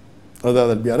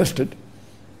 otherwise I'll be arrested.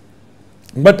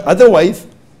 But otherwise,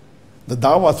 the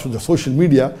dawah through the social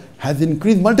media has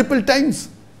increased multiple times.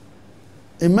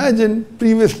 Imagine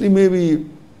previously maybe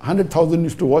 100,000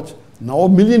 used to watch. Now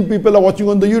 1 million people are watching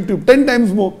on the YouTube, 10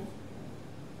 times more.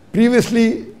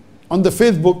 Previously on the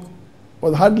Facebook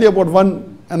was hardly about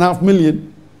 1.5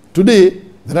 million. Today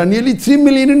there are nearly 3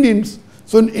 million Indians.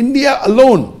 So in India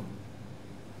alone,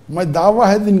 my dawah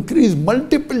has increased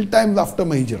multiple times after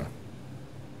my hijrah.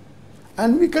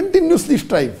 And we continuously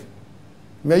strive.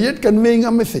 We are yet conveying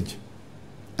a message.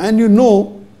 And you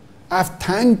know, I've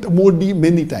thanked Modi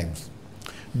many times.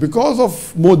 Because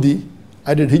of Modi,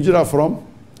 I did hijrah from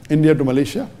India to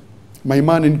Malaysia. My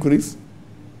iman increased.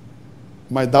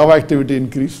 My dawah activity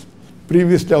increased.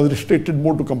 Previously, I was restricted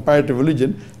more to comparative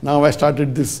religion. Now I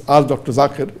started this Ask Dr.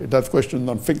 Zakir. It has questions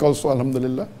on fiqh also,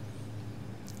 alhamdulillah.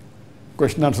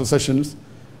 Question answer sessions.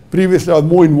 Previously, I was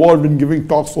more involved in giving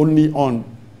talks only on,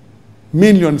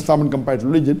 mainly on Islam and comparative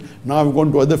religion. Now I've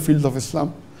gone to other fields of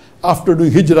Islam. After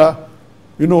doing hijrah,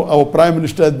 you know, our Prime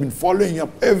Minister has been following up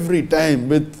every time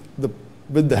with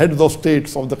the heads of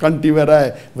states of the country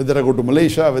whether I go to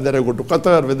Malaysia, whether I go to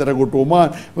Qatar, whether I go to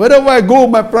Oman. Wherever I go,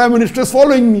 my Prime Minister is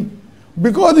following me.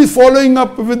 Because he's following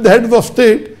up with the heads of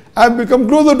state, I've become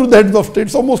closer to the heads of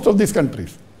states of most of these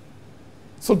countries.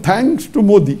 So thanks to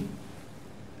Modi,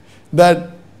 that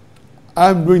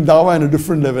I'm doing dawah in a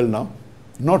different level now.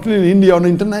 Not only in India, on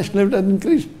an international level, it has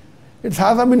increased. It's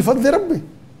Haza min fadli Rabbi.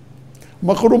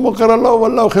 Makaru makarallah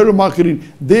wallahu khairu makirin.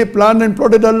 They planned and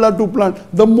plotted, Allah to plan.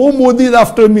 The more Modi is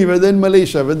after me, whether in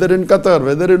Malaysia, whether in Qatar,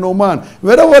 whether in Oman,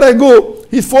 wherever I go,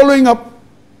 he's following up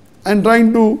and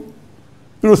trying to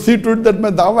see to it that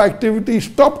my dawah activity is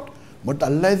stopped. But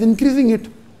Allah is increasing it.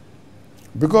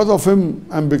 Because of him,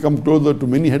 I'm become closer to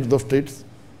many heads of states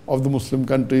of the Muslim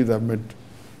countries. I've met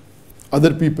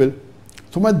other people.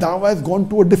 So my dawah has gone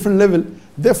to a different level.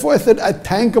 Therefore, I said, I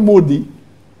thank Modi.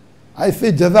 I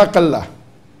say, Jazakallah.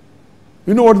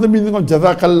 You know what the meaning of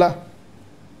Jazakallah?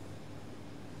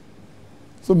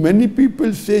 So many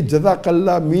people say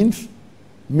Jazakallah means,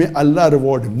 may Allah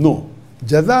reward him. No.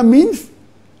 Jaza means,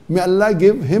 may Allah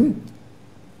give him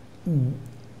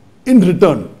in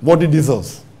return what he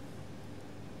deserves.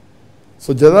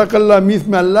 So Jazakallah means,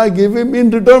 may Allah give him in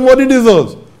return what he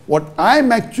deserves. What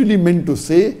I'm actually meant to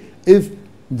say is,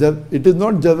 it is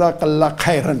not Jazakallah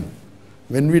khairan.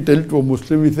 When we tell to a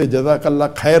Muslim, we say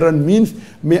Jazakallah khairan means,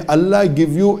 may Allah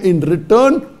give you in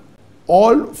return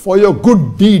all for your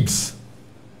good deeds.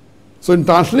 So in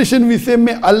translation we say,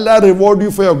 may Allah reward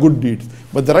you for your good deeds.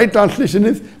 But the right translation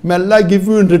is, may Allah give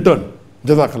you in return.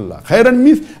 Jazakallah. Khairan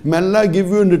means, may Allah give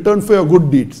you in return for your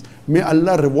good deeds. May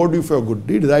Allah reward you for your good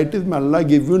deeds. Right is, may Allah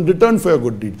give you in return for your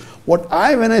good deeds. When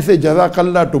I say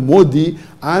Jazakallah to Modi,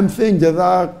 I am saying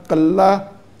Jazakallah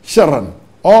Sharan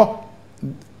or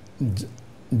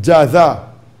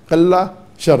Jazakallah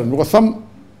Sharan. Because some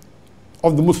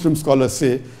of the Muslim scholars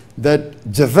say that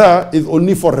Jaza is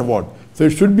only for reward. So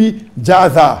it should be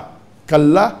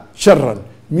Jazakallah Sharan.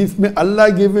 Means may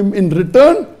Allah give him in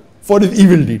return for his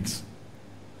evil deeds.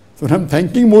 So when I'm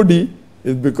thanking Modi,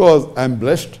 is because I'm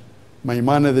blessed, my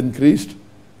iman has increased,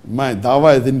 my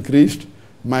dawah has increased,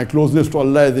 my closeness to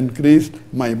Allah has increased,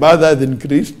 my ibadah has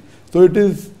increased. So it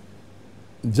is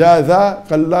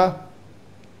Jazakallah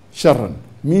Sharan.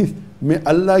 Means may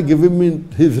Allah give him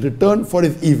in his return for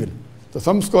his evil. So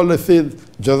some scholars say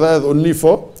Jaza is only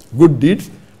for good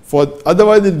deeds.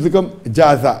 Otherwise it becomes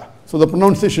Jaza. So the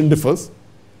pronunciation differs.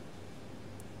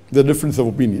 The difference of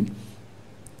opinion.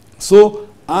 So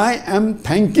I am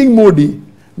thanking Modi.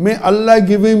 May Allah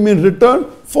give him in return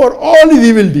for all his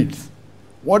evil deeds.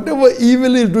 Whatever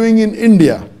evil he is doing in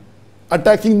India,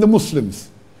 attacking the Muslims.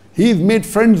 He has made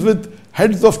friends with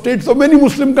heads of states of many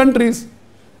Muslim countries.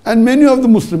 And many of the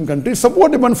Muslim countries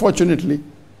support him, unfortunately.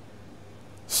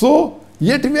 So,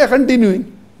 yet we are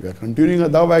continuing. We are continuing our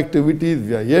dawah activities.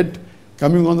 We are yet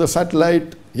coming on the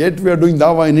satellite. Yet we are doing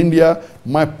dawah in India.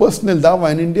 My personal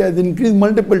dawah in India has increased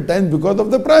multiple times because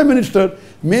of the Prime Minister.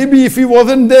 Maybe if he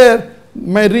wasn't there,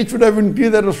 my reach would have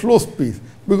increased at a slow speed.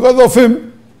 Because of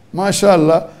him,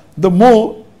 mashallah, the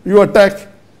more you attack,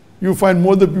 you find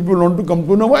more the people want to come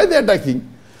to know why they are attacking.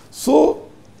 So,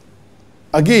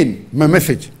 again, my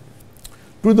message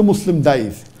to the Muslim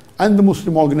dais and the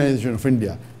Muslim Organization of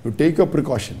India, you take a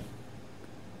precaution.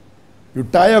 You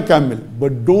tie your camel,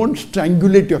 but don't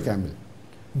strangulate your camel.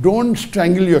 Don't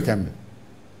strangle your camel.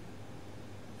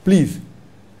 Please.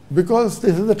 Because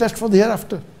this is the test for the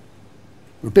hereafter.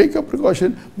 You take a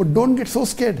precaution, but don't get so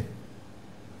scared.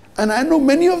 And I know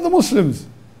many of the Muslims,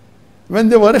 when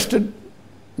they were arrested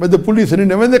by the police in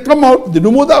India, when they come out, they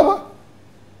do more dawah.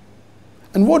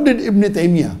 And what did Ibn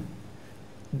Taymiyyah,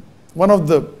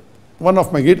 one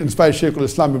of my great inspired Shaykh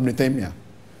al-Islam, Ibn Taymiyyah,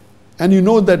 and you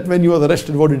know that when he was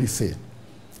arrested, what did he say?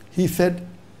 He said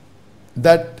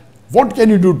that, what can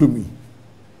you do to me?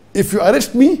 If you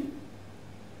arrest me,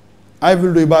 I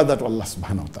will do ibadah to Allah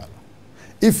subhanahu wa ta'ala.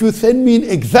 If you send me in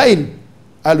exile,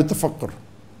 I will tafakkar.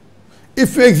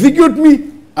 If you execute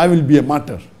me, I will be a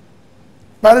martyr.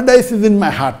 Paradise is in my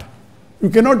heart. You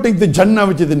cannot take the Jannah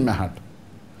which is in my heart.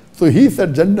 So he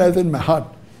said, Jannah is in my heart.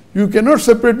 You cannot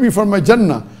separate me from my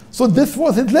Jannah. So this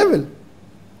was his level.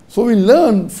 So we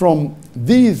learn from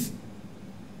these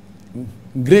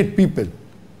great people.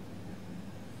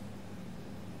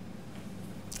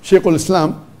 Shaykh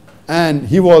al-Islam, and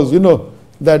he was,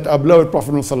 that our beloved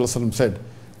Prophet ﷺ said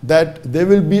that there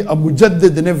will be a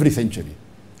mujaddid in every century.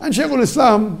 And Shaykh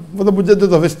al-Islam was the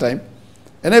mujaddid of his time.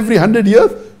 And every 100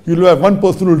 years, you will have one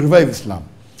person who will revive Islam.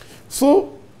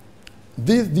 So,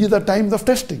 these are times of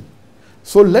testing.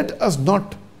 So let us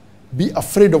not be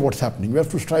afraid of what's happening. We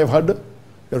have to strive harder.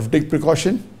 We have to take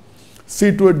precaution.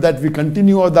 See to it that we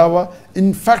continue our dawah.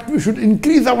 In fact, we should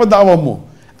increase our dawah more.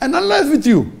 And Allah is with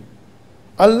you.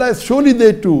 Allah is surely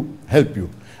there to help you.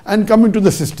 And coming to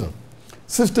the sister.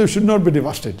 Sister should not be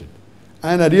devastated.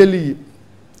 And I really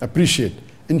appreciate.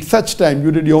 In such time,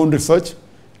 you did your own research.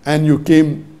 And you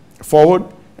came forward.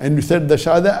 And you said the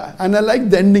shahada. And I like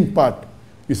the ending part.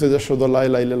 You said, Ashhadu la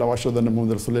ilaha illallah wa ashhadu anna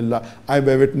Muhammadan Rasulullah. I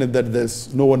bear witness that there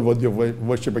is no one worthy of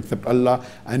worship except Allah.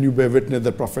 And you bear witness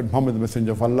that Prophet Muhammad, the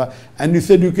Messenger of Allah. And you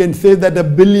said you can say that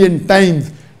 1 billion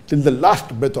times till the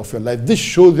last breath of your life. This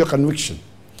shows your conviction.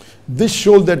 This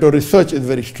shows that your research is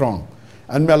very strong.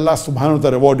 And may Allah subhanahu wa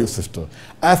ta'ala reward you, sister.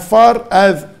 As far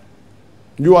as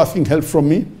you asking help from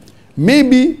me,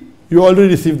 maybe you already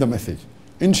received the message.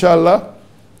 inshallah,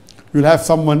 you'll have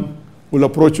someone who will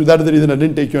approach you. That is the reason I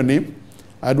didn't take your name.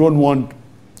 I don't want,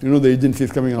 the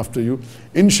agencies coming after you.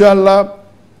 Inshallah,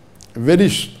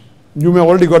 you may have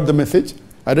already got the message.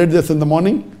 I read this in the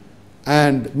morning,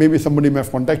 and maybe somebody may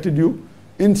have contacted you.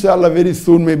 Inshallah, very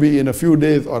soon, maybe in a few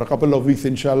days or a couple of weeks,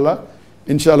 inshallah,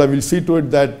 we'll see to it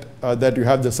that you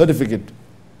have the certificate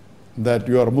that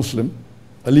you are a Muslim,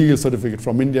 a legal certificate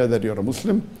from India that you are a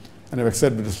Muslim and have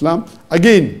accepted Islam.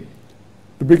 Again,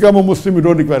 to become a Muslim, you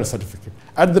don't require a certificate.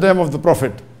 At the time of the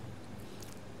Prophet,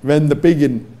 when the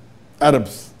pagan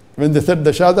Arabs, when they said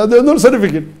the Shahada, there was no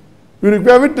certificate. You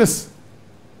require witness.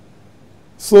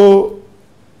 So,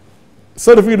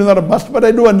 certificate is not a must, but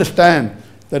I do understand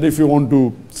that if you want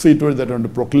to see to it that you want to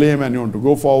proclaim and you want to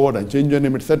go forward and change your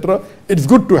name, etc., it's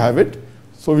good to have it.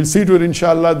 So we'll see to it,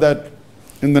 inshallah, that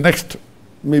in the next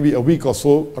maybe a week or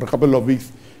so, or a couple of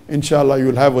weeks, inshallah,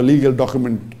 you'll have a legal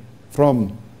document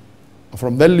from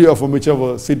Delhi or from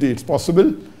whichever city it's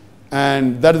possible.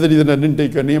 And that is the reason I didn't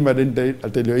take your name, I'll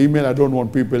tell your email. I don't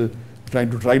want people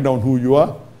trying to track down who you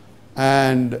are.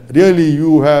 And really,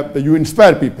 you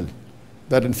inspire people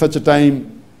that in such a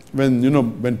time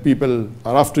when people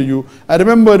are after you. I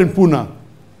remember in Pune,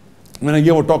 when I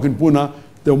gave a talk in Pune,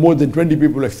 there were more than 20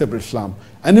 people who accepted Islam.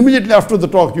 And immediately after the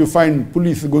talk, you find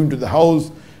police going to the house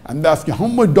and they ask you, how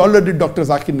much dollar did Dr.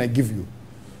 Zakir Naik give you?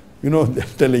 They're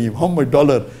telling him, how much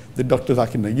dollar did Dr.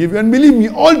 Zakir Naik give you? And believe me,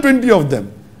 all 20 of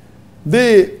them,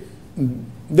 they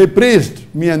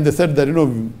praised me and they said that,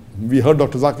 we heard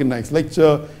Dr. Zakir Naik's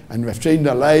lecture and we have changed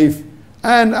our life.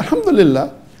 And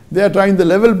alhamdulillah, they are trying the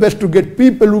level best to get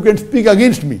people who can speak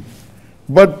against me.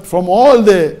 But from all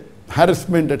the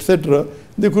harassment, etc.,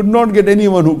 they could not get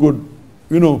anyone who could,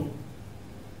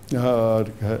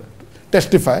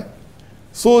 testify.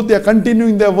 So they are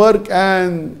continuing their work,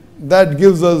 and that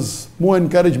gives us more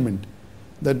encouragement.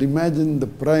 That imagine the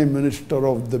Prime Minister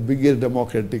of the biggest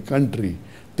democratic country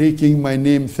taking my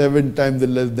name 7 times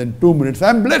in less than 2 minutes.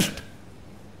 I am blessed.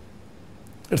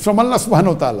 It's from Allah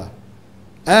subhanahu wa ta'ala.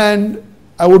 And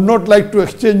I would not like to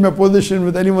exchange my position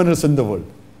with anyone else in the world.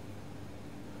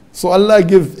 So Allah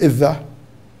gives izzah.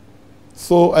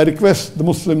 So I request the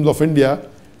Muslims of India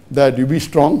that you be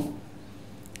strong.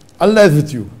 Allah is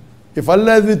with you. If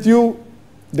Allah is with you,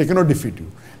 they cannot defeat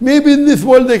you. Maybe in this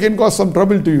world they can cause some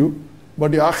trouble to you,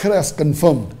 but your akhirah has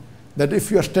confirmed that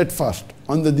if you are steadfast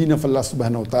on the deen of Allah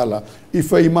subhanahu wa ta'ala, if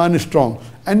your iman is strong,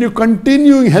 and you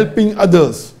continue helping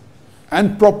others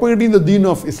and propagating the deen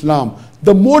of Islam,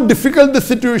 the more difficult the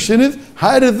situation is,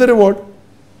 higher is the reward.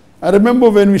 I remember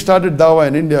when we started dawah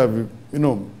in India,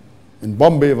 in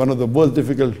Bombay, one of the most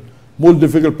difficult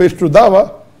place to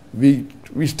dawah, we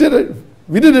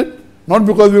did it. Not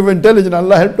because we were intelligent,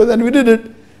 Allah helped us and we did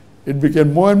it. It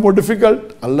became more and more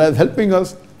difficult. Allah is helping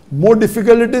us. More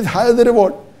difficult it is, higher the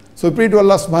reward. So we pray to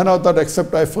Allah subhanahu wa ta'ala to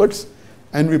accept our efforts,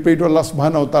 and we pray to Allah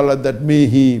subhanahu wa ta'ala that may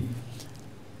He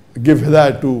give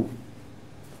hidayah to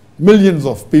millions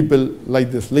of people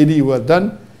like this lady who has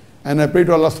done. And I pray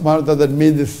to Allah subhanahu wa ta'ala that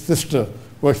may this sister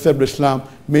who accepted Islam,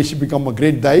 may she become a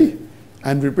great da'i.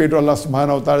 And we pray to Allah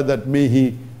subhanahu wa ta'ala that may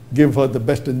He give her the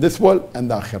best in this world and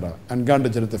the akhirah, and grant the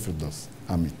Jannat al-Firdaus.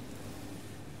 Ameen.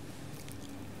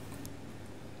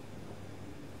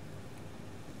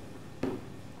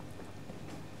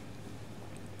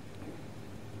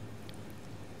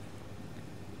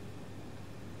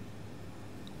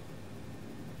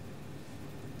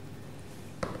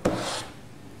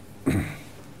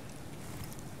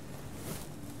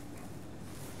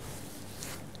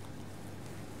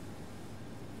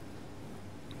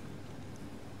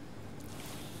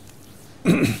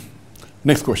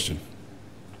 Next question.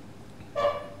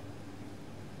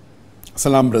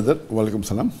 Salam, brother. Walaikum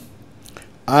salam.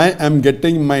 I am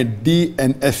getting my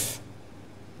DNS.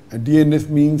 DNS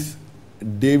means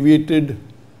deviated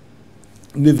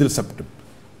nasal septum.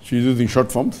 She is using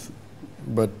short forms,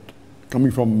 but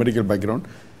coming from medical background.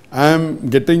 I am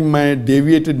getting my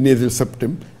deviated nasal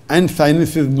septum and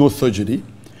sinuses, no surgery.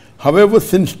 However,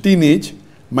 since teenage,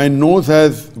 my nose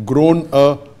has grown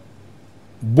a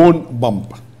bone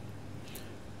bump.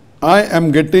 I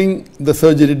am getting the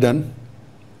surgery done.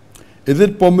 Is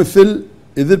it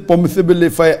permissible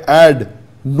if I add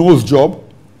nose job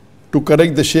to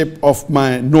correct the shape of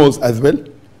my nose as well?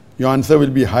 Your answer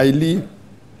will be highly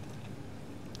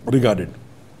regarded.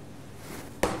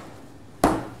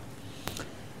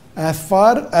 As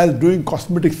far as doing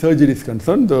cosmetic surgery is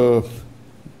concerned,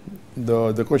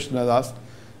 the question has asked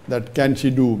that can she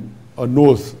do a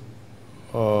nose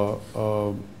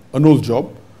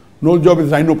job. Nose job is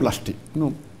rhinoplasty,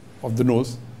 of the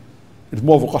nose. It's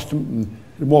more of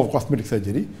a cosmetic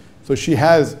surgery. So she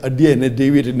has a DNA,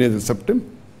 deviated nasal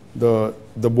septum, the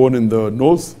bone in the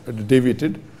nose,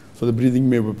 deviated. So the breathing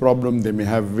may be a problem. They may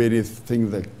have various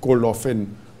things like cold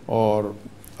often, or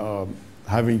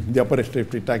having the upper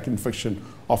respiratory tract infection,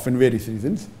 often various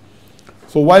reasons.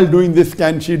 So while doing this,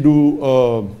 can she do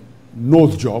a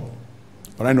nose job,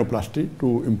 rhinoplasty,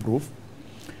 to improve?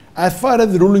 As far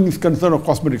as the ruling is concerned of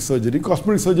cosmetic surgery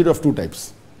of two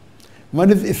types. One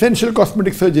is essential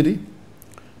cosmetic surgery,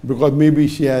 because maybe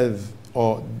she has,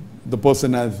 or the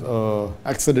person has an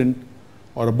accident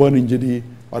or a burn injury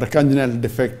or a congenital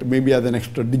defect, maybe has an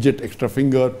extra digit, extra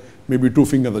finger, maybe two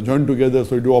fingers are joined together,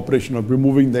 so you do operation of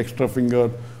removing the extra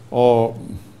finger, or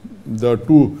the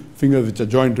two fingers which are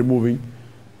joined removing,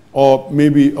 or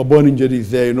maybe a burn injury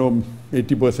is there,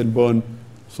 80% burn,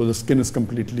 so the skin is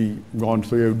completely gone,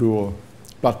 so you have to do a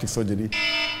plastic surgery.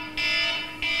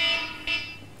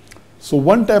 So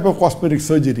one type of cosmetic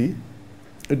surgery,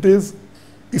 it is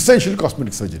essential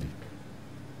cosmetic surgery,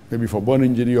 maybe for burn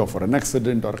injury or for an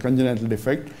accident or a congenital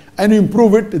defect, and you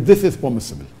improve it, this is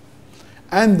permissible.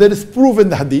 And there is proof in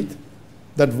the hadith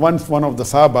that once one of the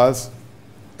Sahabas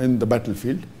in the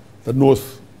battlefield, the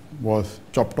nose was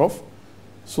chopped off,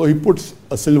 so he puts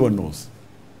a silver nose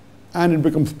and it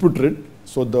becomes putrid.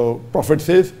 So the Prophet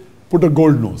says, put a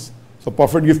gold nose. So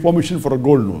Prophet gives permission for a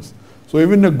gold nose. So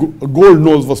even a gold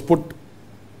nose was put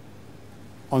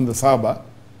on the Sahaba,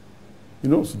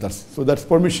 so that's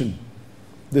permission.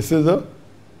 This is a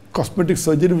cosmetic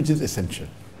surgery which is essential.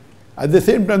 At the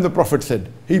same time, the Prophet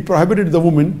said, he prohibited the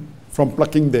woman from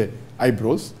plucking their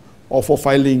eyebrows, or for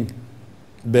filing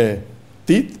their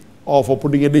teeth, or for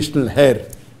putting additional hair,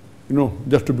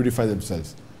 just to beautify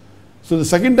themselves. So the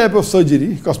second type of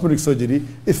surgery, cosmetic surgery,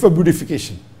 is for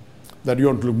beautification. That you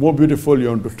want to look more beautiful, you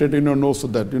want to straighten your nose so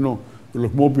that, you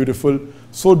look more beautiful.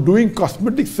 So doing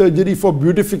cosmetic surgery for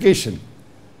beautification,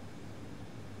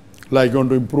 like you want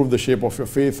to improve the shape of your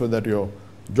face so that your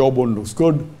jawbone looks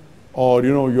good, or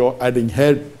you're adding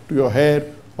hair to your hair,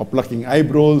 or plucking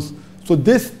eyebrows. So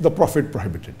this the Prophet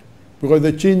prohibited, because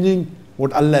they're changing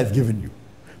what Allah has given you.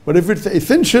 But if it's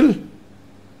essential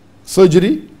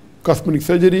surgery, cosmetic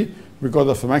surgery, because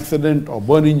of some accident or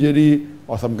burn injury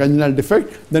or some congenital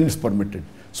defect, then it's permitted.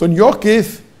 So in your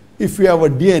case, if you have a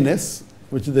DNS,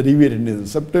 which is the deviated nasal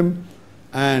septum,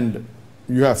 and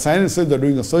you have sinuses, they're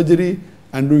doing a surgery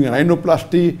and doing a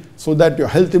rhinoplasty so that your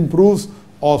health improves,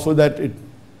 or so that it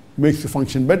makes you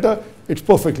function better, it's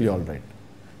perfectly all right.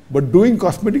 But doing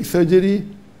cosmetic surgery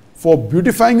for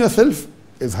beautifying yourself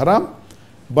is haram,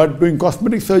 but doing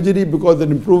cosmetic surgery because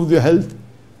it improves your health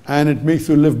and it makes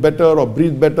you live better or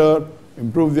breathe better,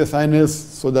 improves your sinus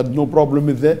so that no problem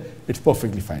is there, it's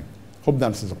perfectly fine. Hope that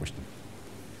answers the question.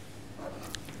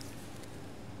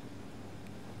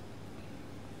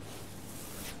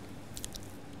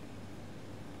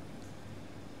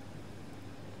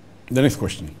 The next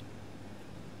question.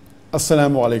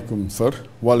 Assalamu alaikum, sir.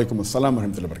 Wa alaikum assalam wa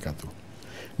rahmatullahi wa barakatuh.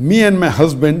 Me and my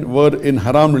husband were in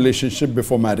haram relationship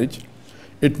before marriage.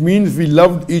 It means we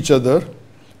loved each other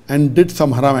and did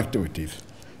some haram activities.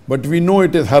 But we know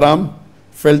it is haram,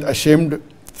 felt ashamed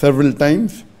several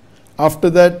times. After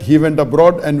that, he went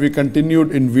abroad and we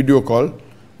continued in video call.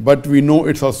 But we know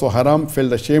it's also haram,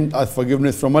 felt ashamed, asked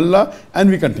forgiveness from Allah, and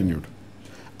we continued.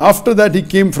 After that, he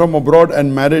came from abroad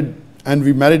and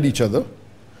we married each other.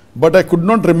 But I could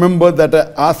not remember that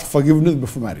I asked forgiveness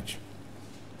before marriage.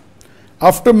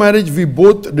 After marriage, we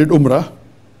both did Umrah,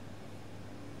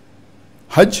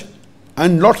 Hajj,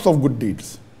 and lots of good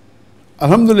deeds.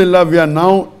 Alhamdulillah, we are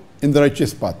now in the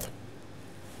righteous path.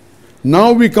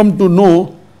 Now we come to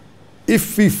know,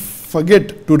 if we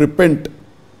forgot to repent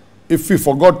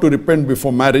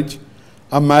before marriage,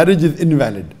 our marriage is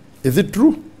invalid. Is it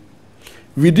true?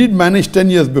 We did manage 10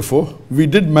 years before. We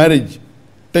did marriage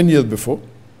 10 years before.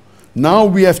 Now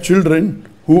we have children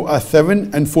who are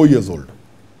 7 and 4 years old.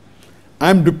 I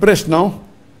am depressed now.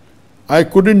 I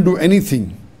couldn't do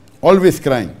anything, always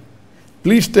crying.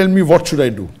 Please tell me, what should I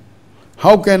do?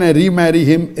 How can I remarry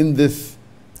him in this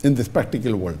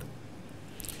practical world?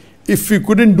 If we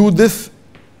couldn't do this,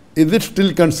 is it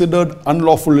still considered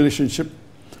unlawful relationship?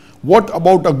 What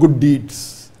about our good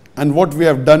deeds and what we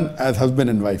have done as husband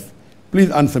and wife? Please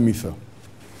answer me, sir.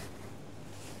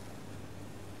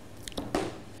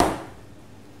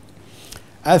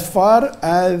 As far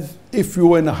as if you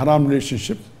were in a haram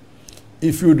relationship,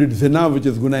 if you did zina, which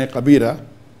is gunah kabira,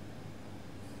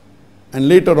 and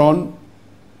later on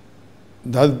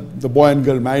the boy and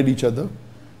girl married each other,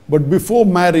 but before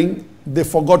marrying they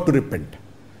forgot to repent.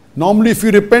 Normally if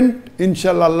you repent,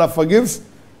 inshallah Allah forgives,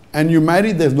 and you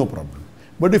marry, there's no problem.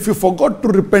 But if you forgot to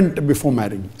repent before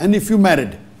marrying, and if you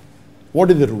married,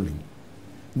 what is the ruling?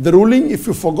 The ruling, if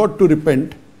you forgot to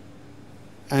repent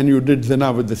and you did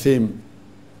zina with the same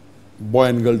boy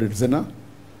and girl did zina,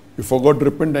 you forgot to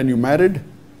repent and you married,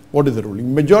 what is the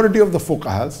ruling? Majority of the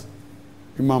fuqahas,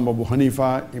 Imam Abu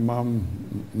Hanifa, Imam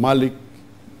Malik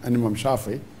and Imam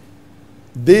Shafi,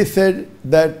 they said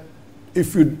that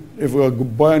if a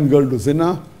boy and girl do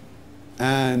zina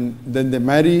and then they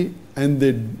marry and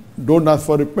they don't ask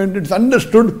for repentance, it's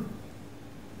understood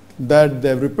that they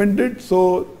have repented,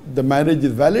 so the marriage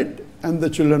is valid and the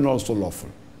children are also lawful.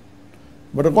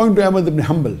 But according to Ahmad ibn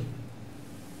Hanbal,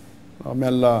 may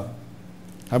Allah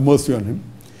have mercy on him,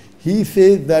 he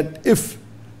says that if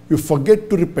you forget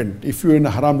to repent, if you're in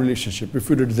a haram relationship, if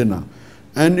you did zina,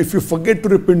 and if you forget to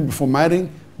repent before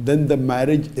marrying, then the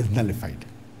marriage is nullified.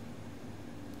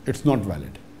 It's not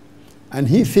valid. And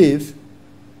he says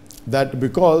that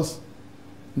because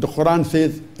the Quran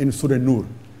says in Surah Nur,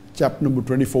 chapter number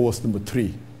 24, verse number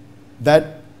 3,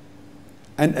 that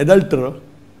an adulterer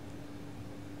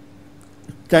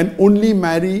can only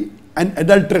marry an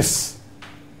adulteress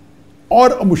or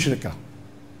a mushrika.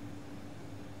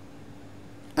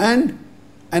 And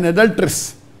an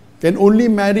adulteress can only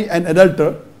marry an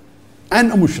adulterer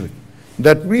and a mushrik.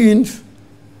 That means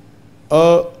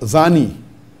a zani,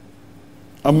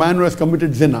 a man who has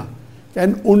committed zina,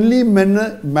 can only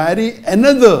marry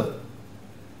another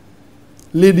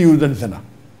lady who has done zina,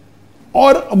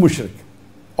 or a mushrik,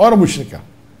 or a mushrika.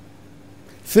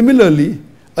 Similarly,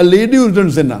 a lady who has done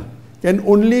zina can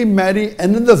only marry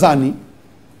another zani,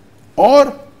 or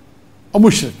a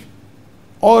mushrik,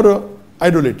 or a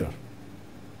idolater.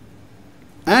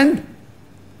 And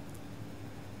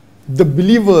the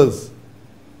believers,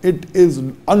 it is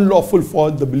unlawful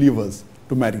for the believers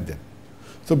to marry them.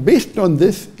 So based on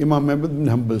this, Imam Ahmad ibn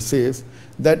Hanbal says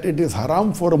that it is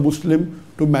haram for a Muslim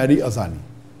to marry a zani.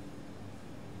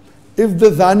 If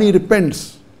the zani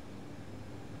repents,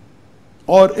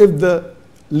 or if the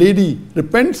lady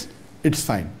repents, it's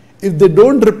fine. If they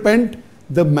don't repent,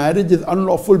 the marriage is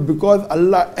unlawful, because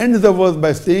Allah ends the verse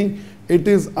by saying it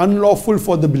is unlawful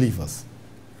for the believers.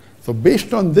 So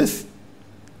based on this,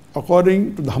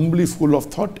 according to the Hanbali school of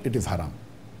thought, it is haram.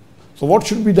 So what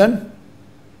should be done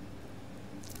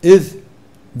is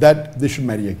that they should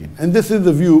marry again. And this is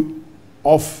the view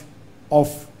of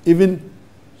even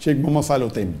Sheikh Muhammad Salih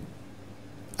al-Uthaymeen.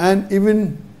 And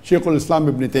even Shaykh al-Islam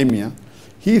ibn Taymiyyah,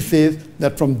 he says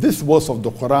that from this verse of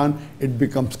the Quran, it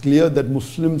becomes clear that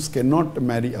Muslims cannot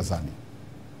marry a zani.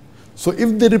 So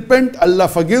if they repent, Allah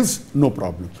forgives, no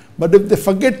problem. But if they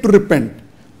forget to repent,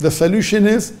 the solution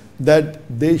is that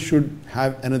they should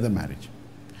have another marriage.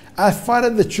 As far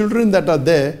as the children that are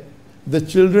there, the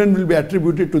children will be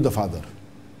attributed to the father.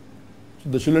 So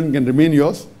the children can remain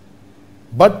yours,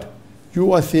 but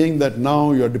you are saying that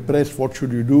now you are depressed, what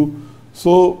should you do?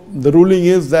 So the ruling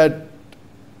is that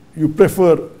you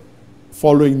prefer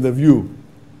following the view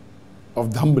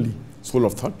of the Hanbali school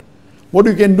of thought. What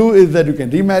you can do is that you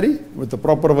can remarry with a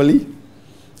proper wali,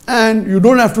 and you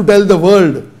don't have to tell the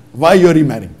world why you are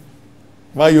remarrying,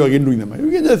 why you are again doing the marriage.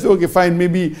 You can just say, okay, fine,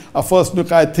 maybe a first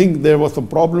nikah, I think there was some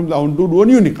problems, I want to do a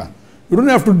new nikah. You don't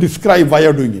have to describe why you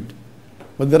are doing it.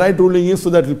 But the right ruling is so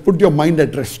that you put your mind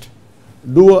at rest.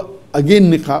 Do again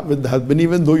nikah with the husband,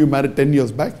 even though you married 10 years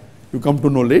back, you come to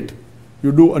know late.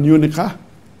 You do a new nikah,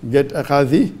 get a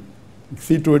qazi,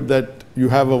 see to it that you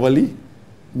have a wali.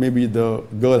 Maybe the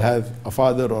girl has a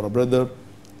father or a brother,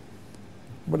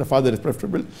 but a father is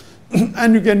preferable.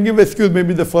 And you can give excuse,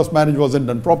 maybe the first marriage wasn't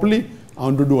done properly, I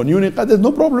want to do a new nikah, there's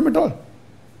no problem at all.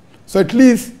 So at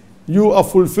least you are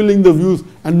fulfilling the views,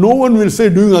 and no one will say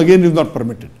doing again is not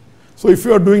permitted. So if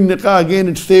you are doing nikah again,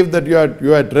 it's safe that you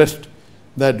are at rest,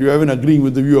 that you are even agreeing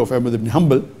with the view of Ahmad ibn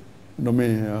Hanbal. You know,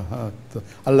 may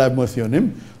Allah have mercy on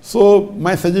him. So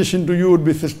my suggestion to you would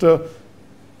be, sister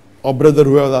or brother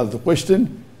who has asked the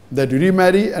question, that you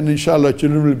remarry and inshallah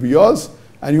children will be yours,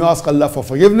 and you ask Allah for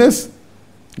forgiveness.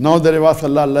 Now that you ask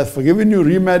Allah, Allah has forgiven you,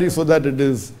 remarry so that it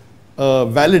is a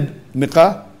valid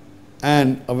nikah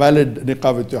and a valid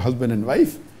nikah with your husband and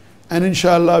wife. And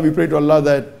inshallah we pray to Allah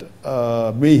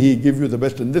that may He give you the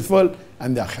best in this world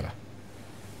and the akhirah.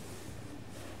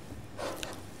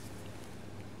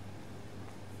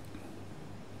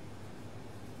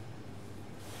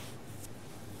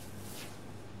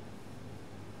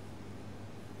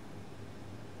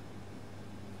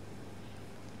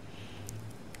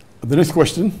 The next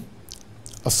question.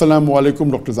 Assalamu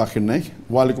alaikum, Dr. Zakir Naik.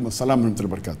 Wa alaikum assalam wa rahmatullahi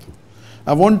wa barakatuh.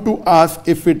 I want to ask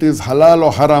if it is halal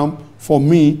or haram for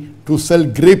me to sell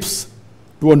grapes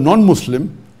to a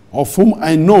non-Muslim of whom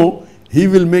I know he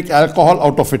will make alcohol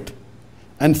out of it,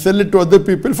 and sell it to other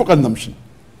people for consumption.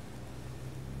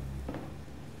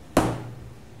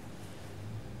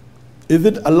 Is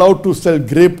it allowed to sell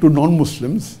grape to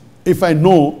non-Muslims if I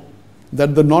know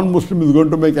that the non-Muslim is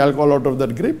going to make alcohol out of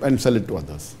that grape and sell it to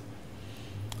others?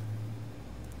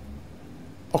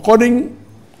 According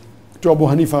to Abu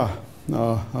Hanifa,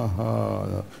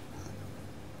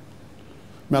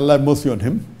 may Allah have mercy on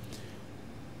him,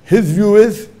 his view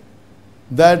is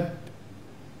that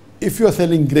if you are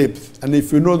selling grapes and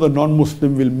if you know the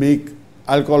non-Muslim will make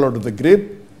alcohol out of the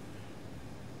grape,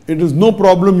 it is no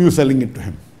problem you selling it to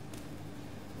him.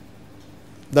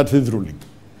 That's his ruling.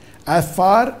 As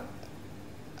far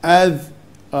as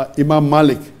Imam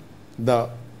Malik and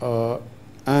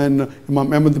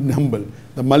Imam Ahmad ibn Hanbal,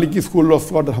 the Maliki school of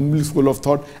thought, the Hanbali school of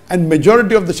thought, and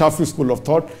majority of the Shafi school of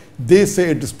thought, they say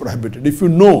it is prohibited. If you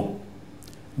know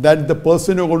that the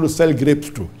person you're going to sell grapes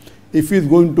to, if he is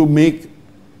going to make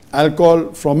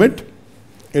alcohol from it,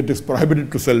 it is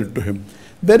prohibited to sell it to him.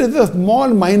 There is a small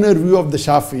minor view of the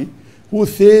Shafi who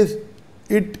says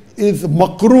it is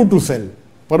makruh to sell.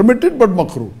 Permitted but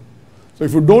makruh. So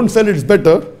if you don't sell, it's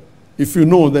better if you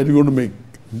know that you're going to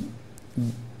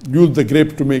use the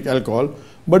grape to make alcohol.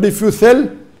 But if you sell,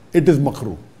 it is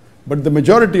makruh. But the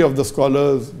majority of the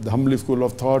scholars, the Hanbali school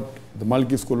of thought, the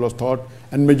Maliki school of thought,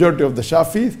 and majority of the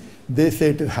Shafis, they say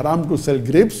it is haram to sell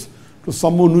grapes to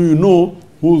someone who you know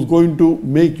who is going to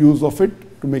make use of it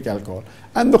to make alcohol.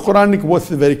 And the Quranic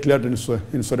verse is very clear in Surah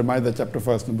Ma'idah chapter 1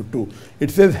 verse number 2.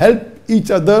 It says, help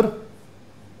each other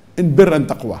in birr and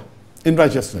taqwa, in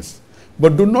righteousness.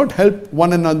 But do not help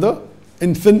one another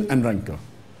in sin and rancor.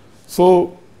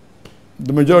 So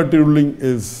the majority ruling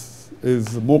is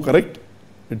more correct.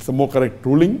 It's a more correct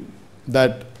ruling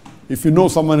that if you know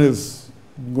someone is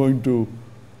going to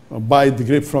buy the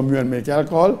grape from you and make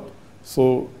alcohol,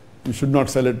 so you should not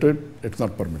sell it to it. It's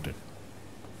not permitted.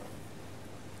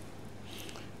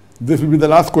 This will be the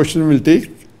last question we'll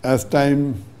take as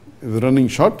time is running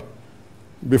short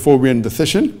before we end the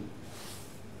session.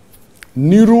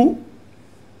 Niru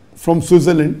from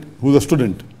Switzerland, who's a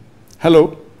student.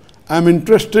 Hello, I'm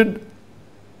interested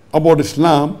about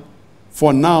Islam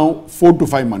for now 4 to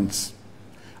 5 months.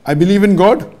 I believe in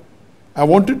God. I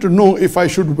wanted to know if I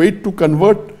should wait to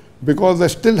convert because I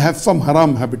still have some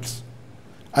haram habits.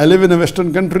 I live in a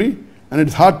Western country and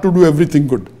it's hard to do everything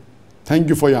good. Thank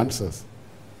you for your answers.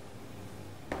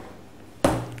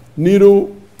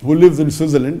 Niru, who lives in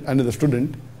Switzerland and is a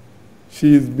student,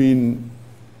 she's been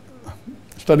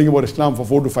studying about Islam for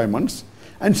 4 to 5 months,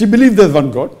 and she believes there's one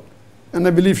God, and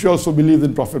I believe she also believes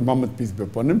in Prophet Muhammad, peace be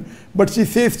upon him, but she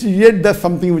says she yet does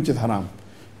something which is haram.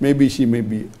 Maybe she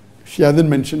hasn't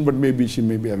mentioned, but maybe she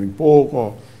may be having pork,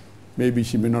 or maybe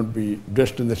she may not be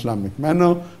dressed in the Islamic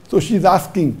manner. So she's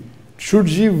asking, should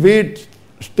she wait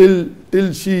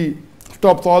till she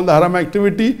stops all the haram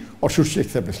activity, or should she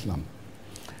accept Islam?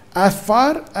 As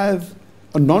far as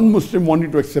a non-Muslim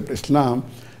wanting to accept Islam,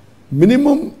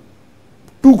 minimum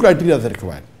 2 criteria are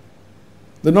required.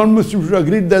 The non-Muslim should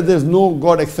agree that there is no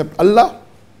God except Allah.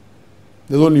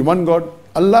 There is only one God,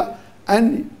 Allah,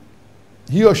 and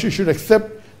he or she should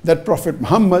accept that Prophet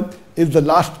Muhammad is the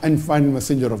last and final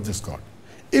messenger of this God.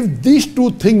 If these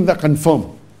 2 things are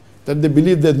confirmed, that they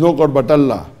believe there is no God but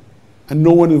Allah, and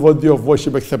no one is worthy of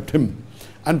worship except him,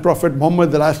 and Prophet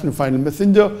Muhammad the last and final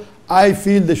messenger, I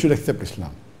feel they should accept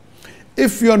Islam.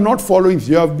 If you are not following,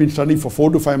 you have been studying for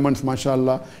 4 to 5 months,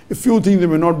 mashallah, a few things you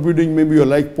may not be doing, maybe you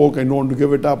like pork and don't want to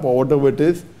give it up or whatever it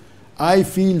is, I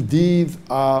feel these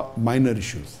are minor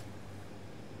issues.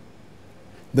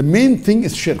 The main thing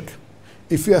is shirk.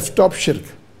 If you have stopped shirk,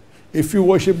 if you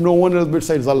worship no one else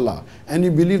besides Allah, and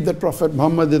you believe that Prophet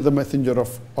Muhammad is the messenger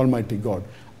of Almighty God,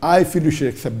 I feel you should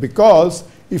accept, because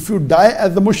if you die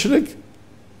as a mushrik,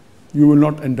 you will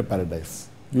not enter paradise.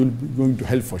 You will be going to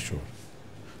hell for sure.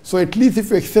 So at least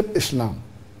if you accept Islam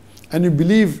and you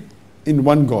believe in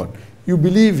one God, you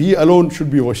believe he alone should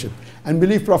be worshipped, and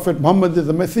believe Prophet Muhammad is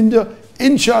the messenger,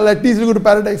 inshallah at least you go to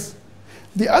paradise.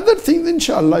 The other things,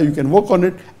 inshallah, you can work on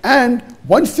it, and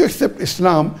once you accept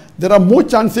Islam, there are more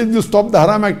chances you stop the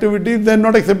haram activities than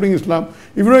not accepting Islam.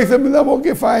 If you don't accept Islam,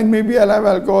 okay, fine, maybe I'll have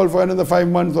alcohol for another 5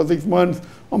 months or 6 months,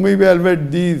 or maybe I'll wear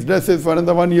these dresses for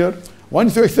another 1 year.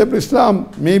 Once you accept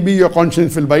Islam, maybe your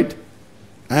conscience will bite.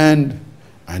 And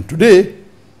today,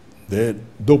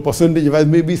 though percentage-wise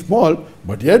may be small,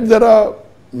 but yet there are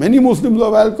many Muslims who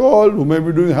have alcohol, who may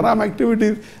be doing haram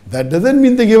activities. That doesn't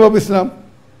mean they gave up Islam.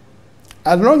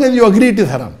 As long as you agree it is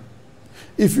haram.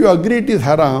 If you agree it is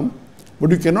haram, but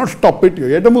you cannot stop it, you're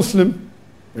yet a Muslim,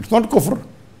 it's not kufr.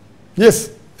 Yes,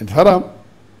 it's haram.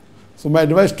 So my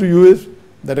advice to you is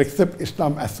that accept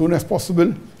Islam as soon as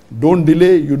possible, Don't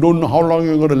delay. You don't know how long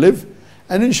you're going to live.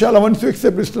 And inshallah, once you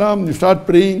accept Islam, you start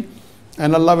praying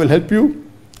and Allah will help you.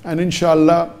 And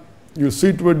inshallah, you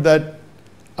see to it that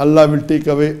Allah will take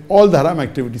away all the haram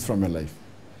activities from your life.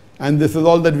 And this is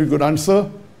all that we could answer.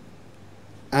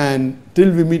 And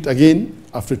till we meet again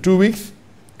after 2 weeks,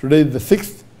 today is the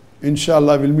 6th.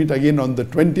 Inshallah, we'll meet again on the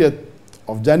 20th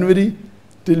of January.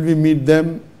 Till we meet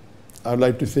them, I would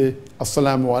like to say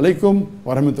Assalamu alaikum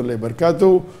wa rahmatullahi wa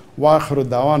barakatuh wa akhiru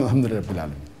da'wan alhamdulillahi rabbil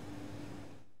alamin.